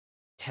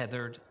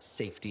 Tethered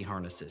safety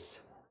harnesses.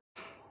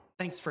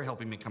 Thanks for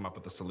helping me come up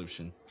with a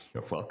solution.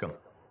 You're welcome.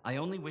 I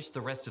only wish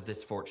the rest of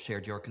this fort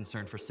shared your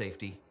concern for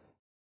safety.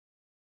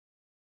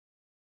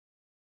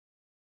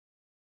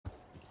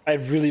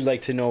 I'd really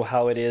like to know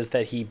how it is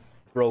that he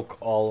broke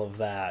all of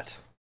that.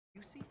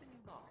 You see the new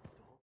market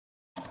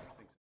store?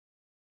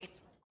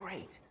 It's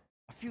great.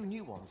 A few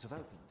new ones have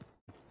opened.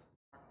 It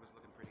was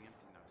looking pretty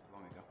empty not too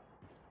long ago.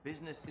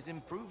 Business is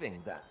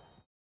improving there.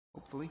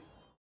 Hopefully.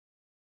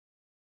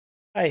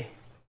 Hi.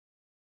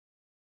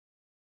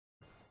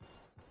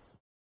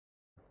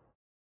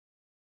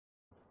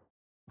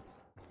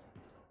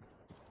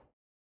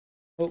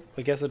 Oh,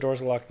 I guess the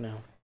door's locked now.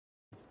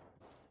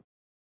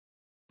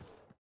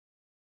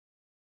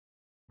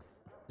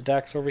 Is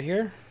Dax over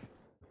here?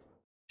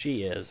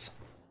 She is.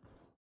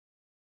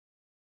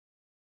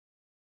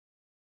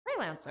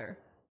 Freelancer.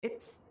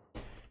 It's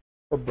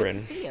Or good Bryn.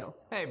 to see you.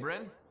 Hey,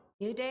 Bryn.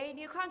 New day,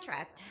 new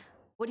contract.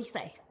 What do you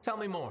say? Tell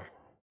me more.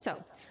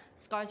 So,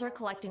 Scars are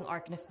collecting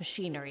Arcanist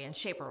machinery and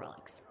Shaper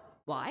relics.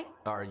 Why?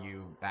 Are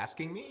you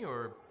asking me,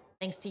 or...?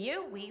 Thanks to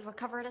you, we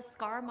recovered a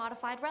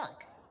Scar-modified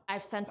relic.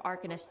 I've sent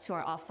Arcanists to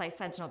our off-site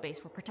Sentinel base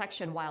for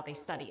protection while they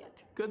study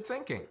it. Good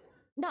thinking.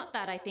 Not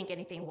that I think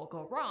anything will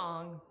go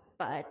wrong,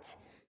 but...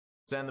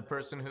 Send the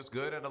person who's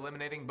good at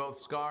eliminating both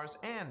scars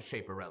and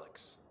Shaper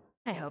relics.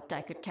 I hoped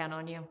I could count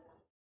on you.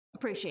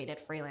 Appreciate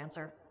it,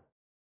 Freelancer.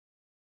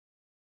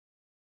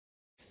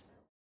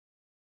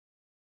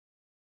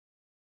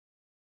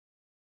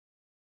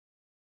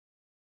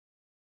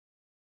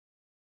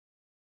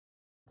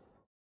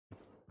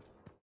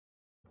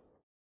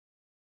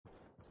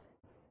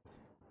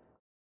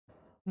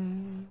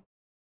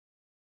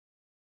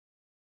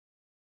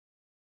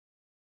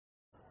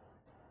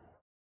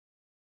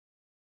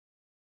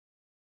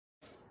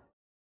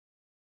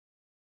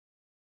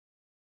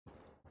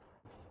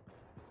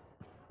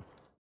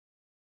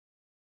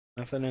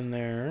 Nothing in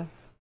there.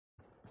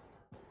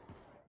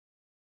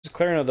 Just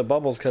clearing out the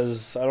bubbles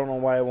because I don't know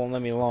why it won't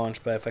let me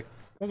launch, but if I...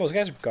 Oh, those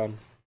guys are gone.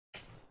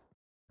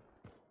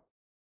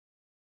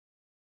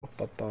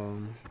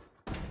 Ba-bum.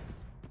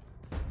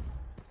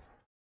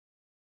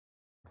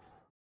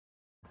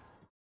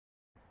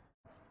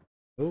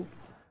 Oh.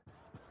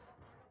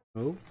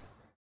 Oh.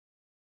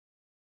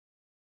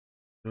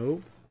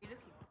 Oh.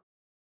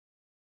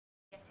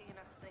 Getting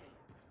enough sleep.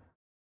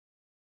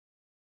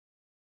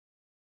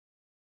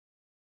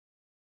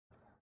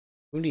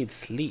 Who needs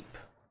sleep?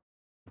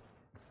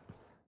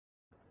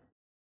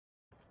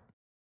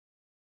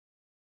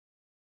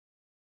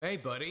 Hey,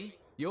 buddy.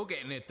 You're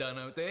getting it done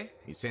out there.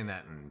 You saying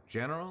that in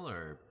general,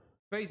 or...?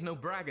 Faye's no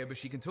bragger, but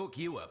she can talk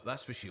you up,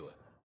 that's for sure.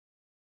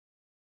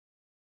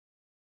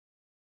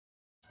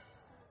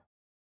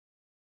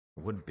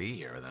 Wouldn't be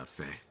here without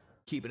Faye.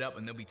 Keep it up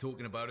and they'll be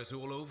talking about us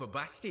all over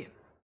Bastion.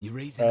 You're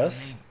raising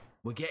Us? our name.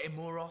 We're getting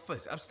more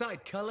offers. I've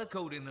started color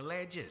coding the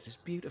ledgers. It's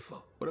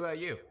beautiful. What about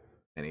you?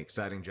 Any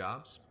exciting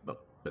jobs?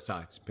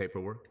 Besides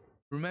paperwork?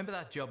 Remember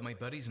that job my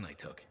buddies and I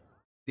took?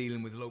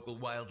 Dealing with local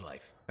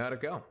wildlife. How'd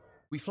it go?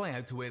 We fly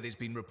out to where there's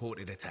been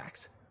reported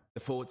attacks.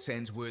 The fort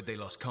sends word they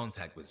lost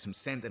contact with some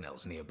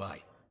sentinels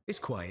nearby. It's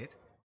quiet.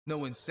 No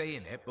one's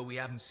saying it, but we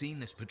haven't seen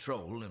this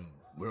patrol, and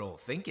we're all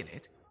thinking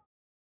it.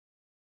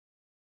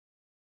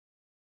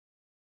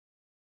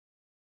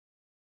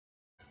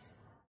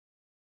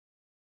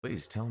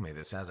 Please tell me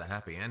this has a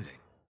happy ending.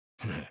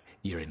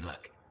 You're in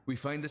luck. We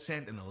find the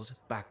sentinels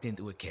backed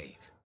into a cave.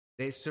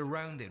 They're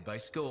surrounded by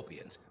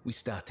scorpions. We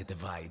start to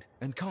divide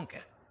and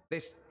conquer.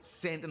 This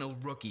sentinel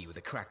rookie with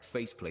a cracked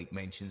faceplate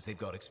mentions they've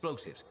got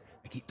explosives.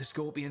 I keep the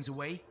scorpions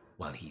away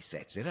while he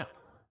sets it up.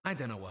 I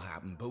don't know what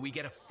happened, but we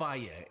get a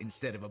fire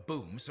instead of a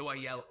boom, so I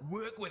yell,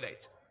 "Work with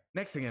it!"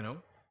 Next thing I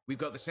know, we've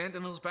got the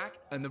sentinels back,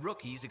 and the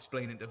rookie's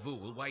explaining to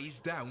Vool why he's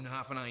down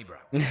half an eyebrow.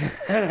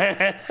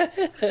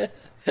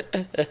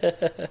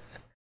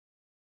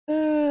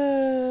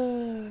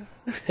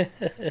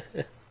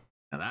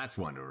 Now that's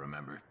one to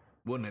remember.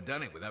 Wouldn't have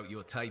done it without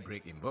your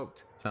tie-breaking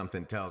vote.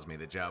 Something tells me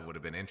the job would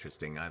have been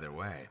interesting either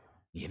way.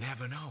 You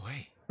never know,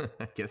 eh?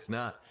 Guess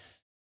not.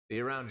 See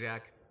you around,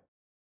 Jack.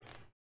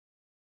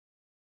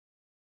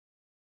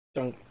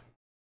 Don't.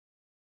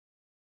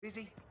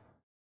 Busy?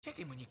 Check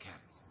in when you can.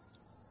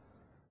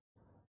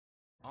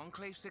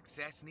 Enclave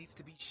success needs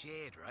to be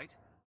shared, right?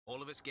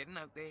 All of us getting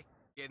out there,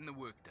 getting the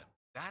work done.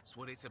 That's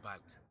what it's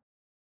about.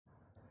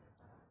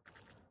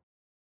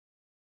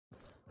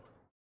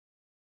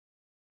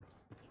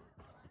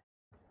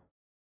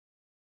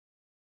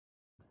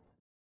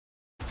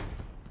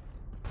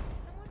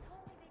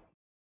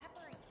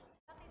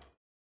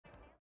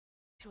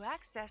 To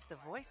access the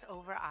voice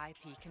over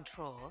IP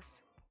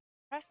controls,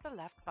 press the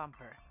left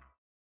bumper.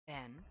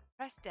 Then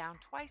press down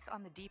twice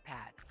on the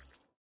D-pad.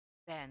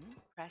 Then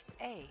press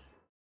A.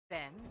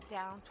 Then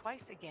down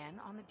twice again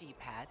on the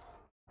D-pad.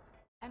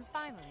 And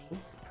finally,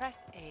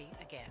 press A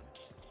again.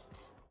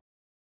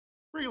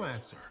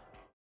 Freelancer,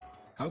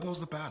 how goes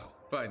the battle?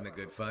 Fighting the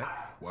good fight.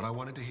 What I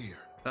wanted to hear.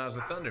 How's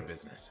the Thunder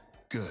business?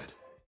 Good.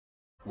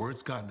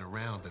 Word's gotten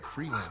around that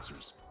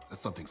freelancers are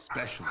something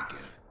special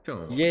again.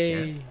 Don't worry,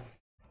 Yay. Ken.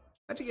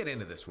 How'd you get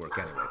into this work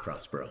anyway,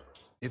 Prospero?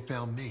 It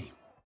found me.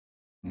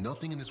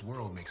 Nothing in this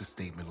world makes a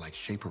statement like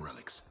Shaper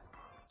Relics.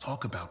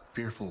 Talk about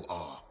fearful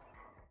awe.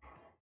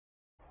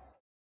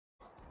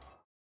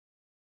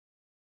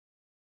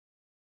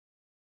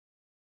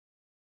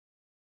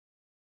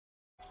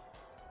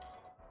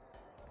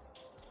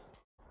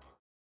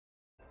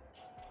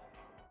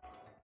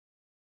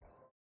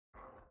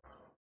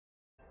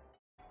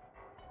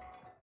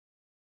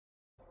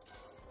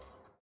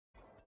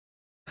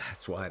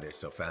 That's why they're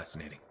so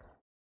fascinating.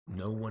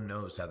 No one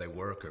knows how they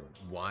work or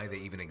why they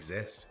even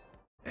exist.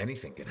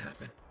 Anything can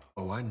happen.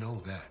 Oh, I know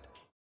that.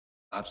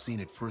 I've seen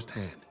it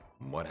firsthand.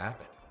 What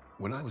happened?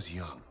 When I was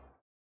young,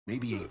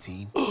 maybe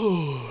 18,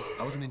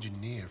 I was an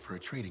engineer for a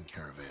trading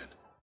caravan.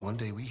 One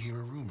day we hear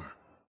a rumor.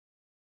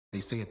 They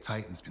say a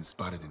Titan's been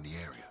spotted in the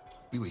area.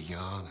 We were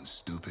young and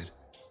stupid,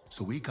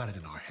 so we got it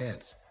in our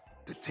heads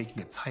that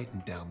taking a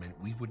Titan down meant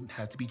we wouldn't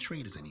have to be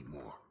traders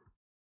anymore.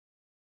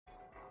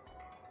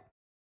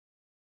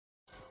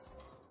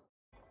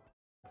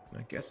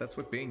 I guess that's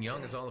what being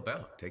young is all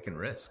about, taking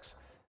risks.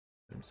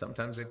 And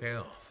sometimes they pay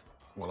off.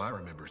 Well, I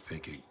remember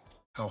thinking,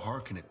 how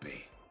hard can it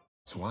be?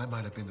 So I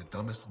might have been the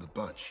dumbest of the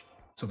bunch.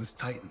 So this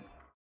Titan,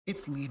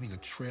 it's leaving a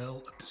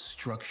trail of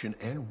destruction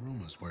and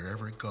rumors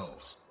wherever it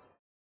goes.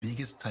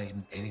 Biggest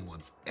Titan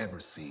anyone's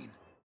ever seen.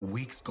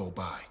 Weeks go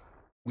by.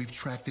 We've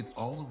tracked it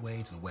all the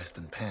way to the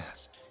Western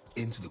Pass,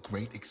 into the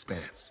Great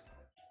Expanse.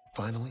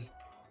 Finally,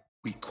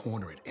 we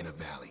corner it in a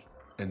valley.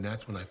 And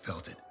that's when I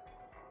felt it.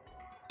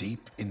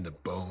 Deep in the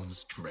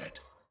bones dread.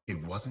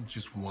 It wasn't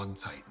just one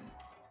Titan.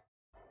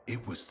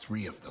 It was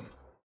 3 of them,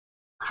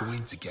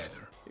 joined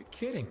together. You're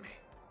kidding me.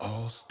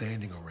 All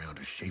standing around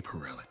a Shaper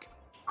Relic,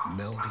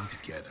 melding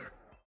together.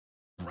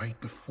 Right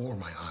before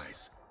my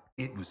eyes,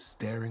 it was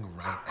staring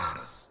right at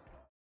us.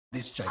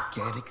 This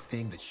gigantic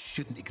thing that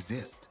shouldn't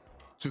exist.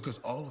 Took us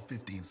all of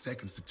 15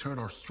 seconds to turn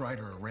our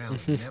Strider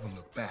around and never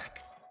look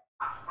back.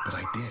 But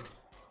I did.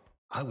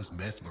 I was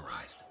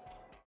mesmerized.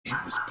 It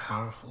was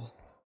powerful,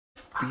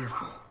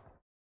 fearful,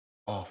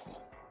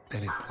 awful.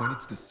 Then it pointed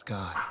to the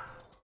sky,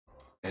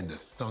 and the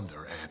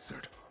thunder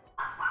answered.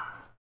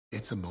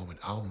 It's a moment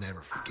I'll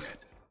never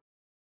forget.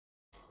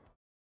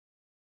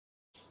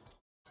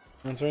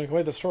 Answering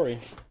quite the story.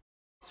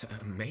 It's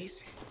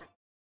amazing.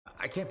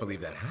 I can't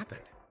believe that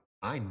happened.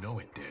 I know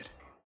it did.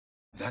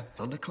 That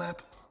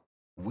thunderclap,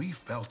 we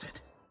felt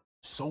it.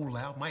 So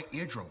loud my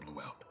eardrum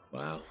blew out.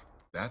 Wow.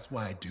 That's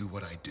why I do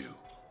what I do.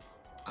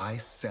 I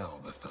sell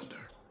the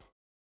thunder.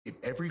 If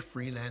every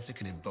freelancer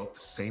can invoke the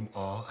same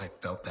awe I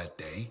felt that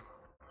day,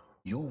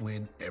 you'll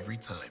win every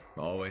time.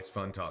 Always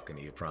fun talking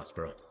to you,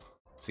 Prospero.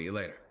 See you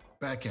later.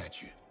 Back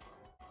at you.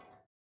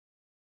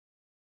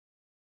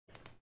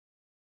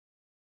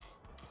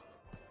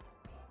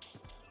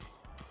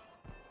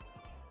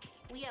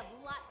 We have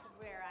lots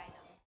of rare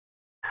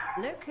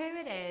items. Look who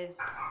it is.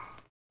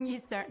 You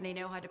certainly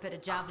know how to put a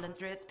javelin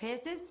through its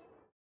paces.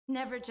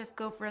 Never just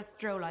go for a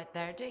stroll out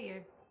there, do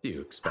you? Do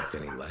you expect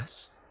any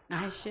less?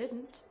 I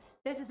shouldn't.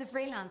 This is the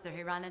freelancer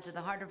who ran into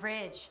the Heart of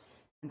Rage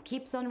and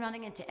keeps on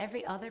running into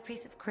every other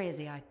piece of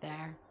crazy out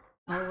there.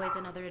 Always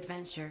another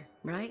adventure,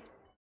 right?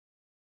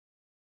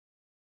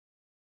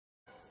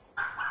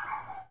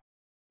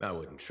 I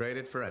wouldn't trade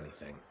it for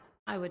anything.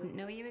 I wouldn't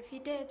know you if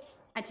you did.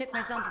 I took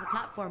my son to the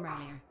platform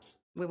earlier.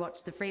 We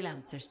watched the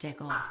freelancers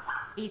take off.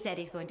 He said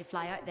he's going to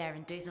fly out there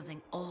and do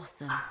something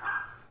awesome.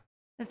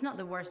 It's not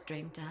the worst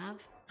dream to have.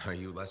 Are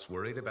you less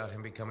worried about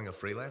him becoming a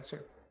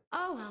freelancer?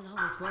 Oh, I'll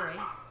always worry.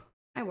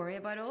 I worry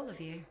about all of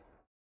you.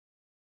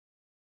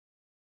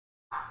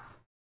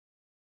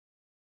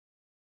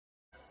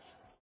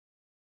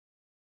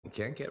 You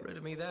can't get rid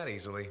of me that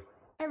easily.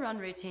 I run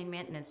routine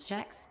maintenance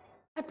checks.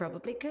 I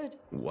probably could.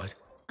 What?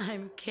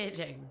 I'm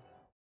kidding.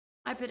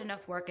 I put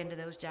enough work into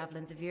those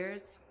javelins of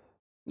yours.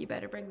 You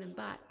better bring them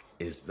back.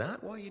 Is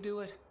that why you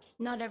do it?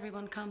 Not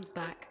everyone comes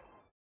back.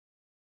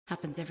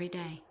 Happens every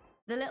day.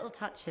 The little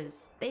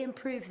touches, they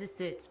improve the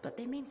suits, but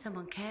they mean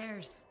someone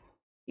cares.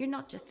 You're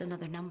not just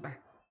another number.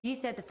 You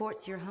said the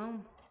fort's your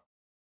home.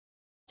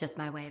 Just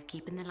my way of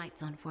keeping the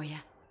lights on for you.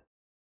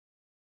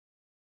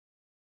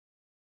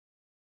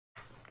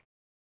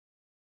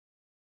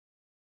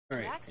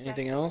 Alright, Access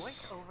anything the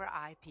else? voice over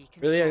IP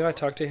Really? I gotta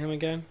controls. talk to him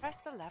again? Press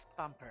the left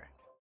bumper.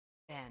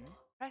 Then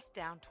press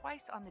down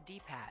twice on the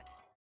D-pad.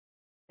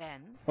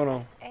 Then Oh, no.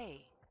 press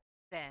A.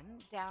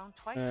 Then down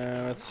twice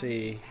again let's on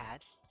the see.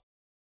 D-pad.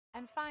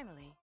 And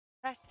finally,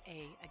 press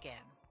A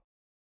again.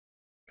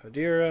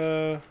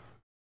 Kadira.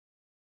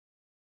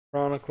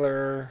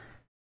 Chronicler.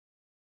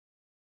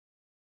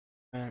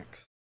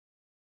 Max.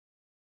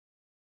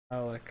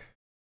 Alec.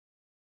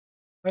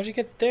 How'd you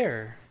get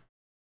there?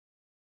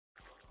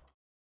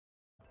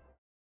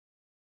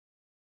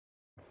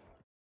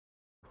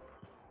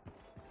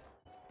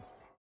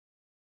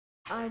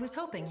 I was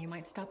hoping you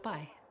might stop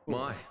by.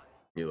 Why?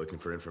 You looking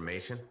for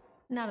information?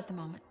 Not at the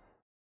moment.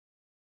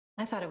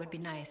 I thought it would be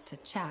nice to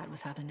chat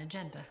without an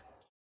agenda.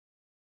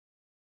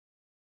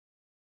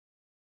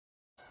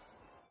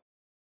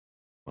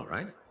 All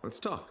right, let's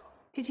talk.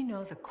 Did you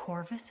know the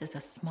corvus is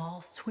a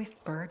small,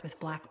 swift bird with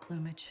black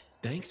plumage?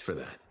 Thanks for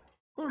that.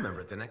 I'll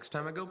remember it the next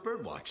time I go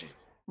bird watching.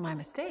 My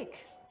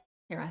mistake.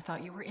 Here I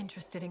thought you were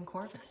interested in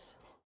corvus.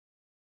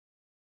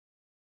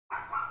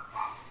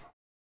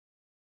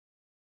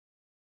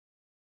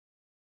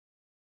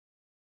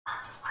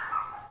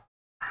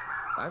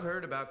 I've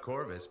heard about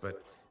Corvus,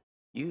 but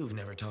you've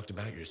never talked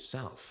about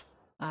yourself.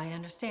 I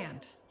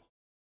understand.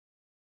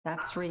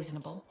 That's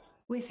reasonable.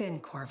 Within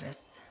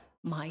Corvus,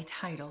 my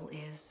title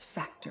is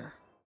Factor.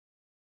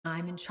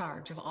 I'm in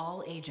charge of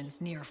all agents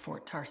near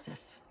Fort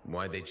Tarsis.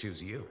 Why'd they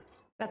choose you?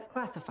 That's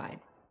classified.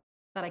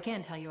 But I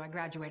can tell you I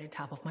graduated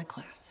top of my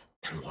class.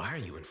 Then why are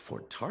you in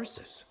Fort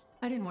Tarsis?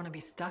 I didn't want to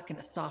be stuck in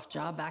a soft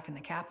job back in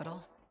the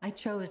capital. I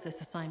chose this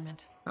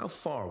assignment. How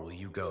far will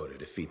you go to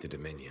defeat the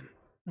Dominion?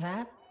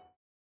 That?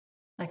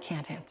 I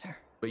can't answer.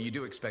 But you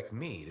do expect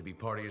me to be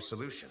part of your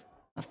solution.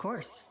 Of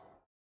course.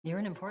 You're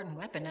an important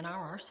weapon in our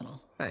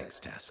arsenal. Thanks,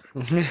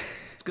 Tassin.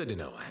 It's good to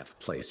know I have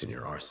a place in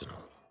your arsenal.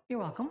 You're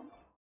welcome.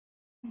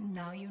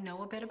 Now you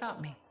know a bit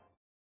about me.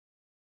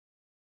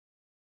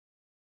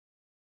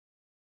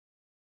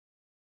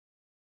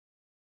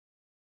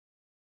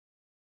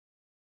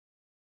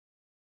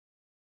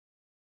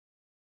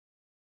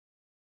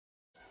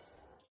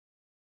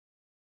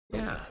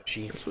 Yeah,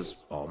 this was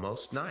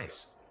almost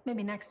nice.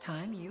 Maybe next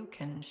time you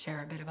can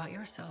share a bit about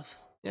yourself.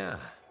 Yeah,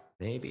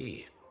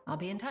 maybe. I'll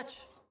be in touch.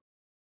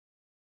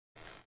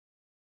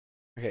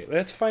 Okay,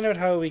 let's find out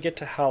how we get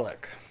to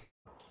Halleck.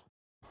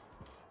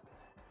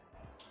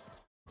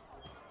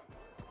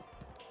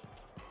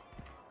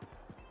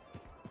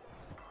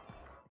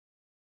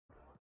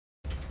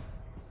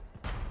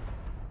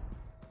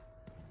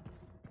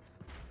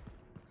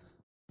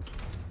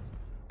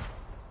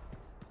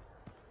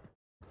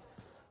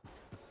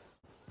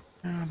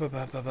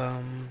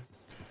 Ba-ba-ba-bum.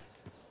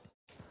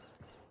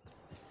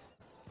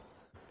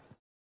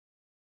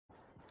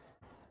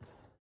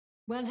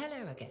 Well,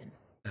 hello again.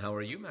 How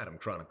are you, Madam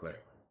Chronicler?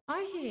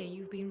 I hear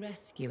you've been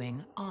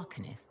rescuing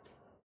Arcanists.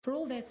 For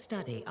all their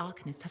study,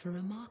 Arcanists have a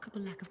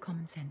remarkable lack of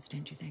common sense,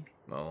 don't you think?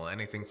 Well,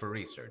 anything for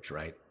research,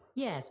 right?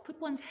 Yes,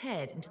 put one's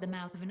head into the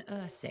mouth of an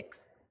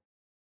Ursix.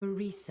 For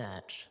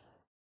research.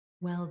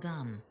 Well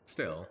done.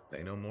 Still,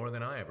 they know more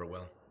than I ever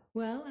will.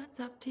 Well, that's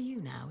up to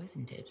you now,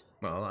 isn't it?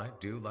 Well, I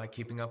do like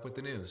keeping up with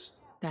the news.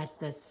 That's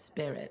the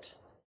spirit.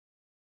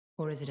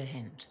 Or is it a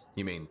hint?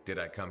 You mean, did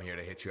I come here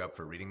to hit you up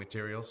for reading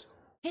materials?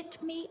 Hit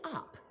me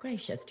up?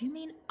 Gracious, do you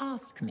mean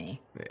ask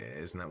me?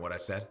 Isn't that what I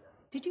said?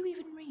 Did you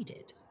even read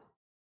it?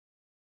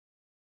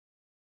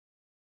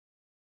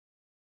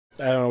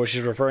 I don't know what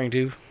she's referring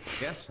to.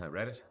 Yes, I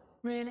read it.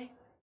 Really?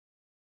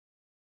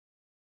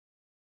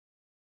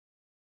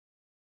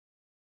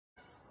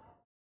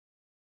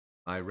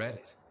 I read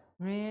it.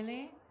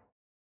 Really?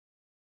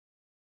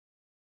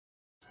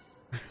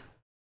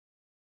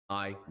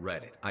 I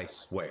read it, I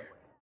swear.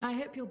 I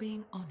hope you're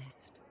being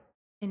honest.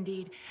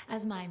 Indeed,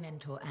 as my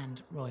mentor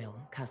and royal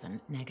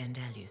cousin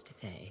Negandel used to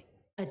say,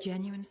 a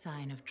genuine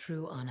sign of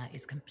true honor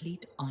is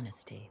complete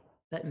honesty.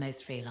 But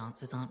most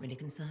freelancers aren't really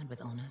concerned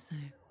with honor, so...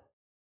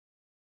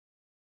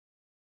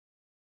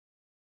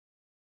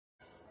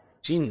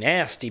 She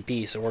nasty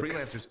piece of work.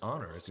 Freelancer's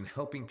honor is in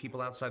helping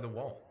people outside the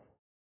wall.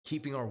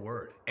 Keeping our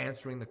word,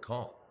 answering the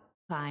call.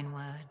 Fine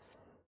words.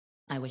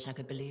 I wish I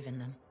could believe in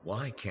them.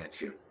 Why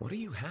can't you? What do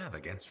you have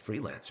against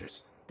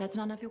freelancers? That's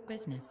none of your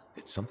business.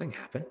 Did something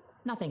happen?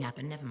 Nothing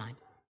happened, never mind.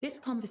 This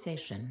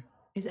conversation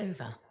is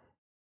over.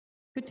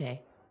 Good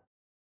day.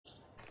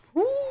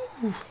 Woo.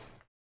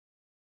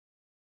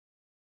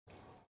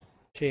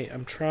 Okay,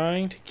 I'm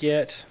trying to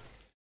get...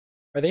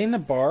 Are they in the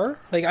bar?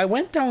 Like, I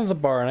went down to the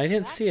bar and I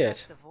didn't see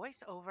it. The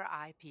voice over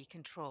IP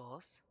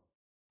controls.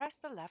 Press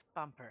the left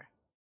bumper.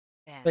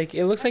 Then like,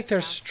 it looks like they're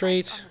down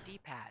straight... twice on the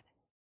D-pad.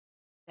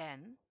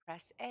 Then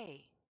press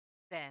A.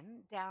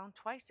 Then down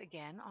twice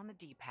again on the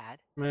D-pad.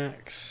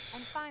 Max.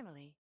 And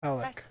finally,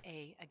 Halleck. press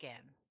A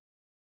again.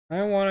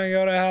 I want to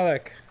go to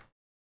Halleck.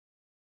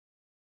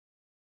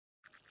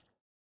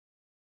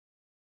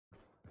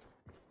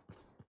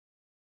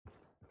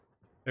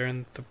 They're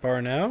in the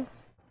bar now?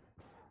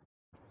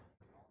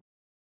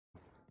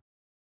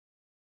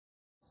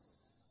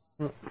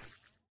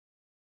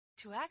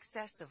 To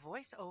access the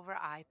voice over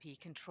IP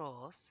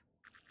controls,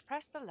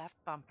 press the left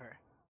bumper.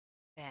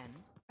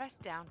 Then press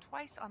down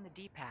twice on the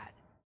D-pad.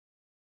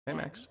 Hey,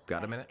 Max,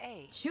 got a minute?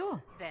 A.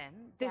 Sure.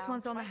 Then This down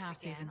one's on the twice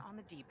house again even. on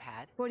the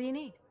D-pad. What do you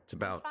need? It's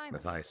about Finally,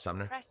 Matthias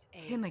Sumner. Press A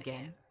Him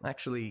again.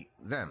 Actually,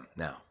 them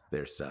now.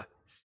 There's,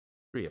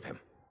 3 of him.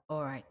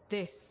 All right,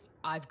 this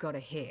I've got to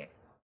hear.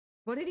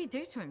 What did he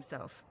do to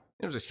himself?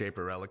 There was a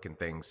Shaper relic and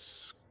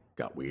things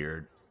got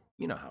weird.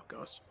 You know how it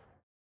goes.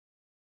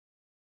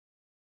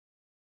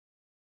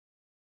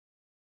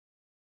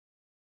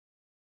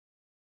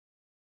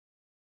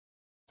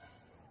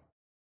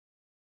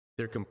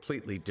 They're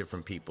completely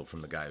different people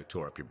from the guy who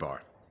tore up your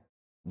bar.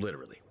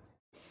 Literally.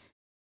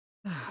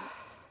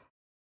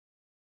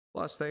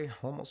 Plus, they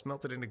almost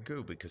melted into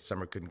goo because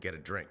Summer couldn't get a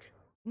drink.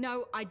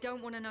 No, I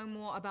don't want to know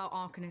more about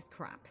Arcanist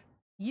crap.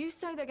 You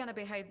say they're going to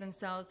behave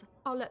themselves,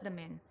 I'll let them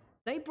in.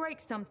 They break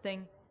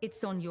something,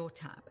 it's on your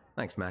tab.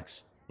 Thanks,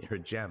 Max. You're a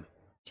gem.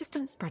 Just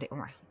don't spread it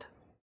around.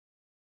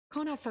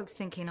 Can't have folks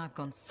thinking I've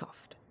gone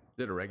soft.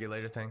 Is it a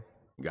regulator thing?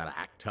 You gotta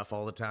act tough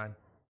all the time?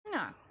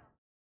 No.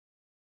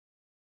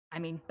 I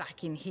mean,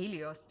 back in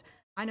Helios,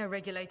 I know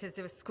regulators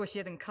who are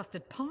squishier than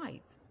custard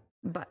pies.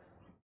 But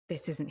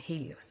this isn't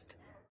Helios.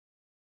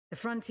 The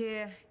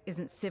frontier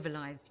isn't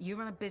civilized. You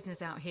run a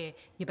business out here,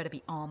 you better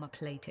be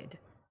armor-plated.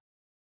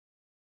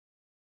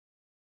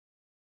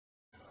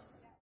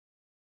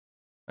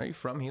 Are you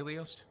from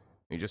Helios?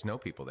 You just know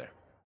people there?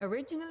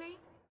 Originally?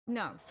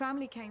 No,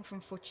 family came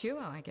from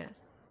Fortua, I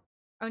guess.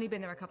 Only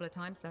been there a couple of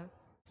times, though.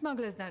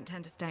 Smugglers don't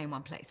tend to stay in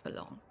one place for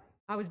long.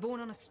 I was born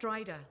on a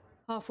strider,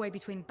 halfway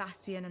between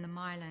Bastion and the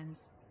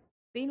Mylands.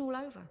 Been all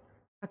over,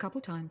 a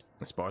couple times.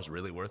 This bar's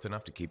really worth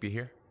enough to keep you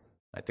here?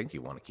 I think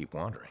you want to keep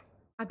wandering.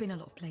 I've been a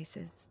lot of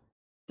places,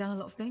 done a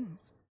lot of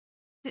things.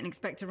 Didn't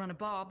expect to run a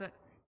bar, but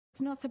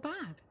it's not so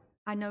bad.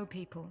 I know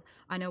people.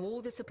 I know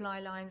all the supply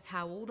lines,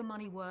 how all the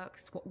money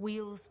works, what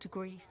wheels to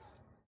grease.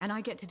 And I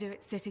get to do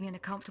it sitting in a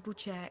comfortable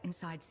chair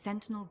inside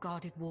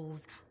Sentinel-guarded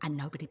walls, and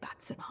nobody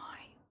bats an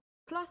eye.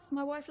 Plus,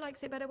 my wife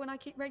likes it better when I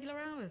keep regular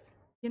hours,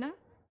 you know?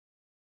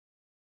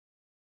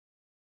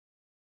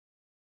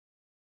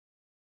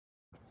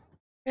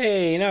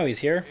 Hey, now he's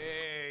here.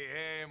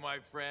 Hey, my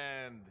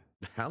friend.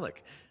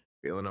 Alec,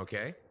 feeling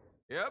okay?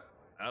 Yep,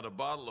 had a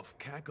bottle of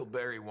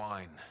cackleberry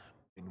wine.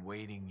 Been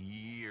waiting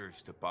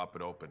years to pop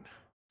it open.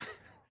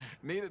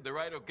 Needed the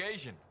right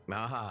occasion.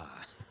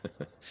 Ah.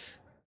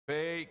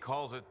 Faye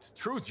calls it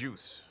truth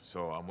juice,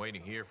 so I'm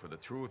waiting here for the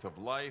truth of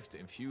life to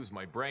infuse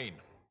my brain.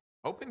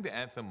 Hoping the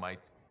anthem might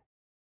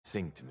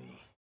sing to me.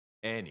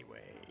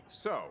 Anyway,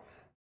 so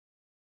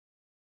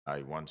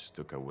I once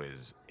took a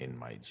whiz in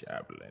my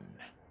javelin.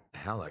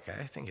 Alec,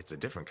 I think it's a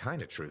different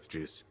kind of truth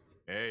juice.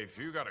 Hey, if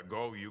you gotta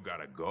go, you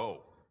gotta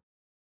go.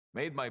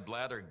 Made my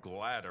bladder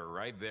gladder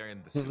right there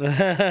in the suit.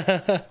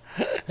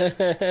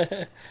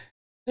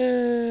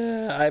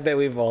 I bet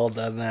we've all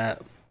done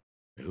that.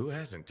 Who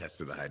hasn't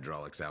tested the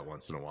hydraulics out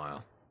once in a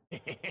while?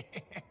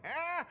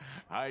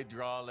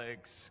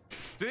 Hydraulics.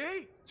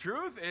 See?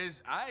 Truth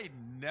is, I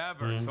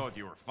never thought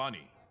you were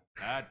funny.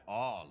 At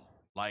all.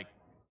 Like,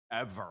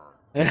 ever.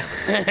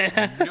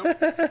 Nope.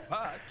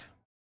 But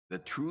the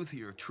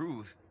truthier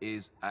truth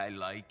is I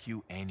like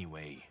you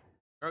anyway.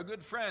 You're a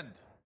good friend.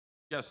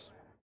 Just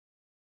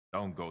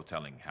don't go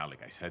telling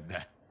Halleck I said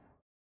that.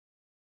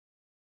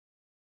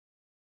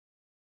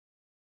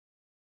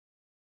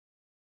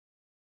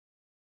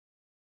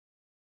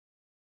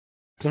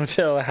 Don't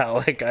tell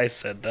Alec I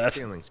said that.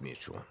 Feelings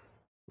mutual.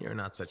 You're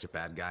not such a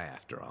bad guy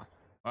after all.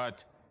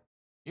 What?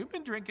 You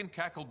been drinking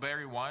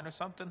cackleberry wine or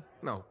something?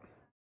 No.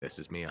 This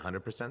is me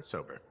 100%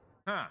 sober.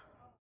 Huh.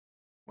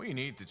 We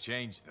need to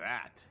change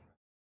that.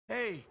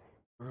 Hey,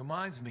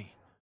 reminds me.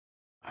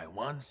 I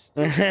once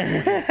took a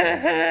whiz in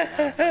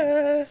my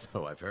javelin.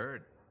 So I've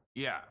heard.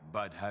 Yeah,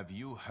 but have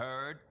you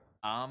heard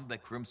I'm the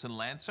Crimson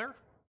Lancer?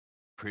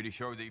 Pretty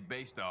sure they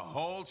based the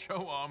whole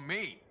show on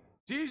me.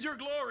 Seize your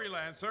glory,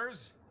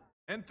 Lancers!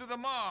 Into the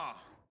maw!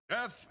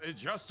 Death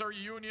is just a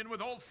reunion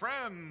with old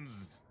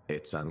friends!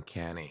 It's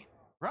uncanny.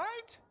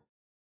 Right?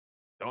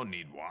 Don't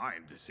need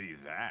wine to see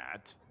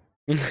that.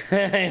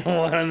 I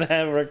want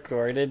that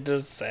recorded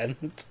to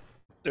send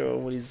to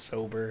him when he's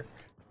sober.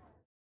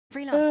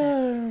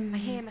 Freelancer, I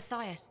hear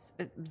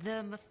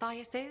the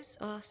Matthiases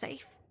are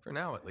safe? For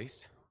now, at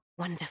least.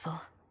 Wonderful.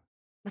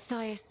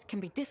 Matthias can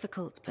be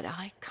difficult, but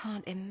I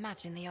can't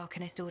imagine the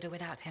Arcanist Order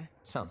without him.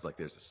 Sounds like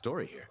there's a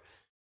story here.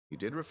 You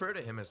did refer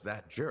to him as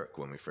that jerk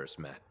when we first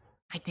met.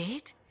 I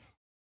did?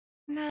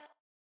 No.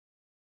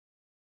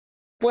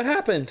 What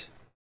happened?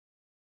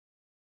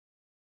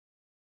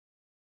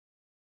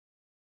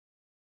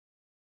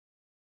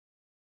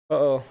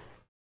 Uh-oh.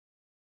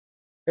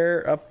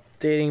 Error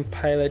updating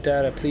pilot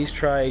data. Please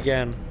try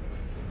again.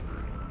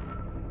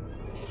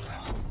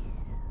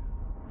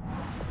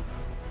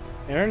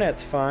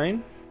 Internet's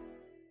fine.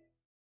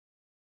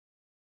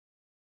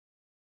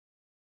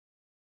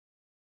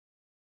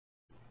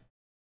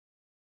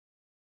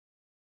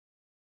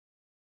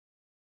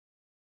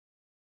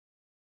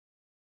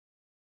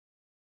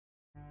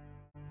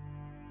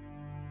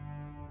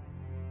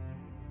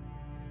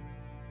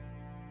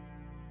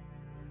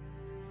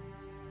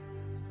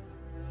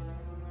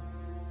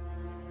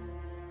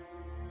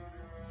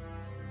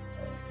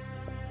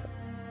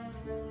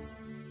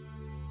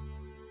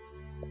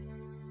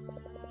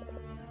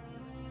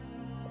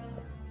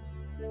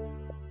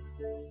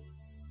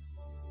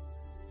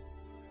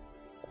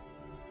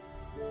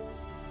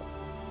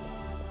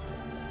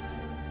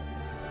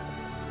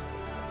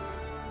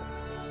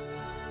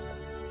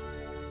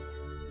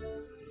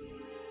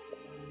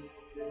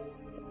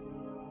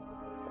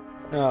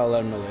 I'll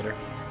let him know later.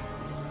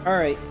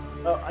 Alright.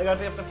 Well, I gotta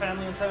pick up the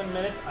family in 7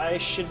 minutes. I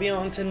should be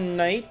on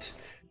tonight.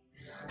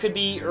 Could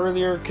be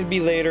earlier, could be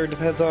later.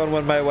 Depends on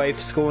when my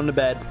wife's going to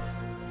bed.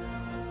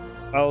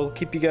 I'll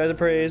keep you guys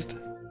appraised.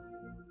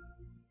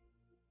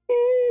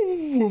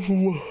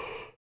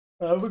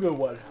 Have a good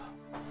one.